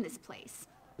I like in this place.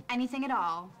 Anything at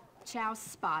all. Ciao,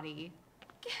 Spotty.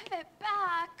 Give it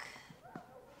back.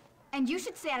 And you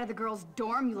should stay out of the girls'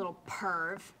 dorm, you little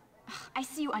perv. I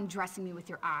see you undressing me with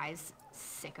your eyes,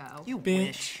 sicko. You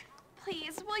wish.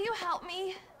 Please, will you help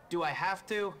me? Do I have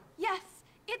to? Yes,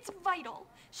 it's vital.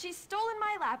 She's stolen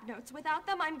my lab notes. Without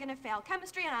them, I'm gonna fail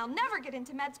chemistry and I'll never get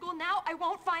into med school. Now I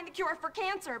won't find the cure for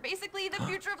cancer. Basically, the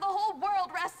future of the whole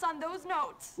world rests on those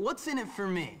notes. What's in it for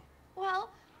me? Well,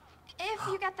 if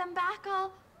you get them back,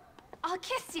 I'll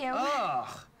kiss you.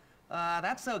 Ugh,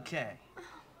 that's okay.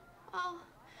 Oh,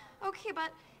 okay,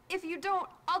 but if you don't,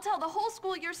 I'll tell the whole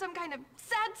school you're some kind of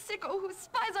sad sicko who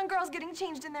spies on girls getting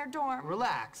changed in their dorm.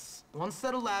 Relax. One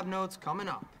set of lab notes coming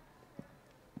up.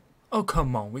 Oh,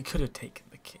 come on. We could have taken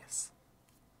the kiss.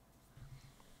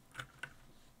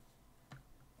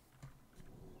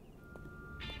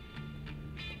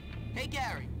 Hey,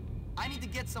 Gary. I need to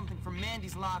get something from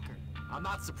Mandy's locker. I'm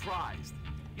not surprised.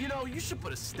 You know, you should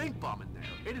put a stink bomb in there.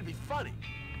 It'd be funny.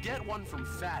 Get one from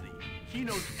Fatty. He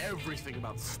knows everything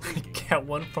about stinking. Get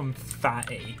one from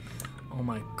Fatty. Oh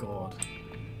my god.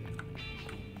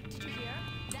 Did you hear?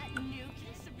 That new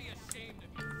kid should be ashamed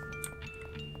of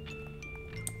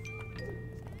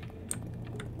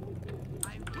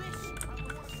I wish I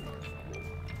was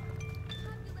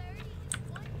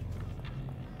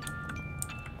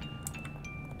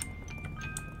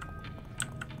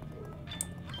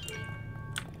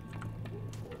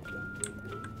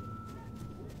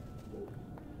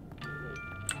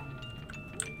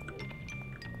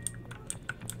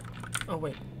Oh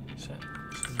wait, shit.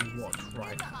 She walked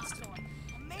right past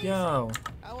it. Yo.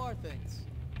 How are things?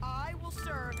 I will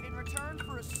serve in return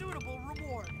for a suitable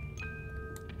reward.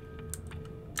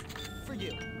 For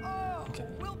you. Oh, Okay.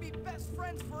 we'll be best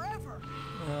friends forever.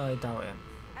 I doubt it.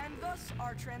 And thus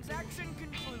our transaction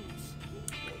concludes.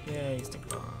 Yay, stick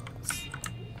bombs.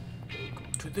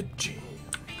 to the gym.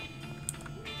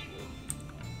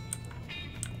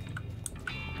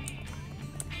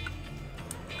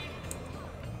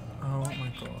 Oh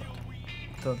my god.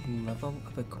 The level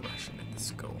of aggression in this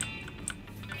school.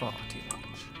 Far too much.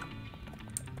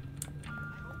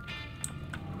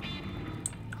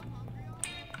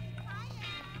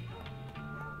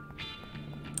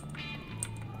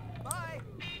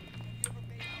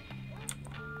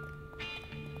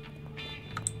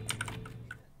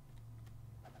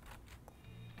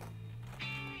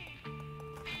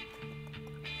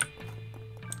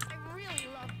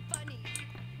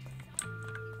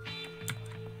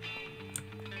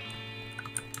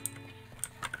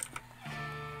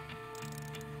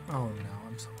 Oh no,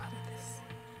 I'm so bad at this.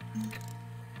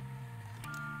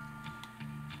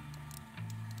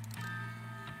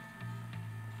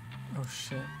 Oh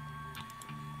shit.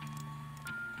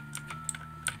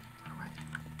 Alright.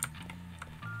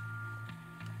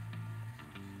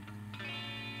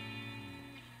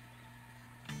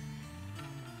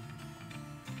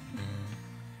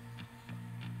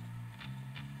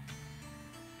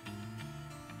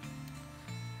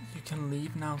 You can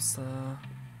leave now, sir.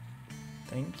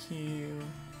 Thank you.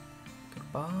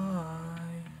 Goodbye.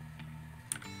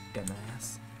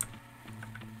 Dumbass.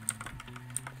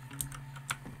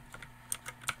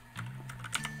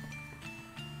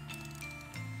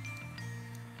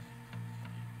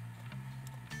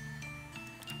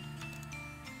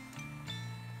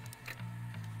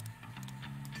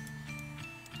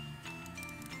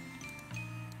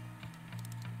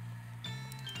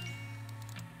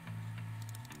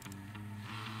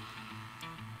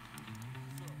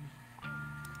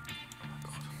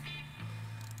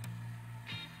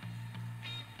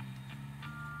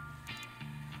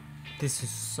 This is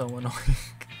so annoying.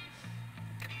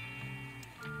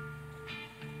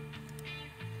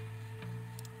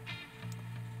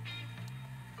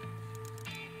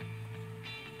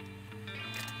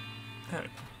 There we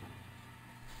go.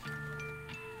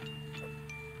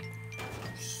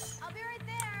 I'll be right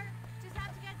there. Just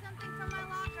have to get something from my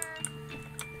locker.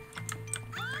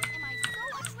 Why am I so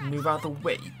attracted? Move out the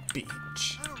way,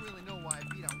 bitch. I don't really know why I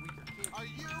beat on weaker kids. Are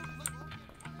you?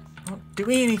 Don't do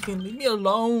anything. Leave me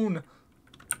alone.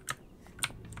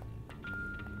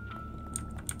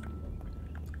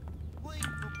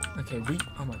 Okay,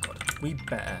 oh my god, we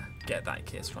better get that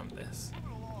kiss from this.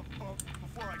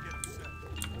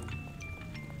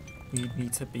 We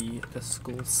need to be the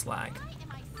school slag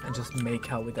and just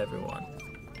make out with everyone.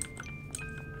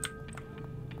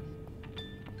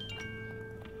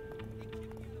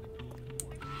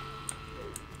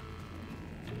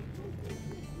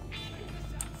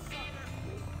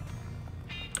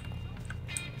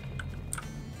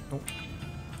 Nope.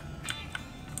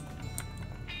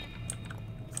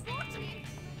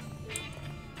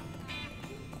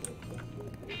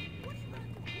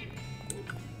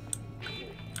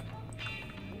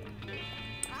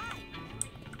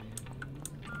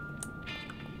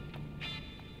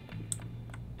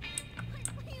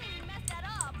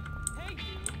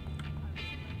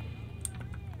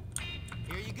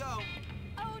 Here you go.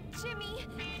 Oh, Jimmy,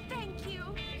 thank you.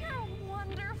 You're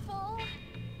wonderful.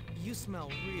 You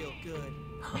smell real good.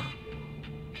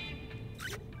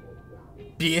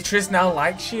 Beatrice now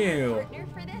likes you. Partner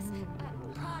for this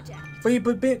project. Wait,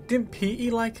 but didn't Petey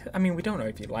like her? I mean, we don't know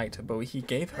if he liked her, but he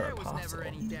gave her a There was parcel. never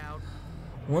any doubt.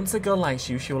 Once a girl likes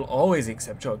you, she will always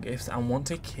accept your gifts and want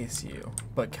to kiss you.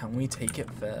 But can we take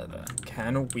it further?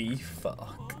 Can we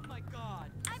fuck?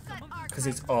 Because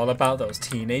it's all about those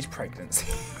teenage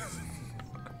pregnancies.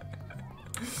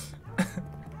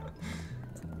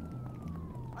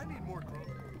 I need more growth.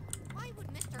 Why would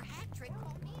Mr. Hattrick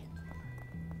call me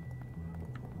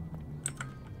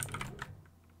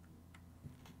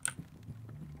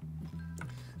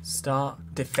Start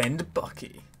defend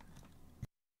Bucky.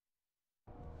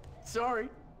 Sorry.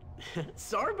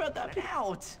 Sorry about that. Get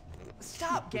out!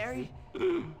 Stop, Gary.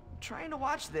 Trying to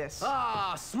watch this.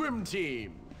 Ah, swim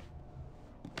team.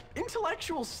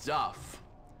 Intellectual stuff.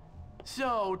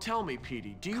 So, tell me,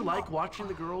 Petey, do you like watching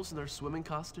the girls in their swimming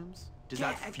costumes? Does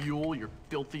that fuel your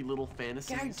filthy little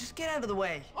fantasies? Gary, just get out of the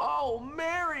way. Oh,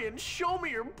 Marion, show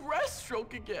me your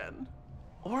breaststroke again.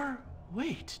 Or,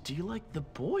 wait, do you like the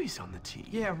boys on the team?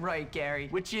 Yeah, right, Gary.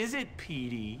 Which is it,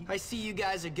 Petey? I see you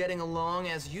guys are getting along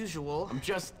as usual. I'm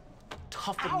just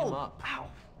toughening him up. Ow.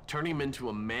 Turning him into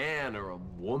a man or a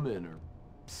woman or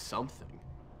something.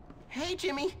 Hey,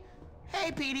 Jimmy. Hey,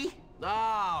 Petey.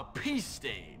 Ah, Peace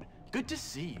Stain. Good to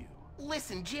see you.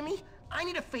 Listen, Jimmy, I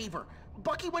need a favor.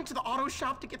 Bucky went to the auto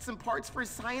shop to get some parts for his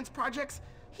science projects.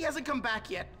 He hasn't come back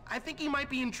yet. I think he might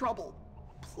be in trouble.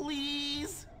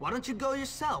 Please? Why don't you go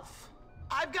yourself?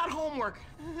 I've got homework.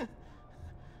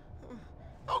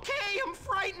 Okay, I'm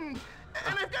frightened.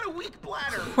 And I've got a weak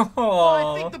bladder.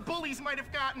 I think the bullies might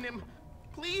have gotten him.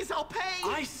 Please, I'll pay.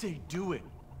 I say do it.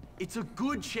 It's a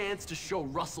good chance to show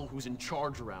Russell who's in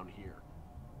charge around here.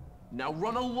 Now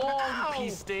run along,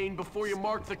 Pea-Stain, before you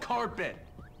mark the carpet.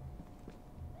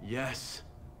 Yes.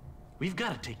 We've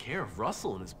got to take care of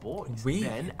Russell and his boys.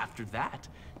 Then, after that,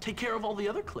 take care of all the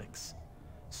other cliques.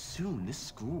 Soon, this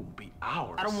school will be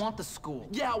ours. I don't want the school.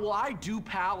 Yeah, well, I do,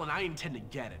 pal, and I intend to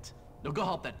get it. Now go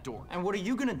help that dork. And what are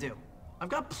you gonna do? I've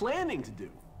got planning to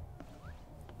do.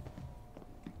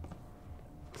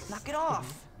 Knock it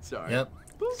off. Sorry. Yep,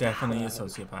 definitely a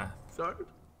sociopath. Sorry.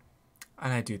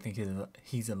 And I do think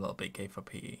he's a little bit gay for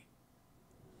PE.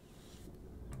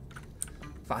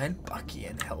 Find Bucky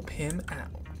and help him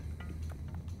out.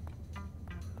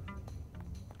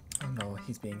 Oh no,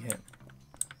 he's being hit.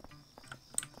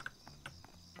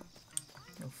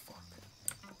 Oh fuck.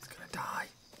 He's gonna die.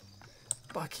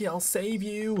 Bucky, I'll save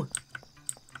you!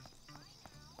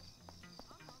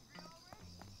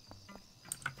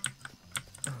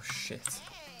 Oh shit.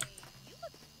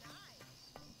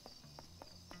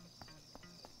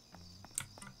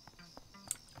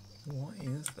 What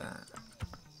is that?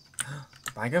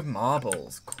 Bag of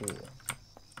marbles. Cool.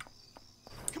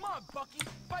 Come on, Bucky,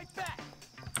 fight back!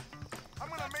 I'm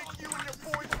gonna make you and your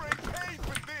boyfriend pay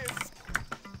for this!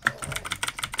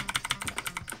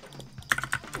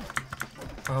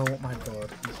 Oh my god,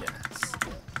 yes.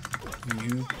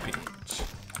 You bitch.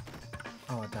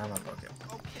 Oh damn, I broke it.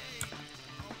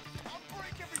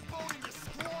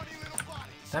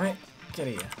 Damn it, get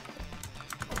here.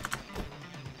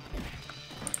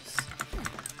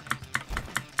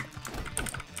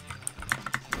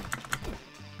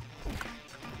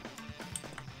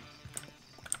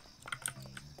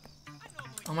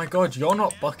 Oh my god, you're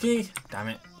not Bucky? Damn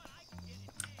it.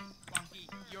 Bucky,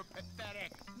 you're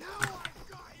pathetic. No, I've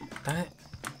got you. Damn it.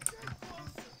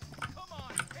 Come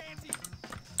on, pansy.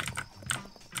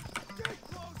 Get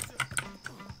closer.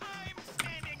 I'm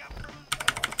standing up for.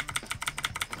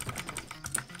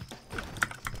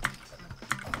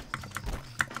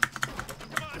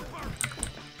 Come on, Bart.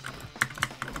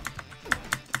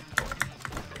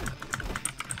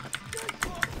 Get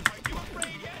closer. Are you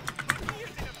afraid yet? Bucky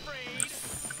isn't afraid.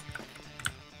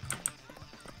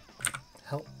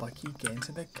 Help Bucky get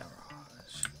into the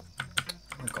garage.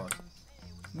 Oh my god.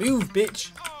 Move,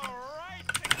 bitch! Alright,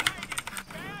 tonight is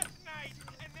bath night,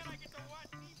 and then I get to watch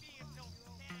TV until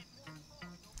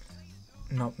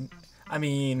 10. No, I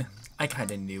mean, I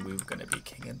kinda knew we were gonna be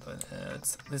King of the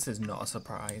Nerds. This is not a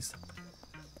surprise.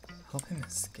 Help him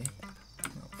escape.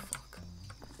 Oh fuck.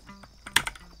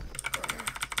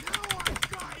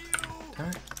 Damn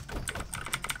it.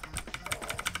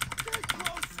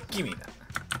 Give me that.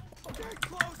 Get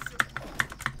closer.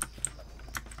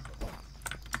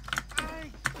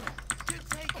 I can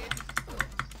take it.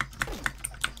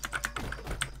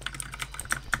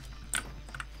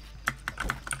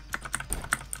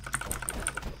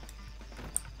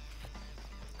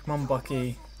 Come on,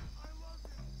 Bucky.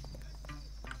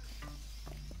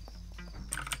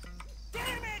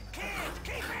 Damn it, kids!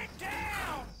 Keep it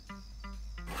down!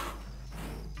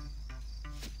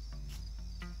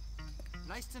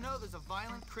 Nice to know there's a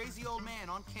violent, crazy old man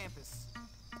on campus.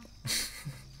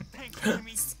 Thanks,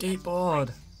 Jimmy.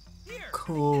 Skateboard.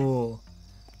 Cool.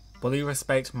 Bully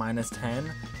respect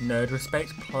 -10. Nerd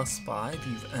respect +5.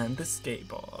 You've earned the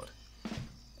skateboard.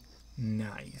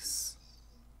 Nice.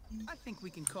 I think we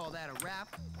can call that a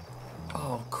wrap.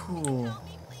 Oh, cool.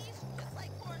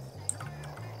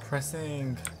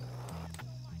 Pressing.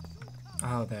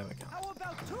 Oh, there we go. How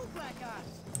about 2 black eyes?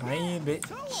 Bye,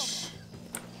 bitch.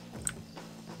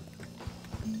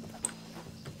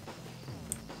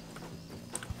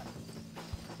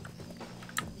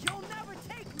 You'll never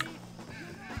take me.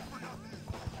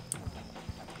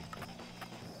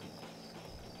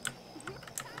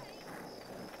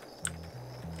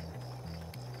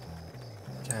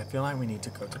 Okay, I feel like we need to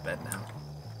go to bed now.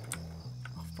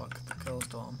 Oh fuck, the girls'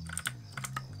 dorm.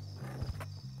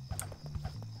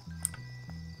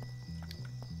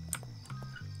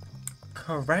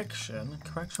 Correction?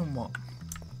 Correction what?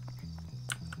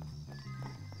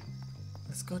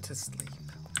 Let's go to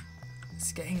sleep.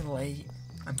 It's getting late.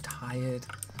 I'm tired.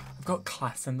 I've got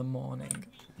class in the morning.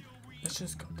 Let's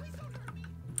just go to bed.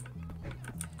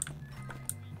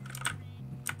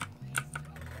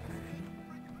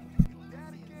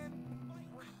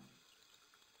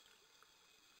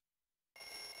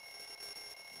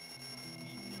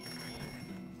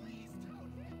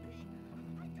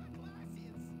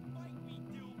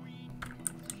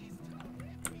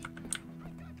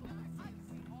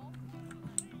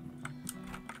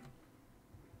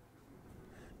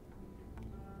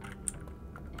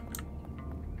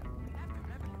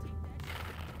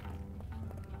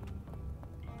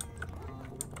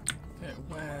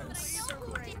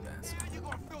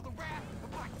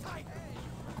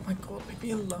 my god, leave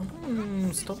me alone.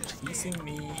 Stop chasing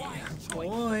me.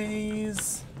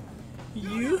 Boys.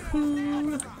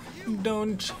 Yoo-hoo.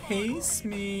 Don't chase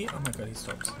me. Oh my god, he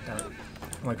stopped. Damn it.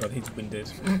 Oh my god, he's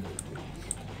winded.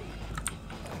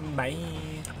 Bye.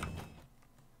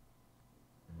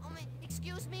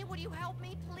 Excuse me, would you help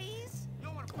me, please? You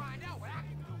want to find out what I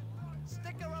can do?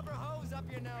 Stick a rubber hose up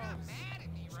your nose. You're not mad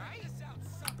at me, right?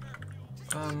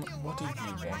 What do you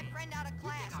want? My friend out of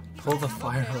class. Pull the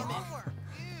fire off.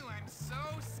 Ew, I'm so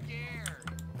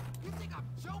scared. You think I'm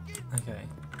joking? Okay.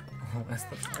 Oh, that's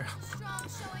the fire.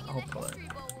 I'll pull it.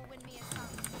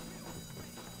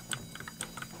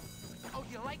 Oh,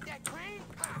 you like that crane?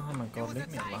 Oh my god,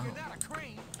 leave me alone. Not a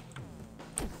crane.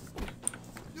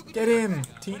 Get him,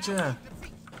 teacher.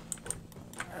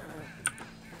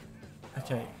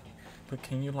 Okay, but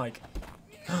can you like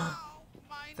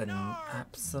the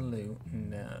absolute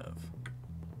nerve?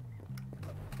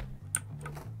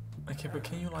 Okay, but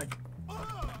can you like?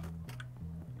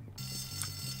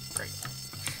 Great.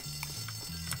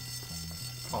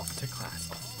 Off to class.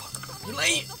 Oh fuck! You're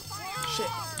late. Shit.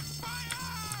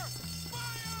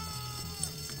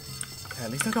 Okay,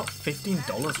 at least I got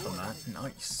 $15 from that.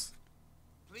 Nice.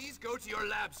 Please go to your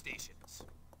lab stations.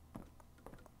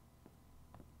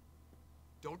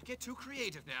 Don't get too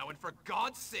creative now, and for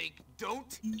God's sake,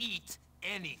 don't eat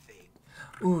anything.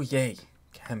 Ooh, yay.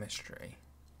 Chemistry.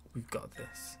 We've got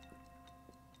this.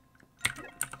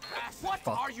 What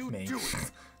Fuck are you me. doing?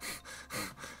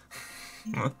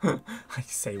 I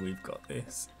say we've got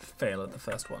this. Fail at the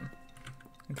first one.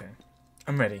 Okay.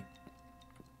 I'm ready.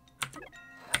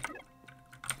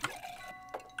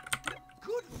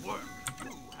 Good work.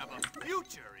 You have a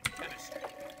future in chemistry.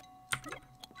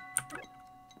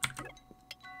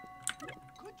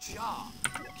 Good job.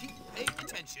 Keep paying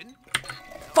attention.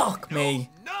 Fuck me.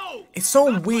 No! It's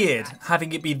so weird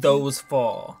having it be those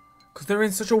four. Because they're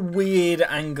in such a weird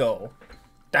angle.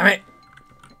 Damn it.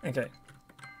 Okay.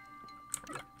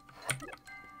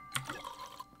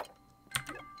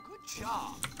 Good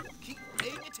job. Keep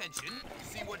paying attention.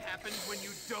 See what happens when you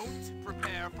don't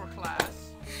prepare for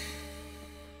class.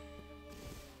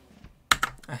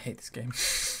 I hate this game.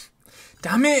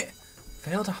 Damn it!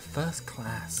 Failed our first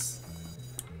class.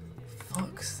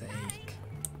 Fuck's sake.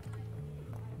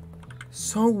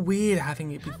 So weird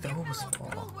having it be those four.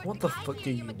 What the fuck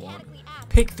do you want?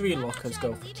 Pick 3 lockers,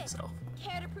 go for yourself.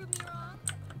 Care to prove me wrong?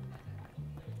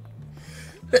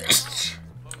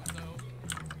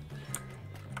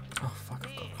 Oh fuck,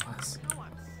 I've got class.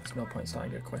 There's no point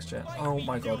starting a question. Oh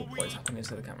my god, what is happening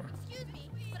to the camera? Excuse me,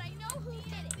 but I know who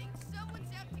did it.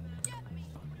 Someone's out to get me.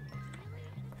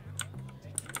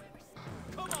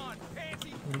 Come on,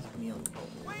 pansy. Leave me alone.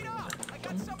 Wait up. I got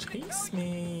Don't something to chase tell you.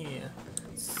 me.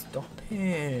 Stop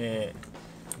it.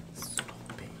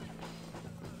 Stop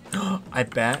it. I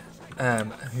bet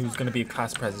who's going to be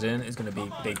class president is going to be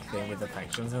a big thing with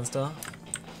affections and stuff.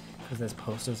 Because there's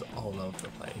posters all over the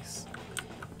place.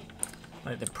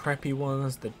 Like the preppy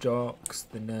ones, the jocks,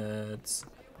 the nerds.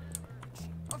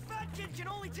 A fat kid can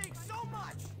only take so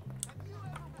much. Have you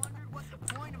ever wondered what the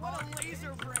point of a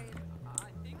laser brain?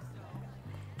 I think so.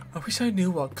 I wish I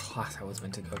knew what class I was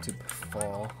meant to go to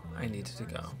before I needed to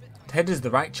go. Ted is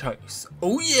the right choice.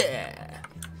 Oh yeah!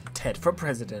 Ted for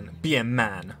president. Be a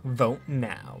man. Vote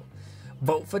now.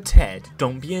 Vote for Ted.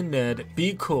 Don't be a nerd.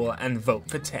 Be cool and vote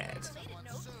for Ted.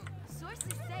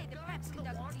 Sources say the preps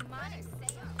conduct D-minus.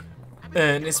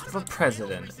 N is for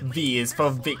president. V is for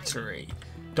victory.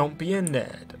 Don't be a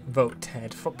nerd. Vote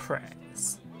Ted for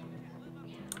prez.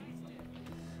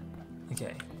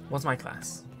 Okay, what's my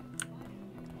class?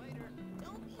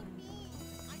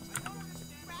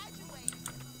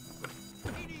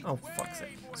 Oh, fuck's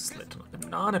sake. Slipped on a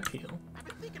banana peel. I've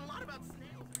been thinking a lot about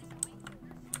snails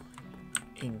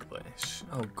recently. English.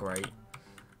 Oh, great.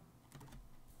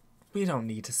 We don't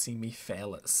need to see me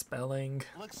fail at spelling.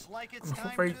 Looks like it's I'm time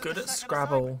not very to do good the at second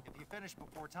Scrabble. assignment. If you finish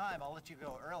before time, I'll let you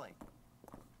go early.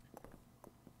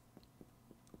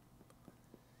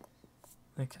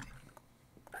 Okay.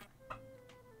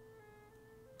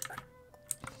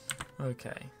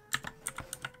 Okay.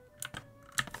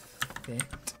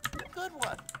 Fit. Good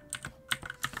one.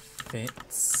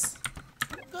 Fits.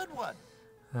 Good one.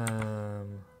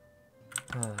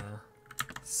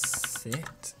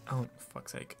 Sit. Oh,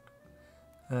 fuck's sake.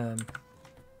 Oh.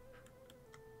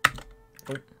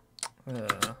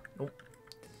 Oh.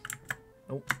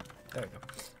 Oh. There we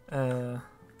go.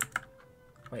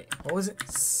 Wait, what was it?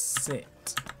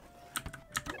 Sit.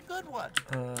 Good one.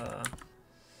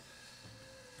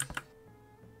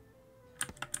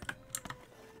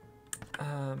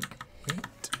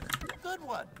 Hit. Good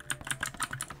one.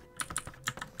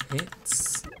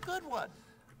 Hits. Good one.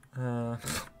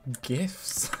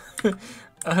 Gifts.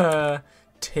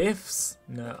 Tiffs?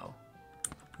 No.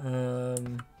 I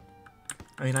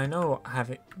mean, I know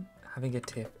having a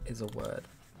tiff is a word,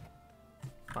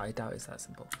 but I doubt it's that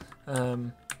simple.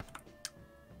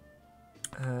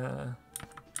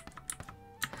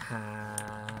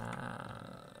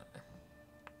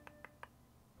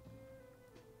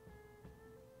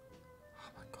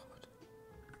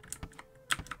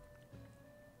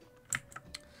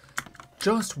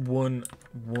 Just one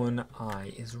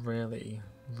eye is really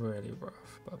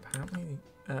rough, but apparently,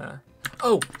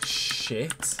 oh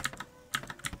shit!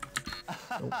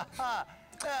 I'm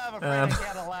afraid I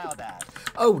can't allow that.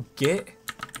 Oh, git.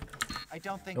 I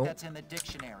don't think that's in the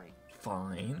dictionary.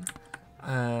 Fine.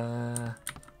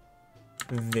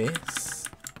 This.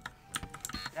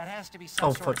 That has to be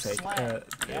some sort of fuck's sake. slang.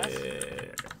 Yes?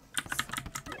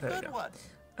 There we Good go. one.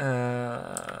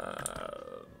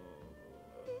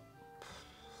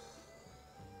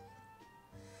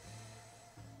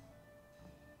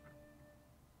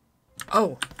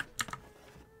 Oh.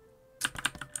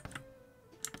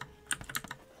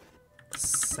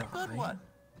 Good one.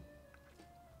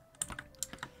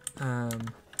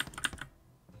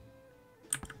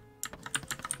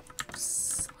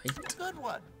 Sight. Good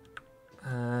one.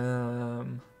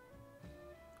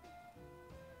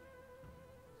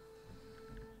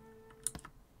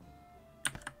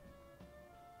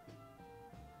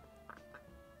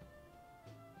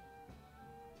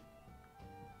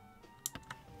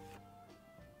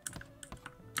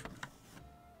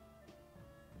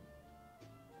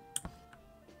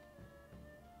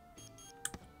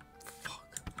 Fuck.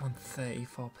 On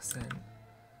 34%.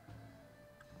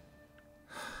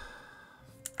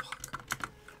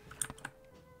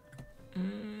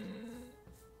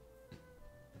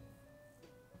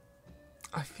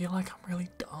 I feel like I'm really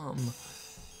dumb.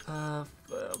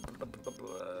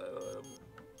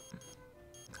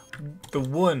 The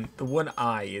one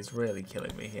eye is really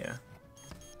killing me here.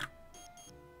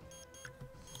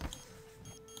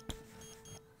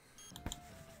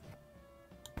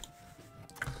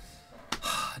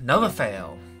 Another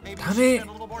fail. Damn it!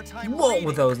 What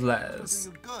were those letters?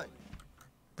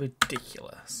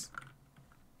 Ridiculous.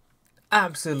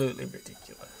 Absolutely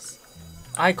ridiculous.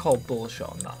 I call bullshit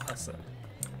on that lesson.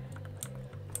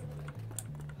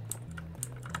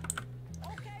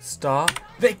 Start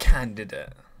the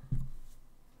candidate.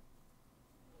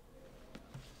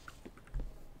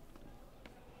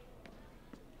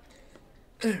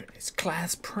 Ernest,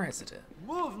 class president.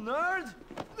 Move, nerd!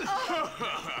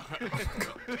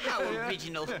 How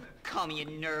original. Call me a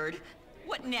nerd.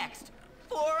 What next?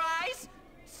 4 eyes?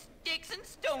 Sticks and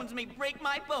stones may break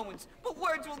my bones, but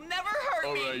words will never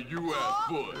hurt me. Alright, you ask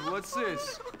boy. What's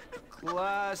this?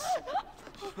 Class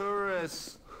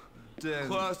president.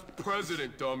 Class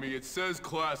president, dummy. It says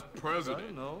class president.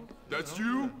 I know. That's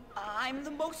you? I'm the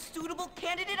most suitable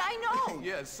candidate I know.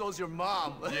 Yeah, so's your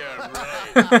mom. Yeah,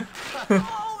 right.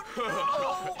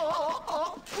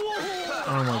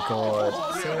 Oh my god.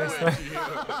 Seriously?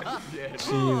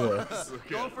 Jesus.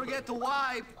 Don't forget to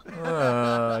wipe.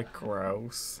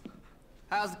 Gross.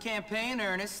 How's the campaign,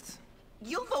 Ernest?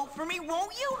 You'll vote for me,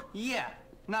 won't you? Yeah,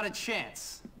 not a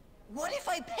chance. What if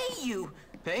I pay you?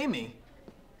 Pay me?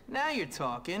 Now you're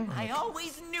talking. I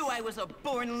always knew I was a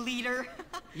born leader.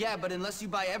 Yeah, but unless you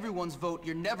buy everyone's vote,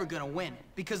 you're never gonna win.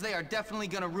 Because they are definitely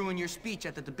gonna ruin your speech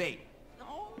at the debate.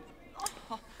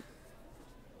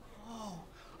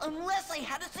 Unless I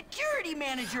had a security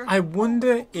manager. I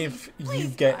wonder if you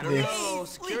get this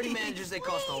Security managers, they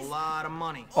cost a lot of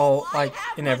money. all like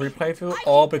in every playthrough,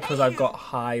 or because I've got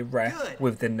high rep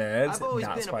with the nerds.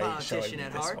 That's why it's showing me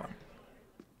this one.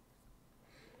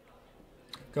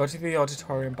 Go to the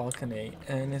auditorium balcony,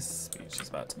 and his speech is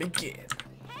about to begin.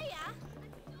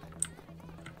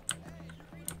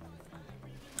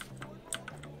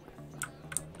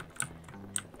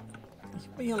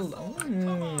 Leave me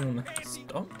alone.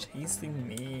 Stop chasing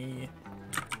me.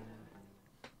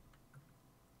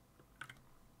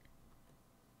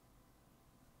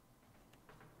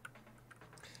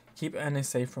 Keep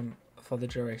Ernest safe for the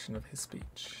duration of his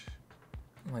speech.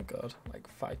 Oh my god, like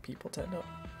 5 people turned up.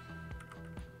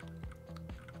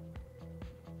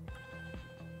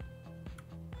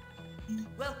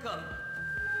 Welcome.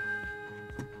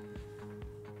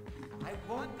 I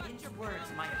won't mince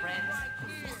words, my friends.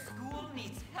 This school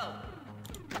needs help.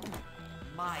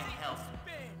 My help.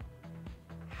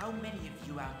 How many of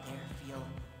you out there feel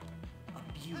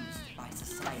abused by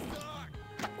society?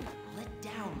 Let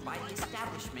down by the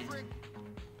establishment?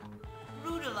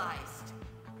 Brutalized?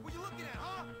 What you looking at,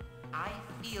 huh? I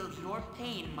feel your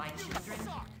pain, my children.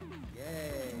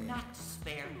 Do not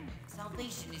despair. Salvation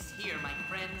Annihilation is here, my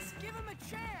friends. Give him a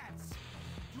chance!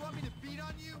 You want me to beat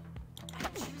on you? By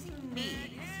choosing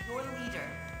me as your leader,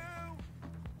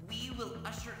 we will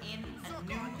usher in a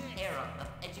new era of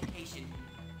education.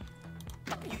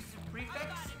 Abusive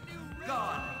prefects,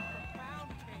 gone.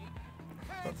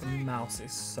 But the mouse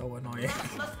is so annoying.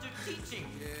 Lackluster teaching,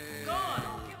 gone.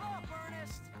 Don't give up,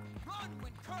 Ernest! Run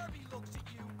when Kirby looks at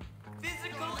you!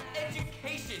 Physical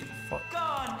education, Fuck.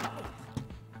 gone.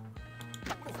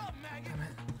 What's up, maggot?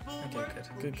 Okay,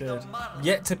 good, good, good.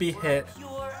 Yet to be hit.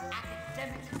 Pure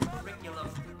academic curriculum.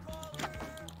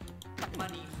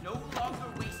 Money no longer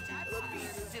wasted on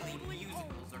these silly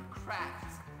musicals or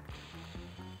crafts.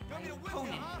 My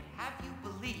opponent would have you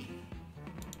believe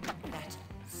that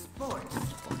sports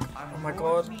are Oh my more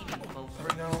god. meaningful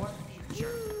for No. your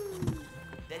future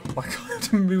than I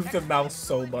can't move the mouse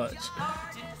so much.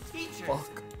 competent teachers.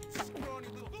 Fuck.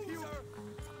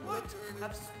 What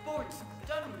have sports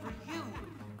done for you?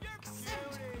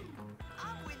 Except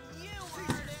I'm with you,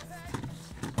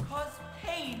 Ernest! cause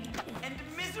pain and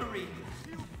misery.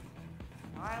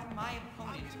 While my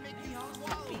opponent may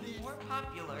also be more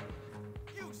popular,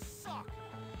 You suck!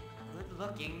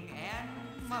 good-looking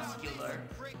and muscular,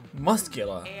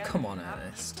 Muscular? and Come on, have the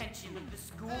Ernest. attention of the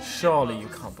school Surely you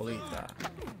heroes, can't believe that.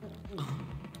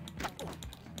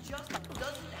 just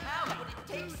doesn't have what it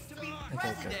takes to be Okay, good.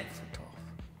 president. Fucked off.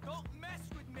 Don't mess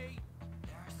with me!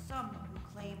 There are some who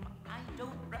claim I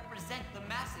don't represent the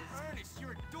masses. Ernest,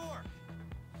 you're a dork!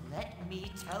 Let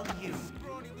me tell you,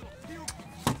 Scrawny little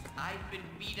puke! I've been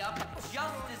beat up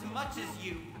just as much as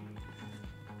you.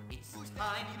 It's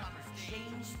time for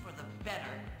change for the better.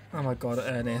 Oh my god,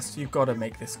 Ernest, you've got to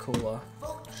make this cooler.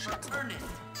 Vote for Ernest.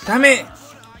 Damn it!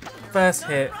 First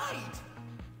hit. Right.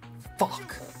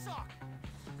 Fuck.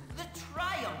 The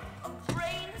triumph of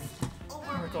brains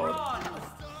over my God. brawn.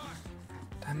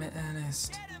 Damn it,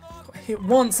 Ernest. Got hit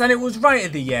once and it was right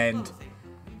at the end.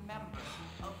 Remember,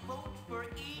 a vote for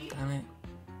E Damn it.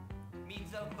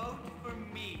 means a vote for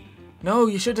me. No,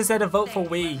 you should have said a vote for Thank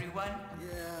you, we. everyone.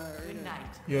 Good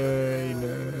night. Yay,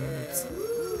 nerds.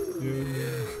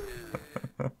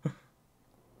 Yeah.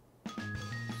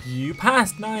 You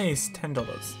passed. Nice.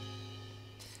 $10.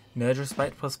 Nerd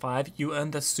respect +5. You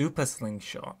earned the super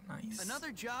slingshot. Nice.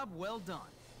 Another job well done.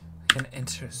 An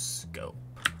enter scope.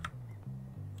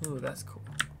 Ooh, that's cool.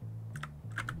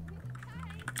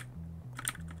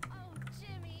 Oh,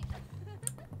 Jimmy.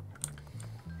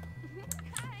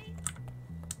 Hi.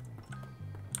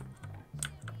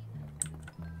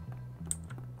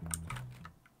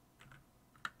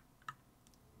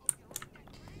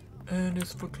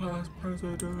 Ernest for class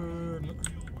president.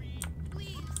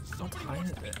 Stop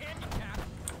hiding it.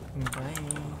 Bye.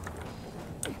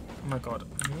 Oh my god.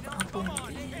 Move up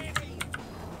on me.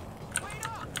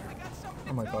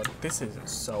 Oh my god. This is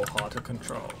so hard to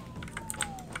control.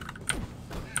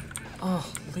 Oh,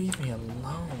 leave me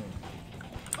alone.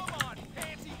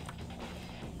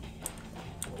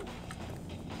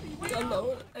 Leave me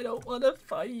alone. I don't want to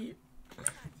fight.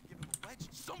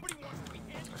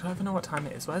 I don't even know what time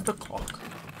it is. Where's the clock?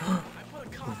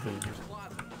 Rude.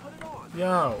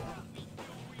 Yo.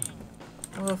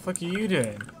 What the fuck are you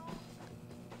doing?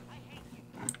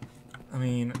 I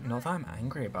mean, not that I'm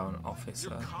angry about an officer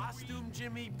Your costume,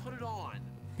 Jimmy, put it on.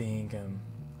 being,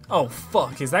 Oh,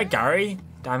 fuck. Is that Gary?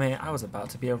 Damn it. I was about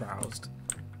to be aroused.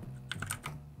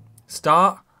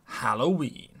 Start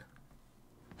Halloween.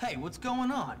 Hey, what's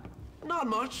going on? Not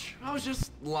much. I was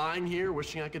just lying here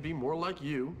wishing I could be more like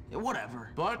you. Yeah, whatever.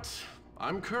 But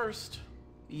I'm cursed.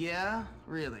 Yeah?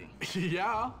 Really?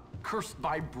 Yeah, cursed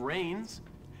by brains.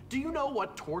 Do you know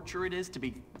what torture it is to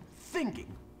be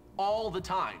thinking all the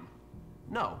time?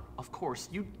 No, of course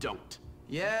you don't.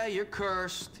 Yeah, you're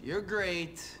cursed. You're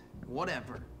great.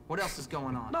 Whatever. What else is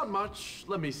going on? Not much.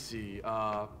 Let me see.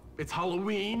 It's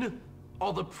Halloween.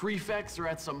 All the prefects are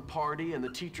at some party and the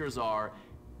teachers are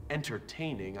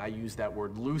entertaining. I use that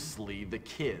word loosely, the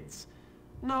kids.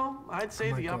 No, I'd say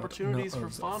Oh my the God, opportunities no, for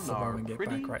fun are throwing it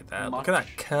pretty back right there. much Look at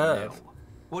that curve. nil.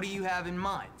 What do you have in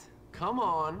mind? Come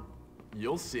on,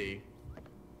 you'll see.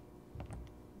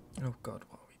 Oh god,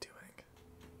 what are we doing?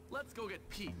 Let's go get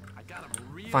Pete. I got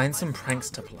him real. Find some pranks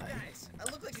to play.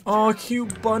 Oh,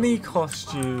 cute bunny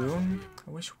costume. I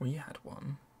wish we had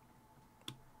one.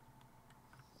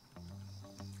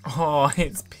 Oh,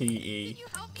 it's PE.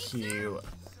 Cute.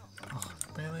 Oh,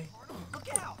 really?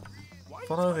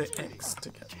 Follow the X to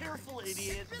get. Careful,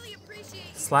 idiot.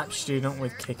 Slap student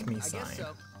with kick me sign.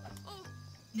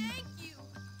 Thank you.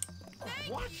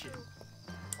 Watch it.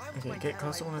 Okay, get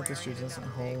close to one of the students and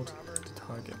hold to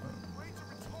target them.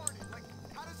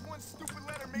 How does one stupid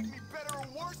letter make me better or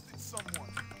worse than someone?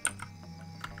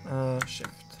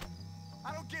 Shift.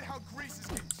 I don't get how grease is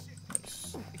getting shit.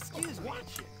 Nice. Excuse me.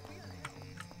 Watch it.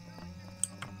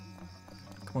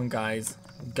 Come on, guys.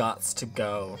 Gots to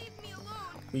go.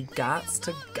 We gots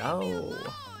to go.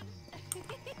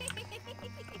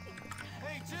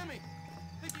 Hey, Jimmy.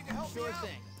 Think you can help me out?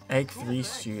 Egg 3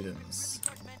 students.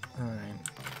 Alright.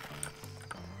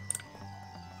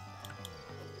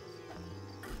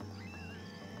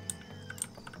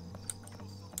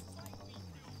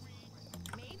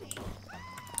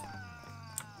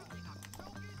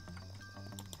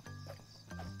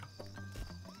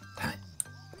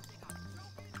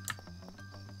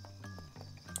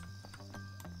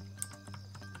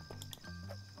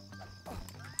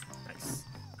 Nice.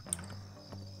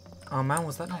 Oh man,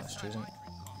 was that not a student?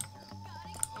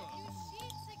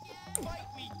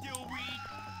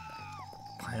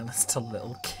 Violence to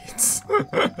little kids.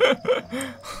 Okay,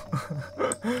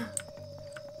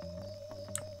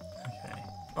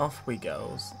 off we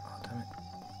goes. Oh, damn it.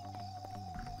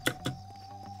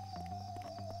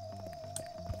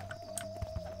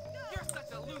 You're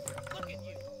such a loser. Look at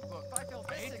you. Look, I feel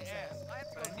basic ass. I have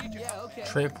to go need your help. Okay.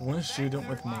 Trip one student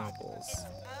with marbles.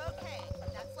 Okay,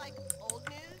 that's like old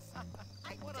news.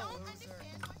 I don't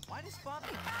understand why does father.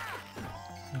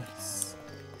 Nice.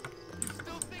 You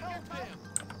still think you're Pam?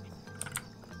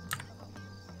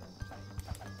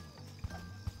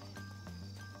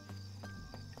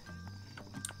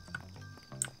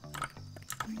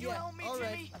 Can you help me,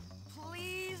 Jimmy?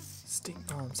 Please? Stink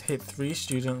bombs. Hit 3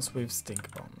 students with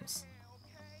stink bombs.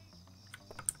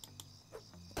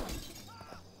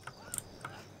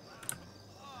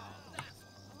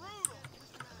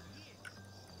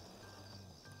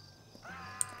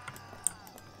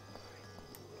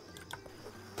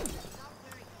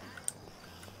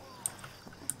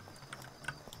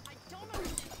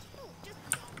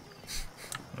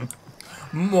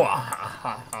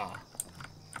 Mwahaha.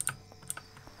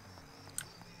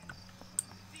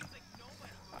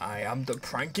 I am the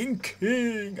pranking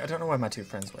king. I don't know where my 2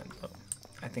 friends went, but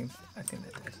I think they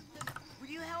did. Will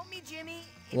you help me, Jimmy?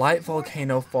 Light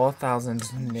volcano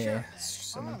 4000 near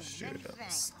some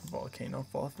students. Volcano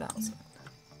 4000.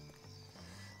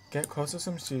 Get close to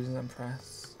some students and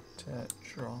press to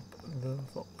drop the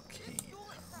volcano.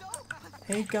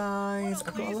 Hey guys,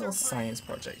 I've got a little science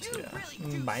project here.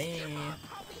 Bye.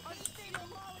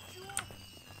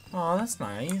 Oh, that's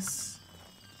nice.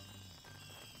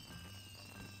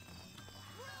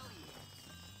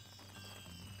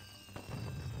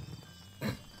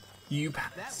 You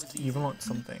passed. You've unlocked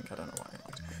something. I don't know why.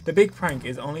 The big prank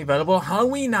is only available on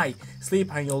Halloween night. Sleep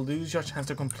and you'll lose your chance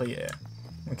to complete it.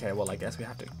 Okay, well I guess we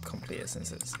have to complete it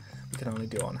since we can only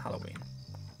do it on Halloween.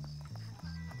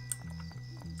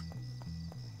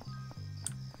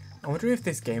 I wonder if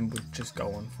this game would just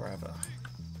go on forever.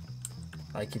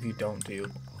 Like if you don't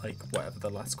do like whatever the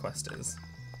last quest is.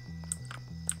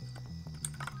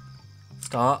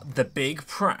 Start the big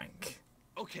prank.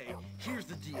 Okay, here's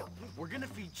the deal. We're gonna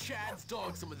feed Chad's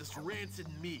dog some of this rancid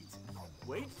meat.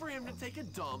 Wait for him to take a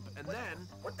dump, and then...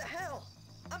 What the hell?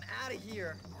 I'm out of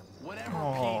here. Whatever,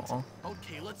 Aww. Pete.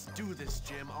 Okay, let's do this,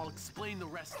 Jim. I'll explain the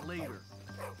rest later.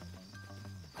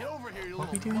 Get over here, you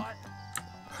What little we doing? butt.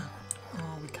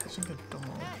 Oh, we're catching a dog.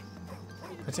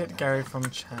 Protect Gary from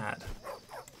Chad.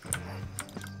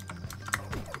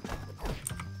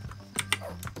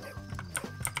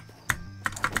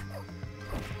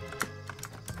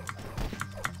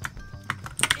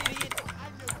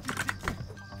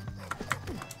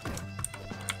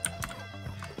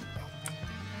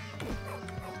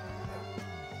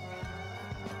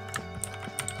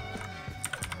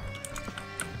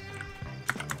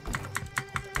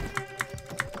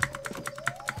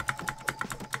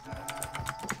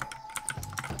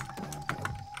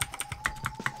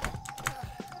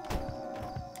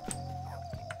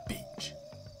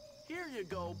 Here you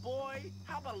go, boy.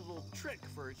 How about a little trick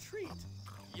for a treat?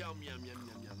 Yum, yum, yum, yum,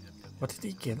 yum, yum, yum. What did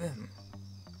he give him?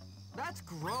 That's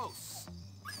gross.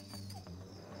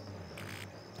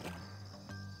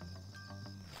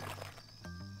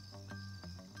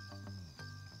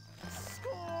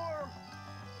 Score!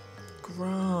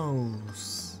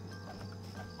 Gross.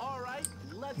 All right,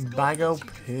 let's go. Bag of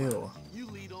poo. You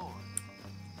lead on.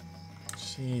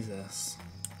 Jesus.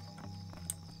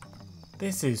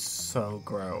 This is so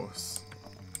gross.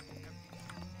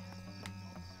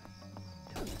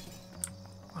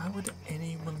 Why would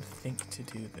anyone think to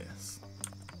do this?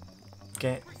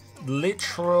 Get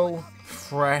literal,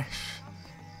 fresh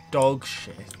dog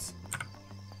shit.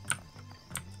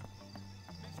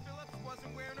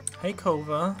 Hey,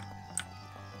 Kova.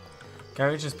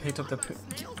 Gary just picked up the...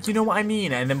 You know what I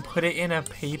mean? And then put it in a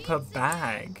paper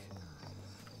bag.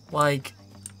 Like,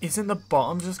 isn't the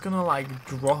bottom just gonna like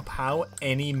drop out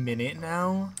any minute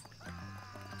now?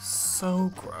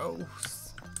 So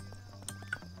gross.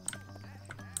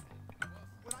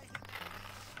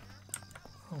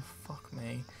 Oh fuck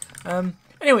me.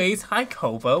 Anyways, hi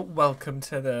Kobo. Welcome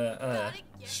to the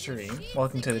stream.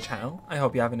 Welcome to the channel. I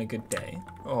hope you're having a good day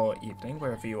or evening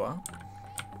wherever you are.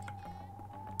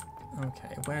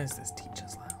 Okay, where is this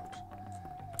teacher's lounge?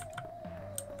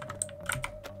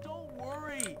 Don't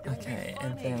worry. Okay,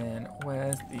 and then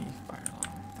where's the fire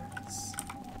alarm?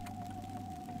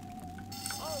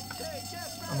 There it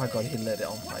is. Oh my god, he lit it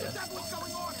on fire.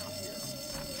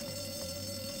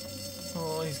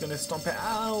 Oh, he's gonna stomp it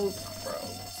out, bro.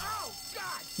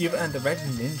 You've earned the red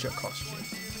ninja costume.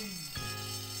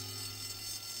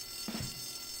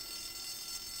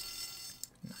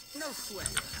 Nice. No sweat.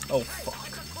 Oh fuck.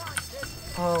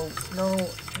 Oh no.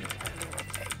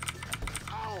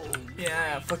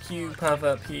 Yeah, fuck you,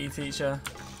 pervert PE teacher.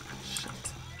 Shit.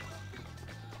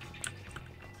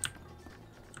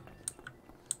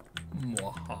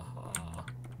 Mwahaha.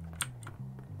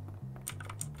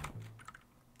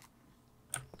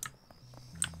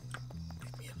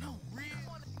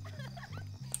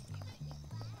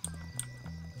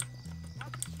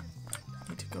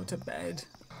 Need to go to bed.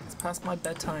 It's past my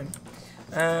bedtime.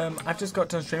 I've just got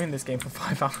done streaming this game for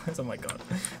 5 hours. Oh my god.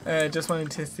 Just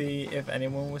wanted to see if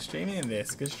anyone was streaming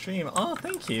this. Good stream. Oh,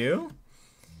 thank you.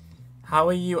 How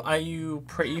are you? Are you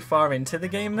pretty far into the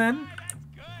game then?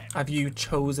 Have you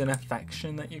chosen a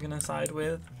faction that you're gonna side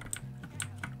with?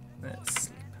 Let's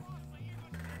sleep.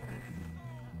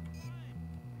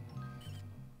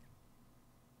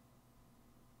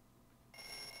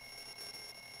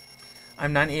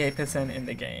 I'm 98% in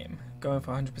the game. Going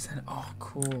for 100%. Oh,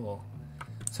 cool.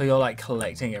 So you're like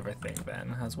collecting everything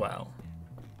then as well.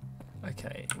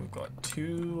 Okay, we've got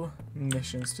 2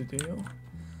 missions to do.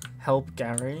 Help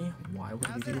Gary. Why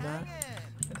would we do that?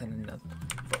 And then another.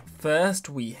 But first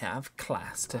we have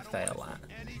class to fail at.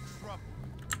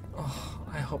 Oh,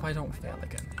 I hope I don't fail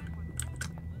again.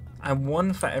 I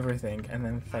won for everything and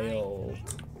then failed.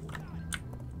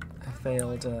 I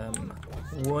failed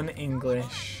 1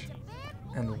 English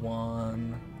and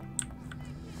 1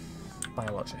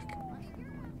 biologic.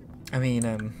 I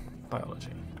mean,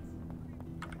 biology.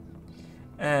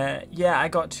 Yeah, I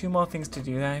got 2 more things to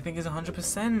do there. I think it's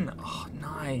 100%. Oh,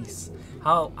 nice.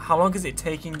 How long is it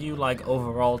taking you, like,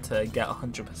 overall to get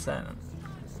 100%?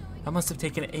 That must have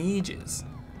taken ages.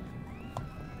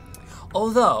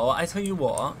 Although, I tell you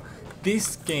what,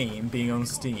 this game being on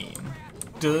Steam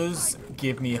does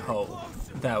give me hope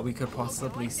that we could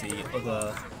possibly see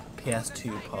other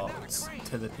PS2 ports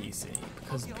to the PC.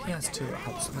 Because PS2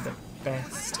 have some of the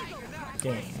best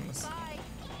games.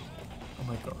 Oh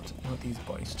my god, what are these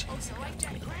boys chasing after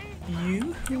me?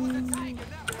 Yoo-hoo!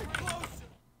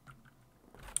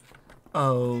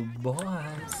 Oh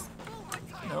boys.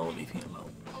 No, leave me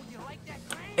alone.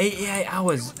 88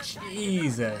 hours,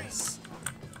 Jesus!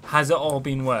 Has it all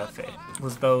been worth it?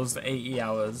 Was those 88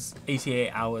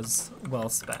 hours well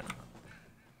spent?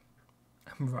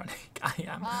 I'm running, I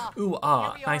am. Ooh,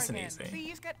 nice and easy.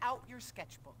 Please get out your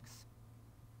sketchbooks.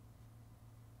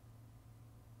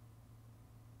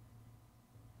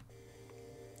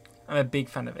 I'm a big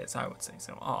fan of it, so I would say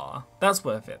so. That's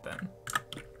worth it then.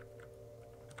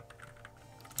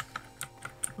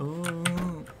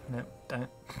 Ooh, no, don't.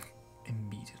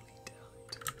 Immediately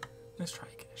died. Let's try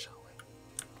again, shall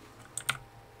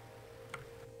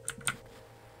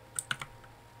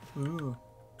we? Ooh.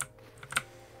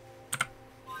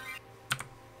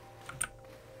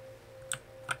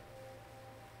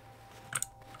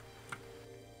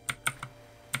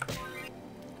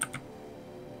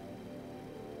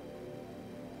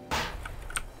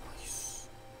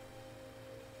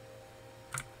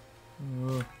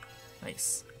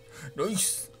 Nice.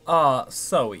 Nice.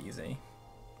 So easy.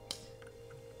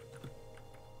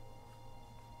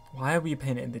 Why are we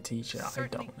painting the teacher? I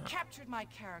don't know. Captured my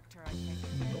character, I think.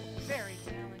 Very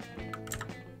talented.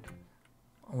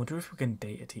 I wonder if we can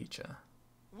date a teacher.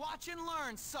 Watch and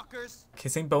learn, suckers.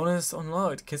 Kissing bonus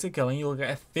unlocked. Kiss a girl and you'll get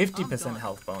a 50%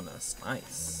 health bonus.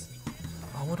 Nice.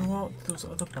 I wonder what those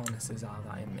other bonuses are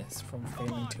that I missed from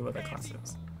failing 2 other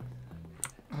classes.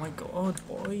 Oh my god,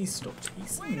 boys, stop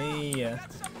chasing me.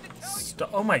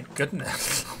 Stop. Oh my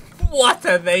goodness. What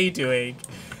are they doing?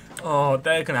 Oh,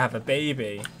 they're gonna have a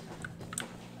baby.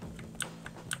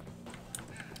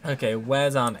 Okay,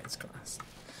 where's our next class?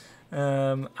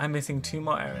 I'm missing 2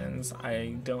 more errands.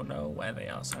 I don't know where they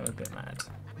are, so I'm a bit mad.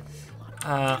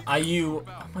 Are you...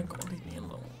 Oh my god, leave me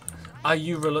alone. Are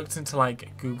you reluctant to,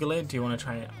 like, Google it? Do you want to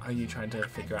try... Are you trying to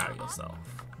figure out yourself?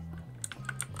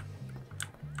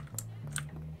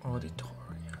 Auditorium.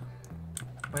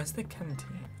 Where's the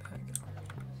canteen? There we go.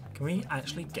 Can we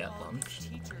actually get lunch?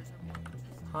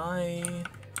 Hi.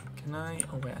 Can I?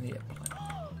 Oh wait, I need a plate.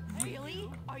 Really?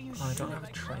 Are you Oh, I don't have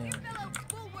a tray or anything.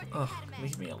 Ugh,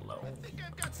 leave me alone.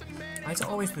 Why is it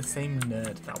always the same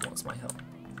nerd that wants my help?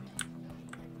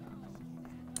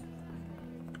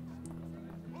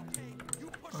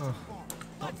 Ugh,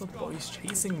 not the boys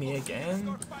chasing me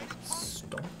again.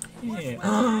 Stop it.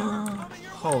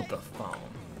 Hold the phone.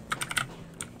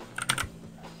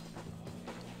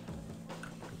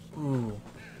 Ooh,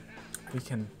 we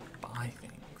can buy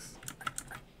things.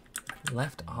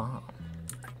 Left arm.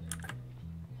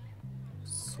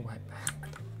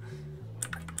 Sweatband.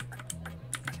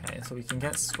 Okay, so we can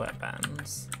get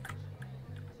sweatbands.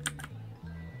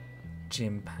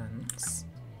 Gym pants.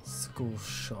 School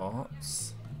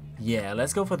shorts. Yeah,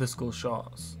 let's go for the school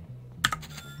shorts.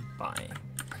 Buy.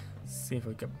 See if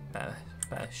we get better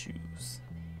shoes.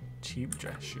 Cheap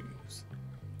dress shoes.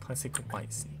 Classic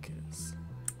white sneakers.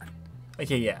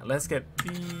 Okay, yeah, let's get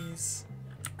these.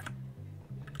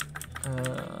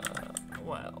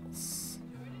 What else?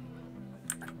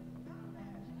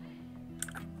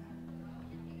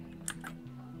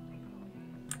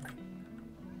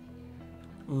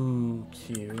 Ooh,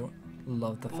 cute.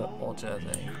 Love the football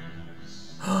jersey.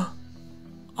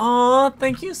 Aw,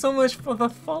 thank you so much for the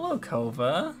follow,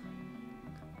 Cova.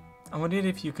 I wondered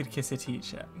if you could kiss a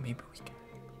teacher. Maybe we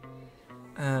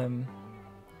can.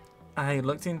 I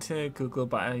looked into Google,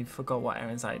 but I forgot what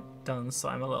errands I'd done, so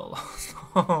I'm a little lost.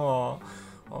 Oh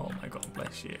my god,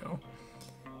 bless you.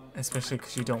 Especially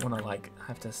because you don't want to, like,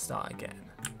 have to start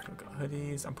again. We've got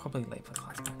hoodies. I'm probably late for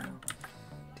class right now.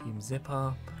 Team Zip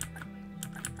Up.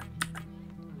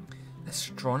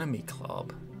 Astronomy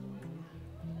Club.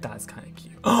 That's kind of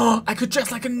cute. Oh, I could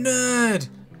dress like a nerd!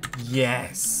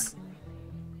 Yes!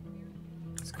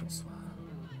 School sweater.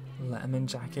 Letterman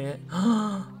jacket.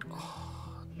 Oh,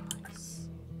 nice.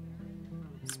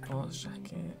 Sports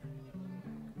jacket.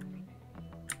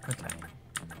 Okay.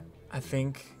 I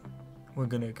think we're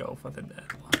gonna go for the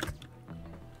nerd look.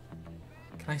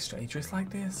 Can I straight dress like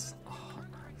this? Oh,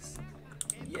 nice.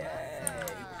 Yay!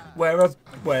 We're the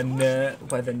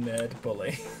nerd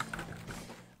bully.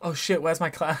 Oh shit, where's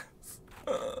my class?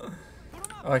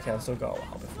 Okay, I've still got a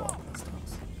while before that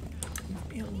starts. Leave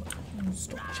me alone,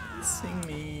 stop chasing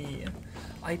me.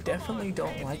 I definitely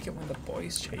don't like it when the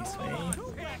boys chase me.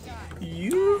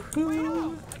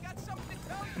 Yoo-hoo!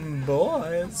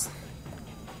 Boys!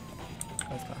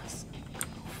 Where's class?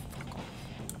 Fuck off.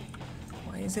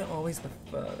 Why is it always the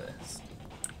furthest?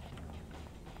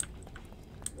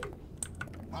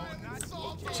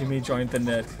 Jimmy joined the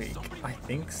nerd clique. I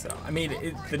think so. I mean,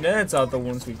 the nerds are the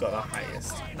ones we've got the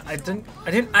highest. I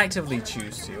didn't actively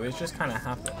choose to. It just kind of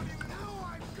happened.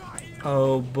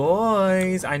 Oh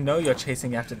boys, I know you're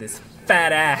chasing after this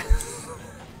fat ass.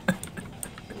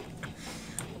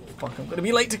 Fuck, I'm gonna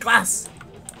be late to class.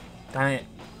 Damn it.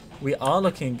 We are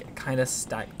looking kind of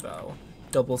stacked though.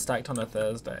 Double stacked on a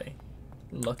Thursday.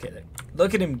 Look at it.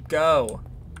 Look at him go.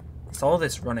 It's all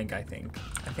this running, I think.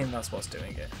 I think that's what's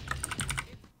doing it.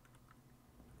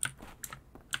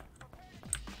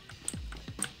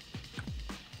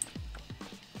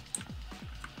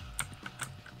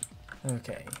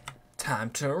 Okay, time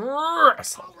to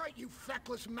wrestle. All right, you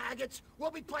feckless maggots.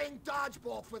 We'll be playing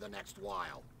dodgeball for the next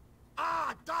while.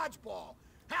 Ah, dodgeball.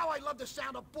 How I love the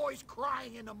sound of boys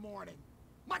crying in the morning.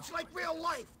 Much like real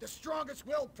life, the strongest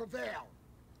will prevail.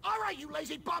 All right, you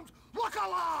lazy bums, look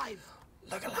alive.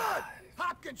 Look alive. Good.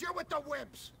 Hopkins, you're with the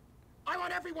wimps. I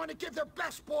want everyone to give their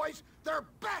best, boys. Their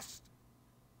best.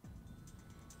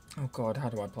 Oh god, how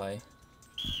do I play?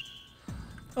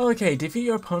 Okay, defeat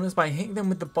your opponents by hitting them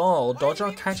with the ball. Dodge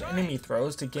or catch enemy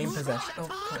throws to gain possession. Oh,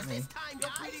 fuck me.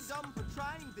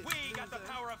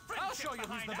 I'll show you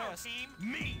who's the best.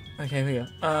 Me. Okay, here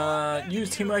we go.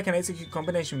 Use teamwork and execute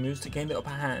combination moves to gain the upper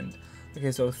hand.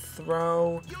 Okay, so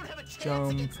throw,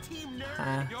 jump,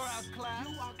 pass,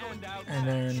 and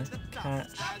then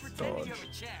catch, dodge.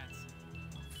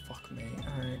 Oh, fuck me.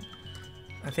 Alright.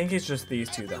 I think it's just these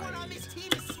two that I need.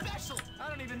 I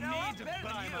don't even need to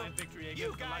buy my victory against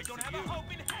you guys don't have a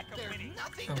hope in heck of winning.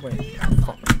 Oh wait,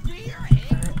 fuck me.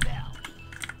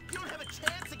 You don't have a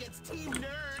chance against Team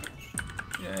Nerd.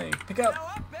 Yay, pick up.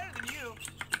 I'm better than you.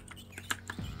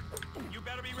 You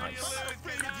better be ready to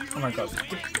lose. Oh my god,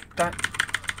 give that.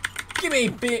 Gimme,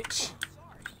 bitch!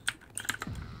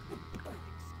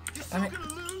 Damn it.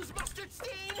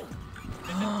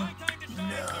 No.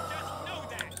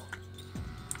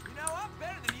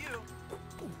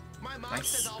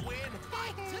 Nice.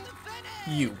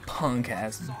 You punk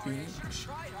ass bitch.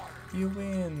 You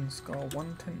win. Score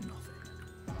 1-0.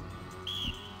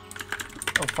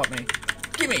 Oh, fuck me.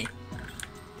 Gimme! You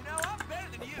know, I'm better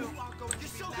than you. You're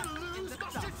so gonna lose,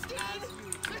 Mustard Steen!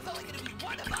 There's only gonna be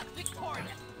one of us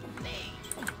victorious. Me!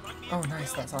 Oh,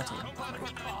 nice. That's our team. You know,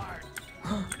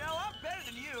 I'm better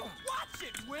than you. Watch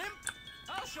it, wimp!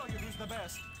 I'll show you who's the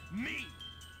best. Me!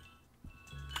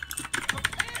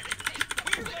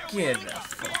 Get the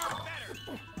fuck off.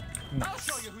 I'll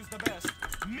show you who's the best.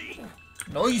 Me!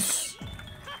 Nice!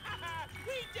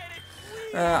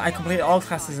 I completed all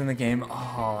classes in the game.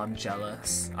 Oh, I'm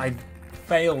jealous. I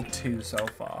failed 2 so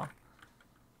far.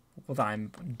 Well, that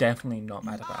I'm definitely not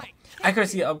mad about.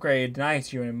 Accuracy upgrade.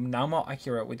 Nice. You're now more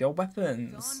accurate with your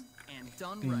weapons.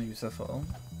 Beautiful.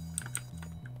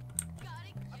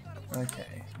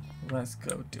 Okay. Let's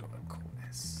go do a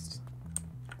quest.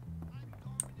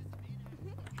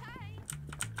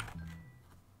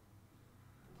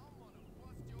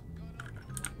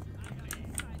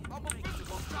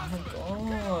 Oh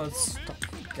my god, stop,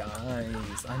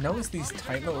 guys. I know it's these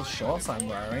tight little shorts I'm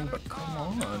wearing, but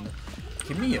come on.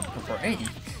 Give me a break.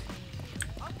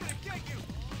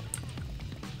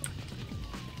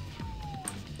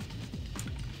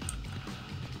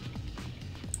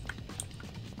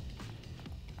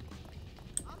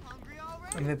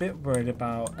 I'm a bit worried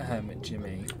about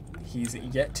Jimmy. He's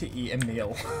yet to eat a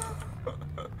meal.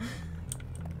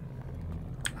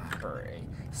 Hurry.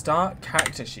 Start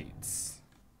character sheets.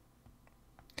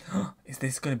 Is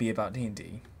this going to be about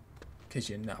D&D? Because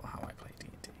you know how I play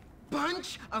D&D.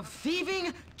 Bunch of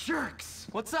thieving jerks.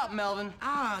 What's up, Melvin?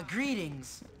 Ah,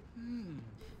 greetings.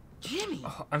 Jimmy,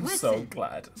 Oh, I'm listen. so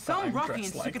glad that Some I'm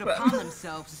ruffians dressed took like it that. upon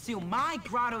themselves to steal my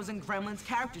Grottos and Gremlins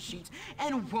character sheets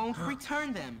and won't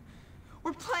return them.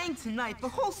 We're playing tonight. The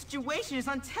whole situation is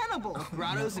untenable.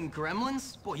 Grottos and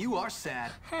Gremlins? Boy, you are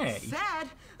sad. Hey. Sad?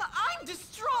 I'm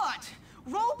distraught.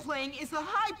 Role-playing is the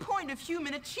high point of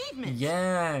human achievement.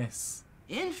 Yes.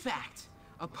 In fact,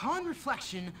 upon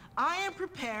reflection, I am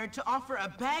prepared to offer a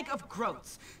bag of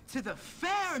groats to the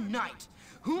fair knight,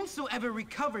 whomsoever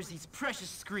recovers these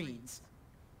precious screens.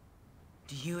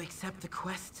 Do you accept the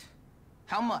quest?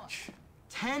 How much?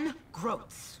 10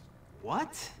 groats.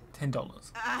 What?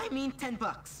 $10. I mean 10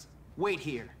 bucks. Wait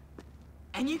here.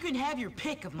 And you can have your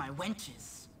pick of my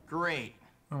wenches. Great.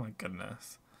 Oh my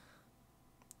goodness.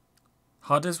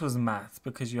 Hardest was math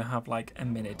because you have like a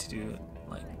minute to do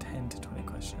like 10 to 20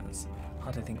 questions.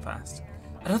 Hard to think fast.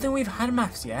 I don't think we've had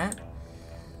maths yet.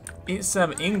 It's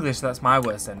English that's my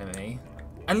worst enemy.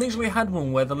 I literally had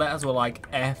one where the letters were like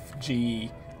F,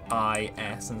 G, I,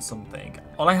 S and something.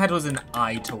 All I had was an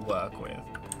I to work with.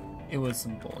 It was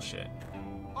some bullshit.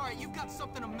 Alright, you got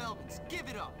something of Melvin's. Give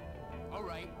it up.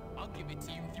 Alright, I'll give it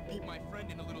to you if you beat my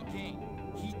friend in a little game.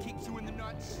 He kicks you in the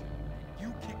nuts,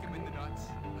 you kick him in the nuts,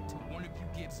 until one of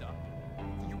you gives up.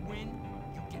 If you win,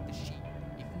 you get the sheet.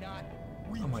 If not,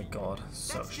 we Oh my god,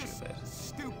 so That's just stupid.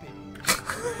 stupid.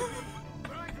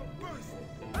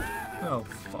 Oh,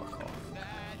 fuck off.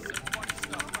 That's some funny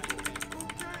stuff right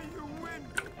there. Okay, you win.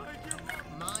 I give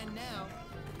up. Mine now.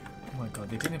 Oh my god,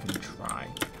 they didn't even try.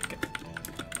 Okay.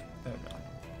 There we go.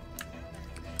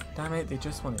 Damn it, they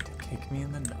just wanted to kick me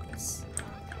in the nuts.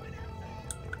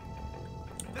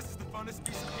 This is the funnest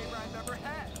piece of paper I've ever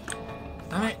had.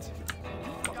 Damn it.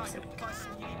 You got your bus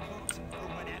eating boots or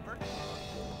whatever.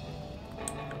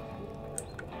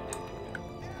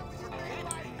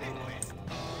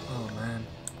 Oh man.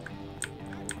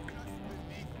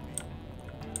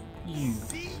 You.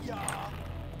 See ya.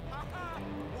 Haha.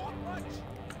 Walk much.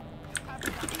 Have to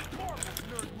eat more of this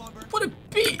nerd lumber. What a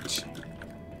bitch!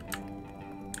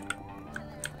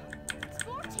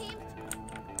 Score team.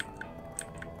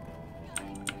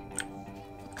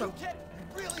 You can. You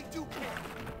really do care.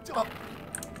 Don't.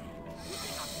 You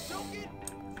think I'm joking?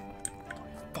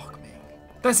 Fuck me.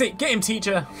 That's it, get him,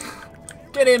 teacher!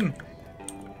 Get him!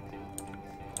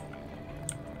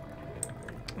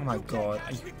 Oh my god,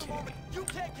 are you kidding me? You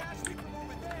can't catch me from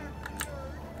over there.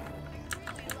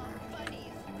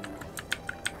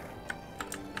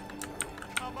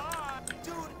 Come on,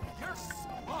 dude, you're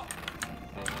smart.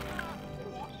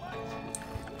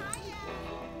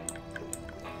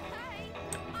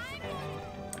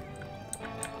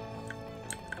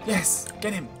 Yes,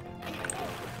 get him!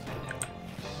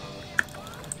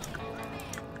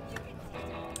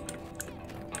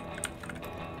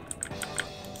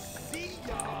 See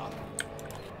ya.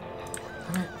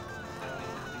 Damn it.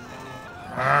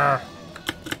 Ah.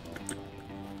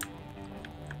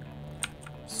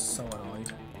 So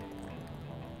annoyed.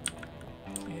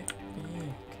 Get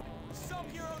big. Some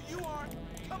hero you aren't.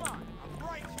 Come on, I'm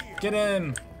right here. Get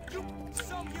him! You,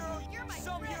 some hero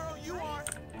you aren't.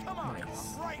 Come on,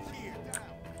 I'm right here.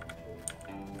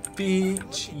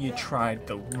 bitch, you tried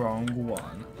the wrong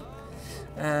one.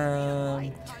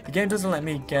 The game doesn't let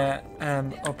me get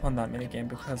up on that minigame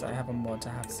because I have a mod to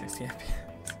have 60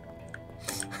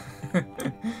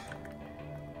 FPS.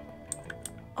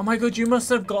 Oh my god, you must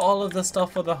have got all of the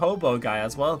stuff for the hobo guy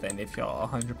as well then, if you're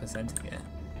 100%ing it.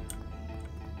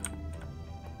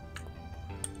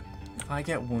 If I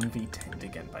get 1v10'd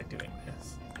again by doing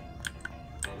this.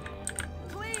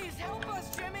 Please help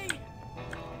us, Jimmy.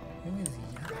 Who is he?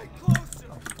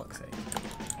 Oh, for fuck's sake.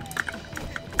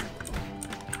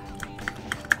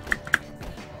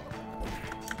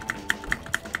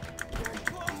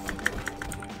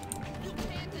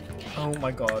 Oh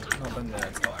my god, not the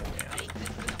nerds got me out.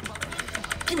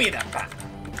 Give me that bat!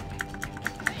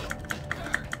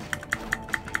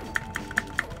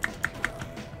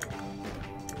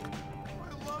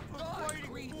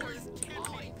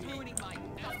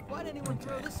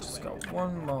 Okay, just got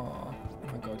one more. Oh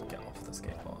my god, get off the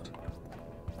skateboard.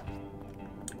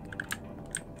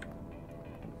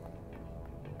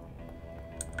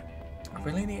 I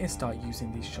really need to start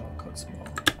using these shortcuts more.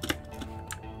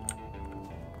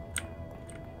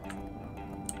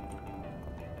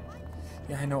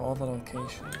 Yeah, I know all the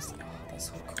locations. Oh, that's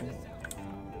so cool.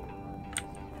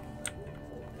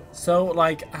 So,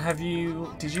 like,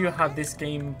 did you have this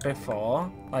game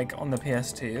before, like, on the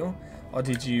PS2? Or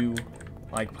did you,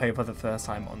 like, play for the first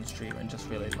time on stream and just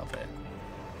really love it?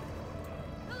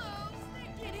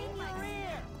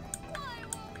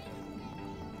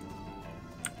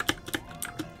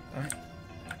 Alright.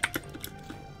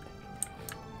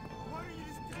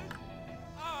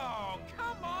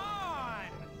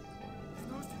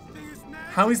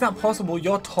 How is that possible?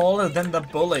 You're taller than the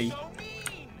bully.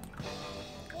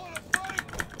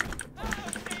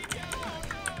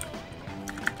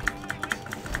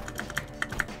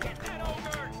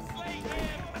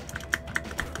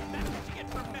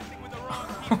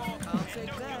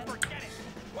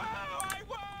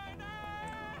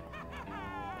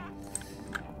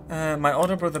 My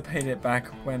older brother paid it back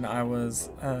when I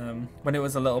was, when it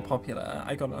was a little popular.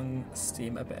 I got it on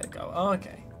Steam a bit ago. Oh,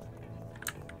 okay.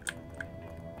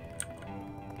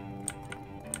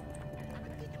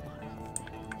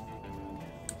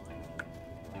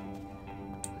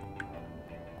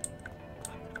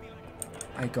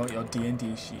 I got your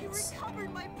D&D sheets. You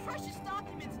recovered my precious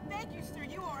documents. Thank you, sir.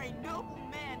 You are a noble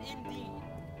man indeed.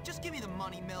 Just give me the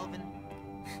money, Melvin.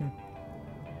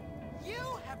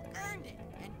 You have earned it.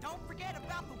 And don't forget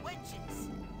about the wenches.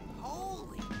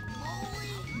 Holy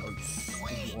moly.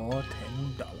 Nice. Or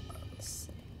 $10.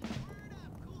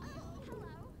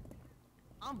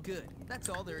 I'm good. That's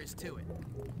all there is to it.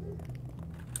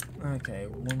 Okay,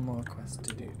 one more quest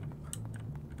to do.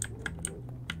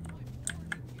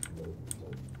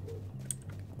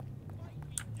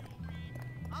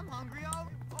 I'm hungry. Oh,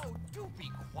 do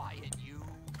be quiet, you.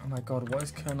 Oh my god, what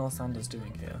is Colonel Sanders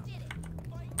doing here?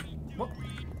 What?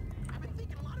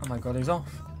 Oh my god, he's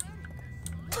off.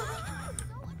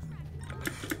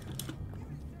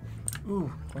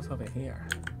 Ooh, what's over here?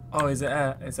 Oh, is it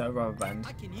a rubber band?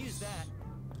 I can use that.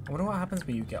 I wonder what happens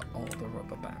when you get all the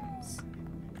rubber bands.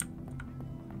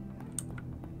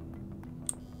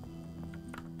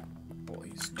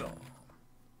 Boys door.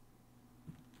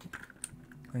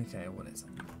 Okay, what is it?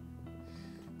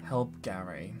 Help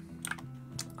Gary.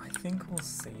 I think we'll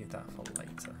save that for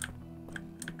later.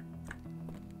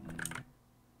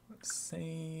 Let's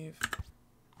save.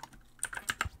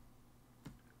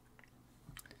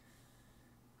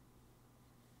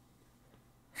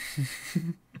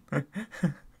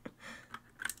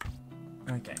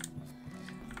 Okay.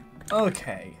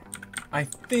 Okay. I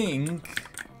think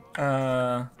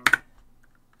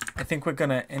we're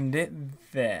gonna end it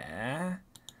there.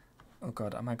 Oh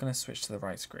god, am I gonna switch to the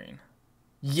right screen?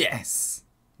 Yes!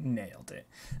 Nailed it.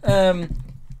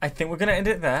 I think we're gonna end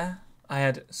it there. I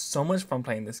had so much fun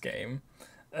playing this game.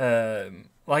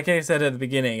 Like I said at the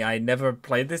beginning, I never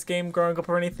played this game growing up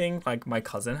or anything. Like, my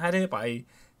cousin had it, but I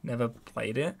never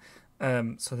played it.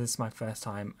 So this is my first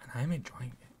time, and I'm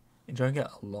enjoying it. Enjoying it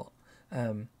a lot.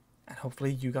 And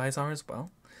hopefully you guys are as well.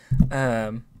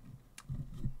 I'd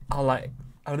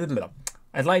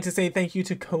like to say thank you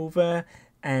to Kova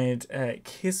and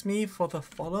Kiss Me for the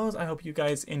follows. I hope you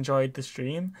guys enjoyed the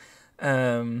stream.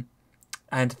 And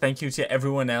thank you to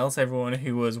everyone else, everyone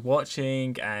who was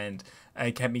watching and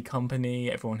kept me company,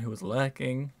 everyone who was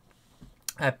lurking.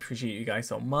 I appreciate you guys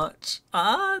so much.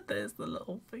 There's the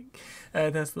little thing.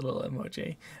 There's the little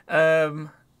emoji.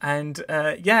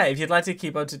 Yeah, if you'd like to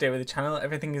keep up to date with the channel,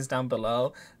 everything is down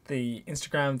below. The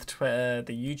Instagram, the Twitter,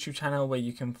 the YouTube channel where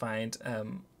you can find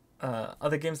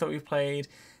other games that we've played,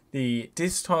 the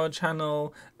Discord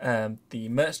channel. The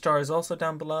merch store is also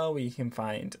down below, where you can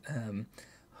find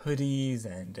hoodies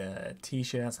and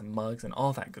t-shirts and mugs and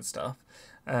all that good stuff.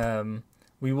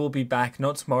 We will be back,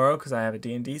 not tomorrow because I have a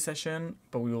D&D session,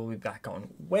 but we will be back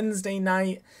on Wednesday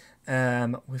night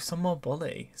with some more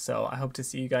Bully. So I hope to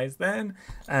see you guys then.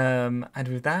 And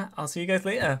with that, I'll see you guys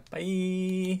later.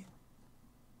 Bye.